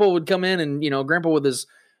because Grandpa would come in, and Grandpa with his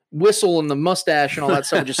whistle and the mustache and all that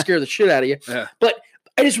stuff would just scare the shit out of you. Yeah. But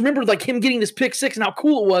I just remember him getting this pick six and how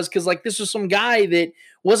cool it was because this was some guy that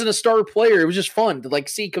wasn't a star player. It was just fun to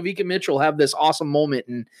see Kavika Mitchell have this awesome moment,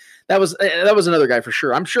 and that was another guy for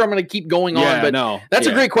sure. I'm sure I'm going to keep going on, but that's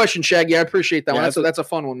a great question, Shaggy. I appreciate that one. That's a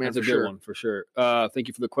fun one, man. That's a good one for sure. Thank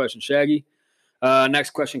you for the question, Shaggy. Next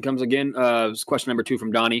question comes again. It's question number 2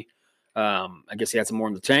 from Donnie. I guess he had some more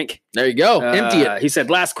in the tank. There you go. Empty it. He said,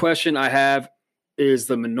 "Last question I have is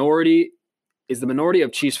the minority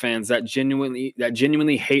of Chiefs fans that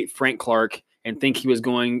genuinely hate Frank Clark and think he was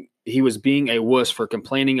being a wuss for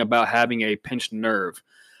complaining about having a pinched nerve.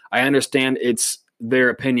 I understand it's their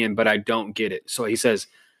opinion, but I don't get it." So he says,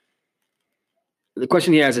 the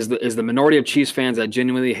question he has is the minority of Chiefs fans that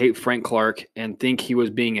genuinely hate Frank Clark and think he was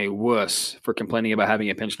being a wuss for complaining about having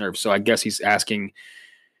a pinched nerve. So I guess he's asking,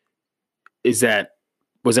 was that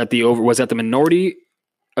the minority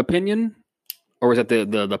opinion? Or was that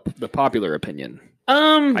the popular opinion?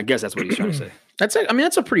 I guess that's what he's trying to say.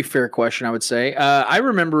 That's a pretty fair question, I would say. I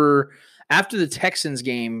remember after the Texans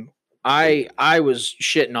game, I was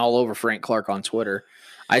shitting all over Frank Clark on Twitter.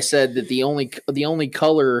 I said that the only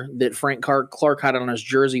color that Frank Clark had on his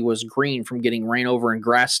jersey was green from getting rain over and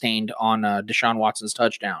grass stained on Deshaun Watson's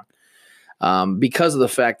touchdown, because of the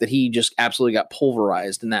fact that he just absolutely got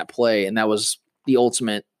pulverized in that play, and that was the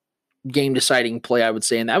ultimate game-deciding play, I would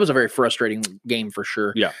say, and that was a very frustrating game for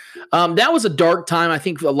sure. Yeah, that was a dark time. I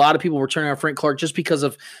think a lot of people were turning on Frank Clark just because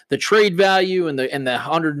of the trade value and the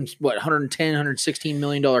 $116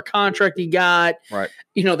 million contract he got. Right.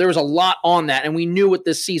 There was a lot on that, and we knew what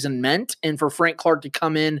this season meant. And for Frank Clark to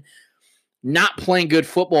come in not playing good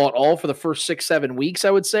football at all for the first 6-7 weeks, I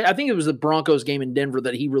would say. I think it was the Broncos game in Denver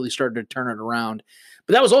that he really started to turn it around.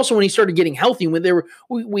 But that was also when he started getting healthy. When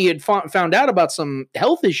we had found out about some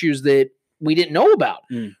health issues that we didn't know about.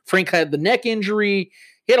 Frank had the neck injury.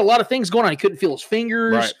 He had a lot of things going on. He couldn't feel his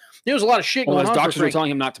fingers. Right. There was a lot of shit going on. His doctors were telling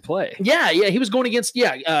him not to play. Yeah. He was going against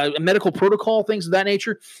a medical protocol, things of that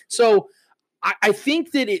nature. So I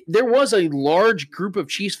think that there was a large group of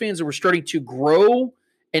Chiefs fans that were starting to grow,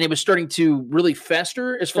 and it was starting to really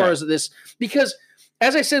fester as far as this. Because,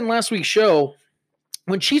 as I said in last week's show,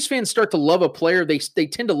 when Chiefs fans start to love a player, they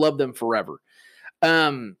tend to love them forever.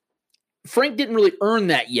 Frank didn't really earn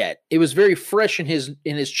that yet. It was very fresh in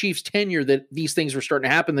his Chiefs tenure that these things were starting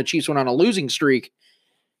to happen. The Chiefs went on a losing streak,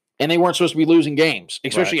 and they weren't supposed to be losing games,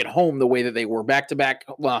 especially at home the way that they were. Back-to-back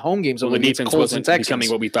home games. Well, the defense wasn't becoming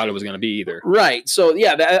what we thought it was going to be either. Right. So,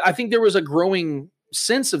 I think there was a growing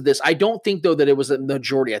sense of this. I don't think, though, that it was the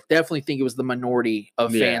majority. I definitely think it was the minority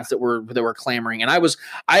of fans that were clamoring. And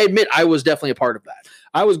I admit I was definitely a part of that.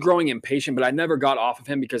 I was growing impatient, but I never got off of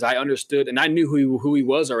him because I understood and I knew who he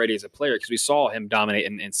was already as a player because we saw him dominate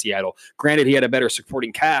in Seattle. Granted, he had a better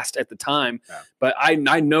supporting cast at the time, but I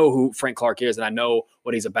know who Frank Clark is, and I know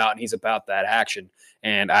what he's about, and he's about that action.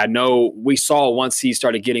 And I know we saw once he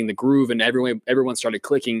started getting the groove and everyone started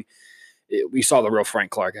clicking, we saw the real Frank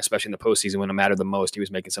Clark, especially in the postseason when it mattered the most. He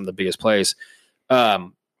was making some of the biggest plays.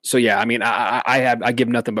 So yeah, I mean, I give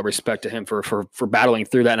nothing but respect to him for battling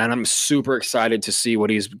through that, and I'm super excited to see what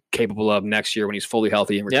he's capable of next year when he's fully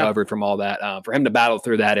healthy and recovered from all that. For him to battle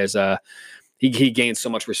through that is he gained so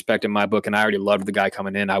much respect in my book, and I already loved the guy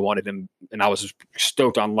coming in. I wanted him, and I was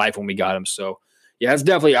stoked on life when we got him. So yeah,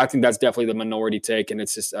 I think that's definitely the minority take, and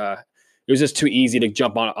it's just it was just too easy to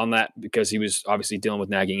jump on that because he was obviously dealing with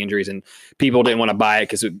nagging injuries and people didn't want to buy it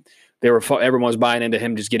because everyone was buying into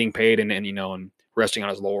him just getting paid and resting on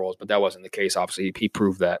his laurels. But that wasn't the case. Obviously, he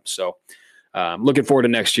proved that. So looking forward to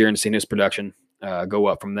next year and seeing his production go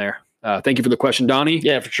up from there. Thank you for the question, Donnie.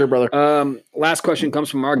 Yeah, for sure, brother. Last question comes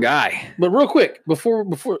from our guy. But real quick, before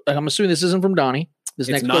I'm assuming this isn't from Donnie. This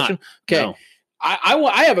It's next not. question. Okay. No.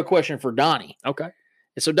 I have a question for Donnie. Okay.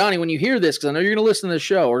 And so, Donnie, when you hear this, because I know you're going to listen to the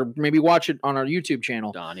show or maybe watch it on our YouTube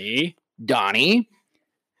channel. Donnie.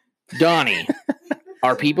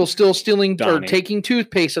 Are people still stealing or Donnie. taking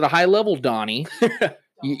toothpaste at a high level, Donnie?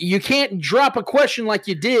 You can't drop a question like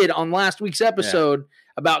you did on last week's episode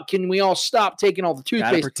about can we all stop taking all the Gotta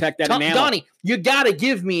toothpaste? protect that enamel. Donnie, you got to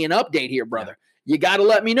give me an update here, brother. You got to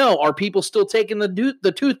let me know. Are people still taking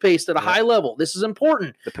the toothpaste at a high level? This is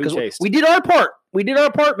important. The Because poo-paste. we did our part. We did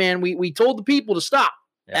our part, man. We told the people to stop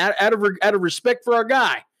out of respect for our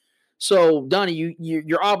guy. So, Donnie,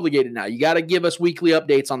 you're obligated now. You got to give us weekly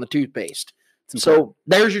updates on the toothpaste. So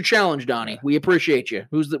there's your challenge, Donnie. We appreciate you.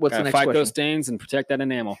 What's the next fight question? those stains and protect that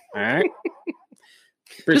enamel. All right.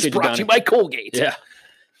 This Appreciate brought you, to you Donnie. by Colgate. Yeah.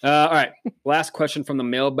 All right. Last question from the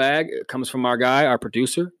mailbag. It comes from our guy, our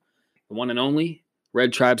producer, the one and only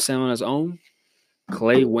Red Tribe Cinema's own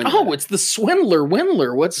Clay Windler. Oh, it's the Swindler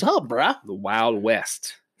Windler. What's up, bruh? The Wild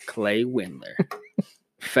West. Clay Windler.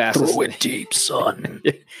 Fastest. Throw it deep, son.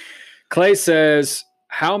 Clay says,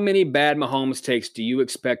 how many bad Mahomes takes do you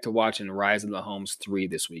expect to watch in Rise of the Mahomes 3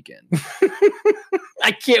 this weekend?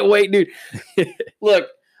 I can't wait, dude. Look,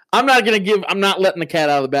 I'm not letting the cat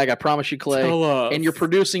out of the bag. I promise you, Clay. And you're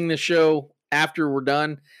producing this show after we're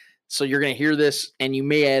done. So you're going to hear this and you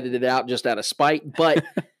may edit it out just out of spite, but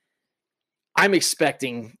I'm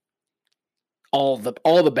expecting all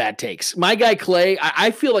the bad takes. My guy, Clay,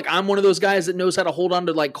 I feel like I'm one of those guys that knows how to hold on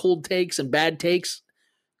to like cold takes and bad takes.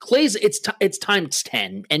 Clay's it's times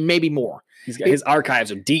 10 and maybe more. His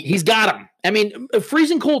archives are deep. He's got them. I mean,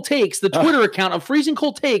 Freezing Cold Takes, the Twitter account of Freezing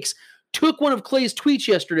Cold Takes, took one of Clay's tweets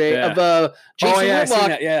yesterday of Jason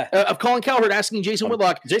Whitlock, of Colin Cowherd asking Jason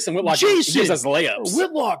Whitlock. Jason Whitlock gives us layups.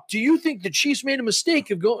 Whitlock, do you think the Chiefs made a mistake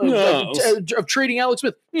of trading Alex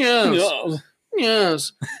Smith?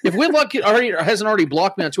 Yes. If Whitlock hasn't already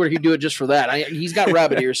blocked me on Twitter, he'd do it just for that. He's got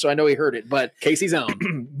rabbit ears, so I know he heard it. But Casey's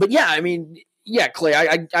own. But yeah, I mean. Yeah, Clay,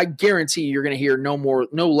 I guarantee you're going to hear no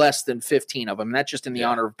less than 15 of them. And that's just in the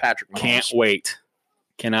honor of Patrick Mahomes.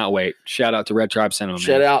 Cannot wait. Shout out to Red Tribe Cinema.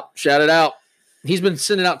 Shout it out. He's been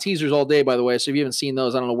sending out teasers all day, by the way. So if you haven't seen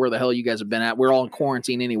those, I don't know where the hell you guys have been at. We're all in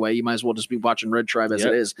quarantine anyway. You might as well just be watching Red Tribe as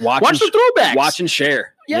it is. Watch the throwbacks. Watch and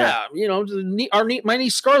share. Yeah. You know, my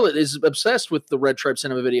niece Scarlett is obsessed with the Red Tribe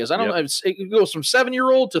Cinema videos. I don't know. It goes from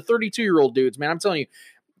 7-year-old to 32-year-old dudes, man. I'm telling you.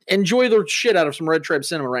 Enjoy the shit out of some Red Tribe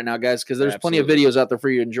Cinema right now, guys, because there's plenty of videos out there for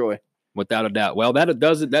you to enjoy. Without a doubt. Well, that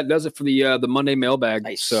does it for the Monday mailbag.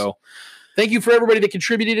 Nice. So thank you for everybody that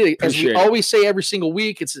contributed. As we Appreciate it. always say every single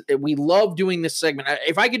week, we love doing this segment.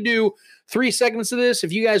 If I could do 3 segments of this,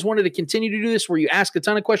 if you guys wanted to continue to do this where you ask a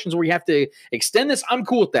ton of questions where you have to extend this, I'm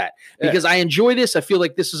cool with that because I enjoy this. I feel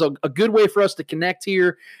like this is a good way for us to connect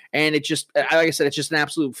here. And it just, like I said, it's just an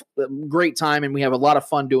absolute great time and we have a lot of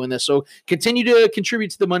fun doing this. So continue to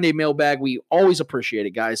contribute to the Monday mailbag. We always appreciate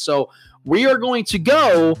it, guys. So we are going to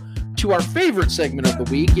go to our favorite segment of the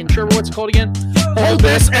week. And Trevor, what's it called again? Hold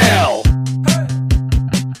This L.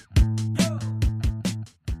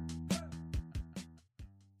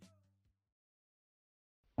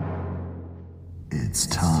 It's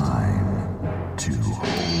time to hold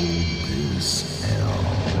this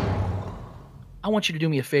L. I want you to do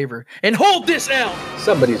me a favor and hold this L.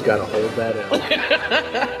 Somebody's got to hold that L.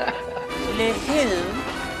 The who?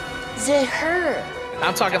 The her.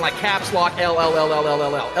 I'm talking like caps lock L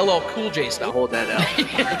LL Cool J style. Hold that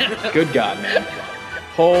L. Good God, man.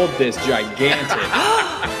 Hold this gigantic,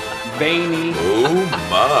 veiny,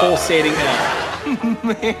 pulsating L.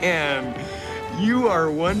 Man, you are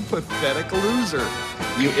one pathetic loser.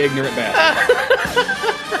 You ignorant bastard.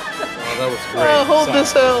 Oh, that was great. Hold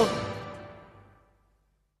this L.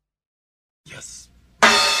 Yes.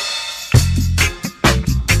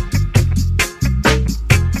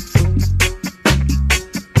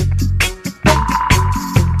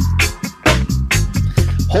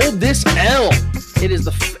 Hold this L. It is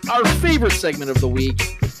our favorite segment of the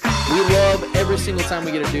week. We love every single time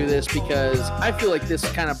we get to do this because I feel like this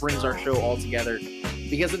kind of brings our show all together.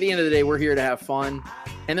 Because at the end of the day, we're here to have fun,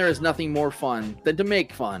 and there is nothing more fun than to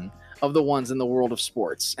make fun of the ones in the world of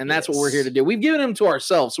sports, and that's what we're here to do. We've given them to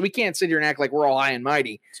ourselves, so we can't sit here and act like we're all high and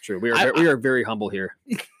mighty. It's true. We are very humble here.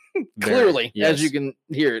 Clearly, yes. as you can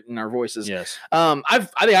hear it in our voices. Yes. I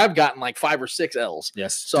think I've gotten like 5 or 6 L's.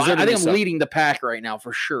 Yes. So I think I'm Deservedly so. leading the pack right now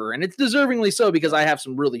for sure. And it's deservingly so because I have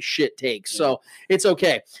some really shit takes. So it's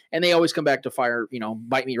okay. And they always come back to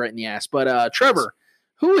bite me right in the ass. But Trevor,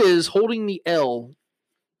 who is holding the L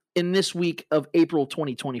in this week of April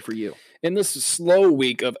 2020 for you? In this slow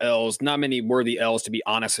week of L's, not many worthy L's, to be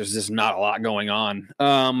honest. There's just not a lot going on.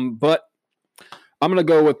 But I'm going to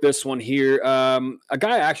go with this one here. A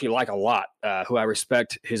guy I actually like a lot, who I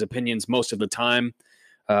respect his opinions most of the time.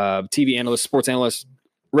 TV analyst, sports analyst,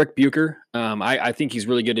 Rick Bucher. I think he's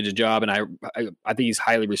really good at his job, and I think he's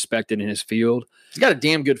highly respected in his field. He's got a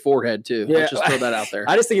damn good forehead, too. Yeah. Let's just throw that out there.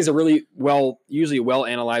 I just think he's a really usually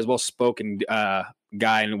well-analyzed, well-spoken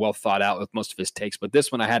guy and well thought out with most of his takes. But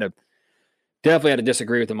this one I definitely had to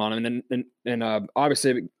disagree with him on. And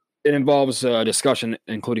obviously it involves a discussion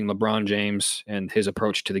including LeBron James and his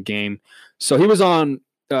approach to the game. So he was on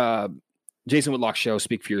Jason Whitlock's show,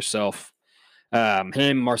 Speak for Yourself.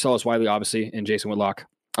 Him, Marcellus Wiley, obviously, and Jason Whitlock.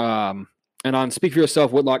 And on Speak for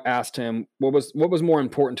Yourself, Whitlock asked him what was more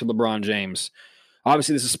important to LeBron James.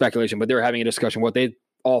 Obviously, this is speculation, but they were having a discussion what they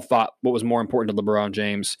all thought what was more important to LeBron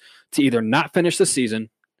James, to either not finish the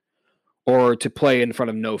season or to play in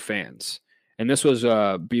front of no fans. And this was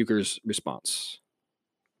Bucher's response.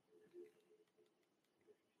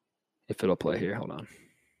 If it'll play here, hold on.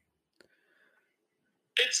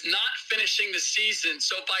 It's not finishing the season,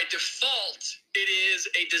 so by default, it is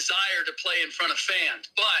a desire to play in front of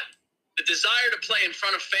fans. But the desire to play in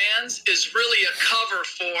front of fans is really a cover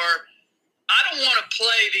for, I don't want to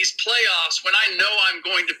play these playoffs when I know I'm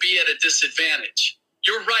going to be at a disadvantage.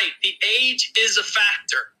 You're right. The age is a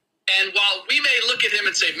factor. And while we may look at him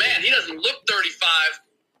and say, man, he doesn't look 35,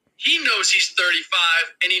 he knows he's 35,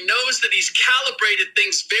 and he knows that he's calibrated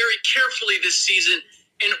things very carefully this season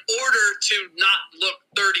in order to not look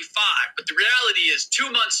 35. But the reality is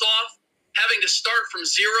 2 months off, having to start from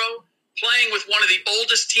zero, playing with one of the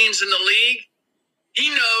oldest teams in the league,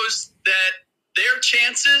 he knows that their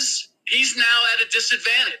chances, he's now at a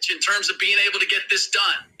disadvantage in terms of being able to get this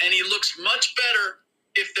done. And he looks much better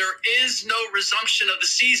if there is no resumption of the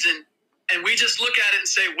season. And we just look at it and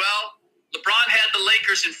say, well, LeBron had the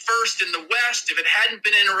Lakers in first in the West. If it hadn't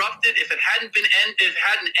been interrupted, if it hadn't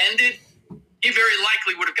ended, he very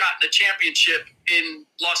likely would have gotten a championship in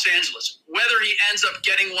Los Angeles, whether he ends up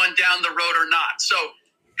getting one down the road or not. So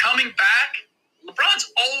coming back,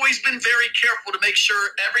 LeBron's always been very careful to make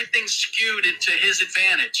sure everything's skewed into his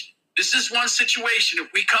advantage. This is one situation.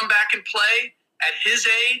 If we come back and play at his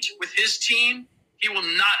age with his team, he will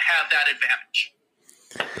not have that advantage.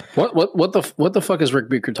 What the fuck is Rick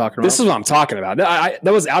Bucher talking about? This is what I'm talking about.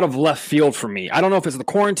 That was out of left field for me. I don't know if it's the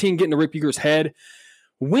quarantine getting to Rick Bucher's head.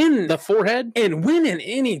 When the forehead? And when in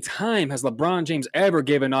any time has LeBron James ever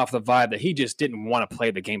given off the vibe that he just didn't want to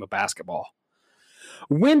play the game of basketball?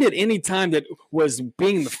 When did any time that was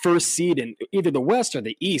being the first seed in either the West or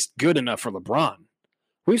the East good enough for LeBron?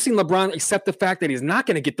 We've seen LeBron accept the fact that he's not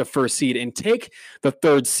going to get the first seed and take the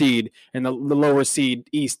third seed and the lower seed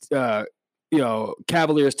East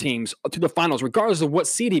Cavaliers teams to the finals, regardless of what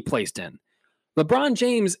seed he placed in. LeBron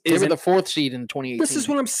James is the fourth seed in 2018. This is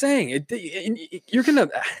what I'm saying. You're gonna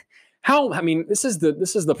this is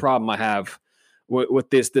the problem I have with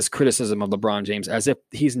this criticism of LeBron James, as if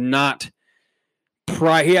he's not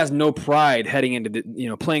pride. He has no pride heading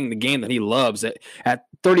into playing the game that he loves. At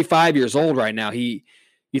 35 years old right now,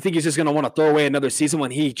 you think he's just going to want to throw away another season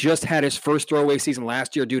when he just had his first throwaway season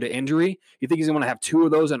last year due to injury? You think he's going to have 2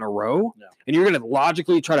 of those in a row? No. And you're going to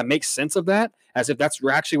logically try to make sense of that as if that's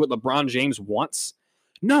actually what LeBron James wants?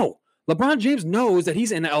 No. LeBron James knows that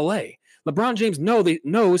he's in LA. LeBron James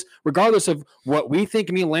knows, regardless of what we think,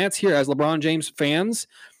 me and Lance here as LeBron James fans,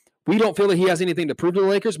 we don't feel that he has anything to prove to the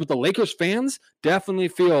Lakers, but the Lakers fans definitely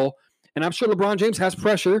feel, and I'm sure LeBron James has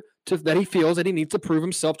pressure that he feels that he needs to prove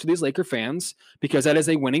himself to these Laker fans because that is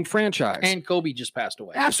a winning franchise. And Kobe just passed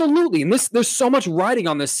away. Absolutely. And there's so much riding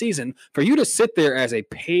on this season for you to sit there as a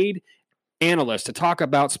paid analyst to talk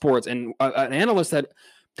about sports, and an analyst that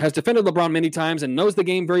has defended LeBron many times and knows the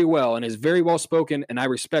game very well and is very well spoken, and I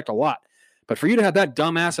respect a lot. But for you to have that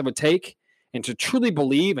dumbass of a take and to truly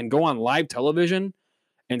believe and go on live television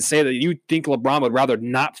and say that you think LeBron would rather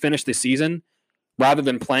not finish the season rather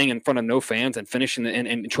than playing in front of no fans and finishing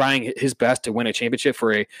and trying his best to win a championship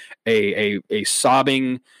for a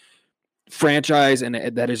sobbing franchise and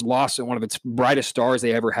that has lost one of its brightest stars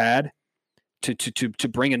they ever had, to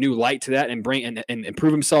bring a new light to that and bring and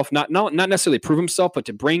prove himself, not necessarily prove himself, but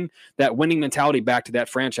to bring that winning mentality back to that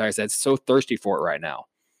franchise that's so thirsty for it right now.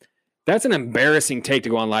 That's an embarrassing take to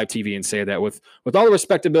go on live TV and say that with all the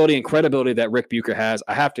respectability and credibility that Rick Bucher has.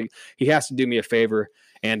 He has to do me a favor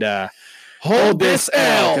and hold this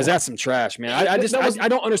L, because that's some trash, man. I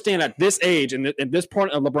don't understand at this age and at this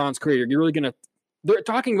point of LeBron's career, you're really gonna. They're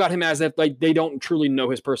talking about him as if like they don't truly know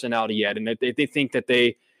his personality yet, and that they think that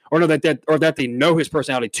that they know his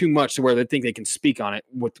personality too much to where they think they can speak on it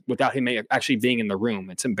without him actually being in the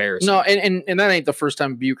room. It's embarrassing. No, and that ain't the first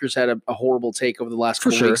time Bucher's had a horrible take over the last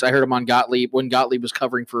couple weeks. I heard him on Gottlieb when Gottlieb was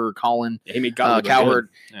covering for Colin Cowherd.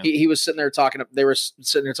 Yeah. He was sitting there talking. They were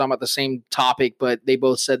sitting there talking about the same topic, but they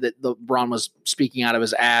both said that LeBron was speaking out of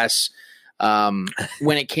his ass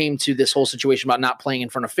when it came to this whole situation about not playing in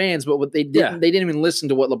front of fans. But what they didn't even listen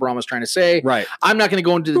to what LeBron was trying to say. Right. I'm not going to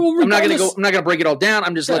go into. I'm not going to break it all down.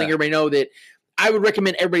 I'm just letting everybody know that I would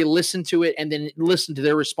recommend everybody listen to it and then listen to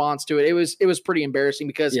their response to it. It was pretty embarrassing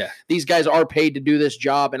because these guys are paid to do this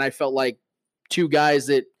job, and I felt like two guys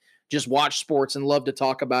that just watch sports and love to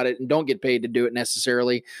talk about it and don't get paid to do it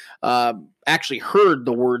necessarily, actually heard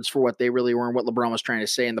the words for what they really were and what LeBron was trying to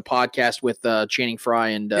say in the podcast with Channing Frye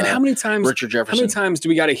and how many times Richard Jefferson. How many times do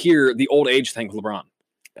we got to hear the old age thing with LeBron?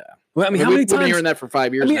 Yeah. Well, I mean, how many times? We've been hearing that for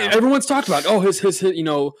 5 years now. Everyone's talked about, his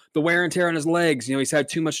the wear and tear on his legs. He's had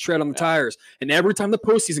too much tread on the tires. And every time the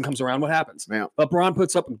postseason comes around, what happens? Yeah. LeBron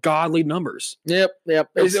puts up godly numbers. Yep.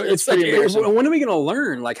 It's like, when are we going to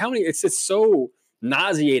learn? Like, how many? It's so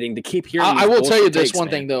nauseating to keep hearing. I will tell you this one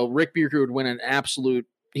thing though: Rick Bucher would win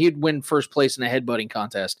he'd win first place in a headbutting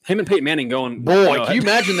contest. Him and Peyton Manning going. Boy, can you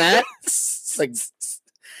imagine that? Like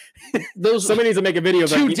somebody needs to make a video.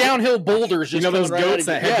 Two downhill boulders. Just those goats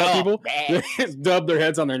that headbutt people, dub their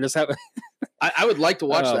heads on there and just have. I would like to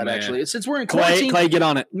watch that actually. Since we're in quarantine, Clay, get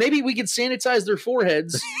on it. Maybe we could sanitize their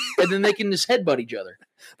foreheads and then they can just headbutt each other.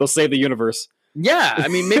 They'll save the universe. Yeah, I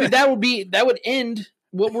mean, maybe that would end.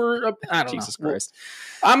 What we're I don't know. Jesus Christ.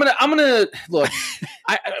 I'm gonna look.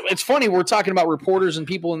 It's funny we're talking about reporters and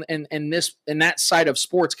people in that side of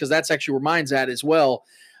sports because that's actually where mine's at as well.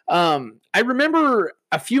 I remember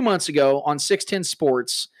a few months ago on 610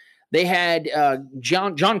 Sports, they had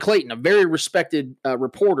John Clayton, a very respected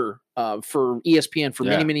reporter for ESPN for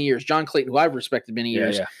many years. John Clayton, who I've respected many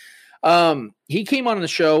years. He came on the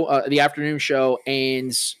show, the afternoon show,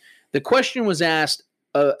 and the question was asked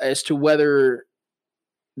as to whether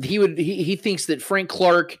he thinks that Frank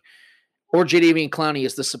Clark or Jadeveon Clowney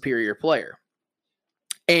is the superior player.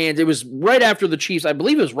 And it was right after the Chiefs. I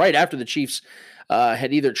believe it was right after the Chiefs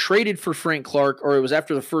had either traded for Frank Clark or it was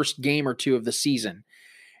after the first game or two of the season.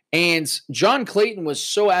 And John Clayton was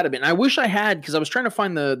so adamant. And I wish I had, because I was trying to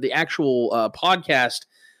find the actual podcast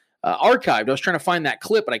archived. I was trying to find that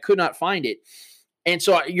clip, but I could not find it. And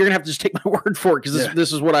so you're going to have to just take my word for it because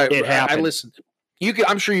this is what I listened to.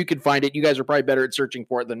 I'm sure you could find it. You guys are probably better at searching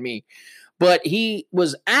for it than me. But he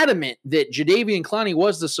was adamant that Jadeveon Clowney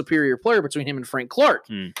was the superior player between him and Frank Clark.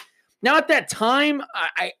 Now, at that time,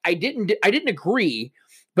 I didn't agree,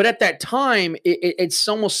 but at that time, it's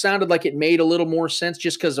almost sounded like it made a little more sense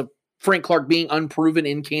just because of Frank Clark being unproven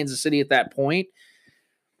in Kansas City at that point.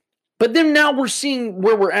 But then now we're seeing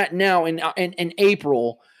where we're at now in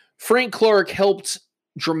April. Frank Clark helped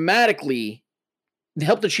the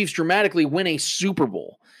Chiefs dramatically win a Super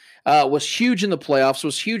Bowl, was huge in the playoffs,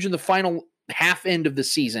 was huge in the final half end of the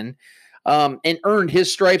season, and earned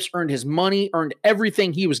his stripes, earned his money, earned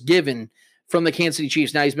everything he was given from the Kansas City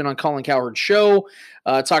Chiefs. Now he's been on Colin Cowherd's show,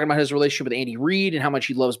 talking about his relationship with Andy Reid and how much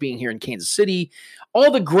he loves being here in Kansas City.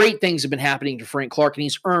 All the great things have been happening to Frank Clark, and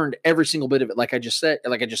he's earned every single bit of it, like I just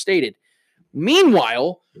stated.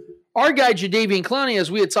 Meanwhile, our guy Jadeveon Clowney,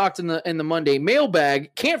 as we had talked in the Monday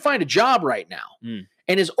mailbag, can't find a job right now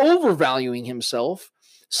and is overvaluing himself.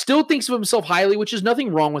 Still thinks of himself highly, which is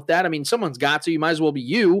nothing wrong with that. I mean, someone's got to. You might as well be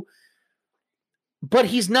you. But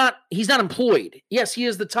he's not employed. Yes, he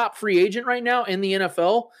is the top free agent right now in the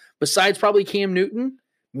NFL, besides probably Cam Newton,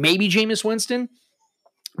 maybe Jameis Winston.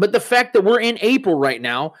 But the fact that we're in April right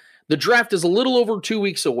now, the draft is a little over 2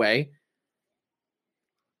 weeks away,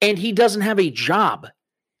 and he doesn't have a job.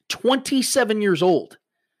 27 years old.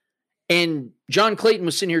 And John Clayton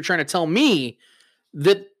was sitting here trying to tell me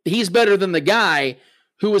that he's better than the guy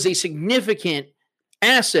who was a significant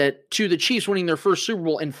asset to the Chiefs winning their first Super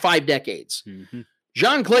Bowl in 5 decades.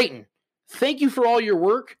 John Clayton, thank you for all your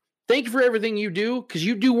work. Thank you for everything you do, because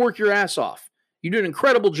you do work your ass off. You do an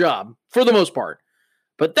incredible job for the most part.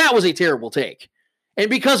 But that was a terrible take. And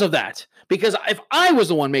because of that, because if I was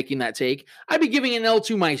the one making that take, I'd be giving an L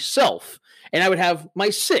to myself. And I would have my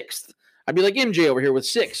 6th. I'd be like MJ over here with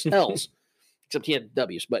 6 L's. Except he had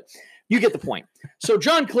W's, but you get the point. So,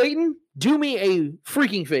 John Clayton, do me a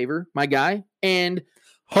freaking favor, my guy, and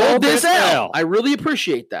hold this L. I really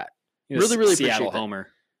appreciate that. Really, really appreciate Seattle that. homer.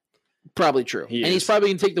 Probably true. He and is. he's probably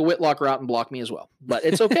going to take the Whitlock route and block me as well. But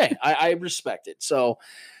it's okay. I respect it. So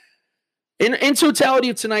in totality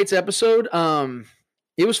of tonight's episode,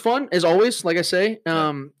 it was fun, as always, like I say.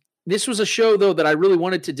 This was a show, though, that I really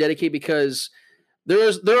wanted to dedicate because there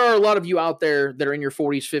are a lot of you out there that are in your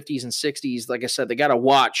 40s, 50s, and 60s. Like I said, they got to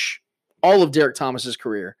watch all of Derek Thomas's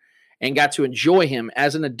career and got to enjoy him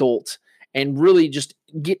as an adult and really just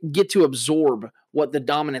get to absorb what the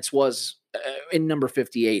dominance was in number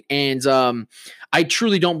 58. And I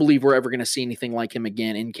truly don't believe we're ever going to see anything like him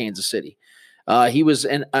again in Kansas City. He was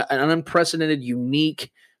an unprecedented,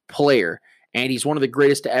 unique player, and he's one of the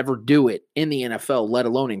greatest to ever do it in the NFL, let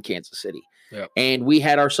alone in Kansas City. Yep. And we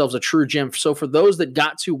had ourselves a true gem. So for those that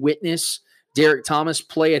got to witness Derek Thomas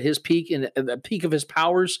play at his peak and at the peak of his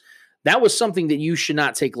powers, that was something that you should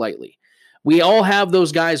not take lightly. We all have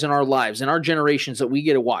those guys in our lives, in our generations that we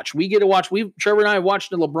get to watch. Trevor and I have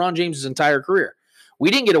watched LeBron James' entire career. We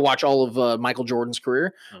didn't get to watch all of Michael Jordan's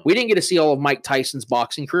career. We didn't get to see all of Mike Tyson's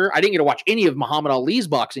boxing career. I didn't get to watch any of Muhammad Ali's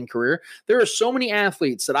boxing career. There are so many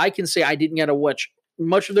athletes that I can say I didn't get to watch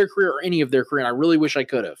much of their career or any of their career, and I really wish I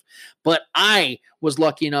could have. But I was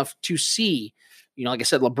lucky enough to see, like I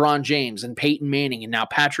said, LeBron James and Peyton Manning and now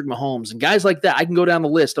Patrick Mahomes and guys like that. I can go down the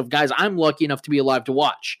list of guys I'm lucky enough to be alive to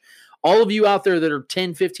watch. All of you out there that are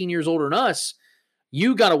 10, 15 years older than us,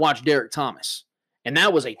 you got to watch Derek Thomas. And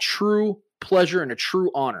that was a true pleasure and a true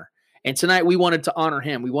honor. And tonight we wanted to honor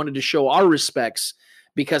him. We wanted to show our respects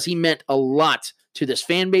because he meant a lot to this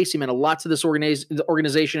fan base. He meant a lot to this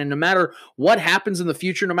organization. And no matter what happens in the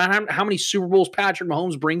future, no matter how many Super Bowls Patrick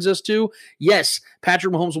Mahomes brings us to, yes,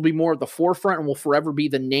 Patrick Mahomes will be more at the forefront and will forever be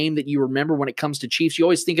the name that you remember when it comes to Chiefs. You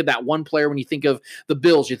always think of that one player when you think of the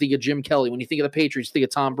Bills. You think of Jim Kelly. When you think of the Patriots, you think of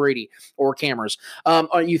Tom Brady or Cameras.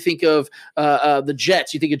 Or you think of the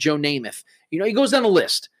Jets. You think of Joe Namath. It goes down the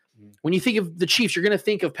list. When you think of the Chiefs, you're going to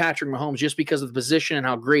think of Patrick Mahomes just because of the position and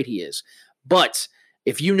how great he is. But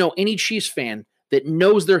if you know any Chiefs fan that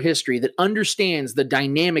knows their history, that understands the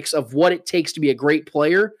dynamics of what it takes to be a great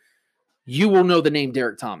player, you will know the name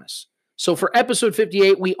Derek Thomas. So for episode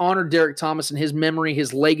 58, we honored Derek Thomas and his memory,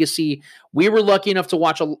 his legacy. We were lucky enough to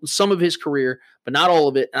watch some of his career, but not all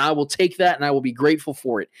of it. And I will take that and I will be grateful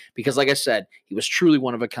for it because, like I said, he was truly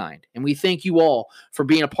one of a kind. And we thank you all for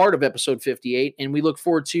being a part of episode 58. And we look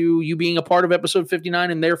forward to you being a part of episode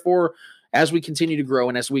 59. And therefore, as we continue to grow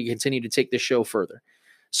and as we continue to take this show further.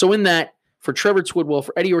 So in that, for Trevor Twidwell,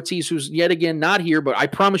 for Eddie Ortiz, who's yet again not here, but I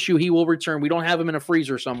promise you he will return. We don't have him in a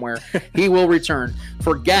freezer somewhere. He will return.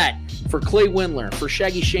 For Gat, for Clay Windler, for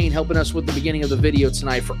Shaggy Shane helping us with the beginning of the video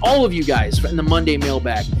tonight, for all of you guys in the Monday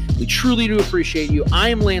mailbag, we truly do appreciate you. I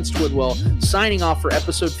am Lance Twidwell, signing off for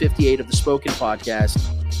episode 58 of the Spoken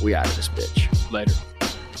Podcast. We out of this bitch. Later.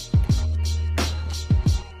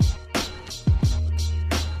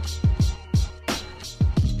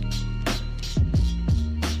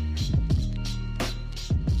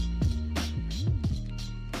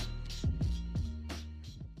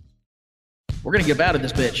 We're going to get out of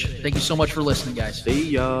this bitch. Thank you so much for listening, guys.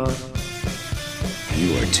 See ya.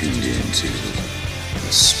 You are tuned into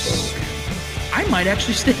The Spoken. I might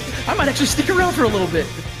actually stick around for a little bit.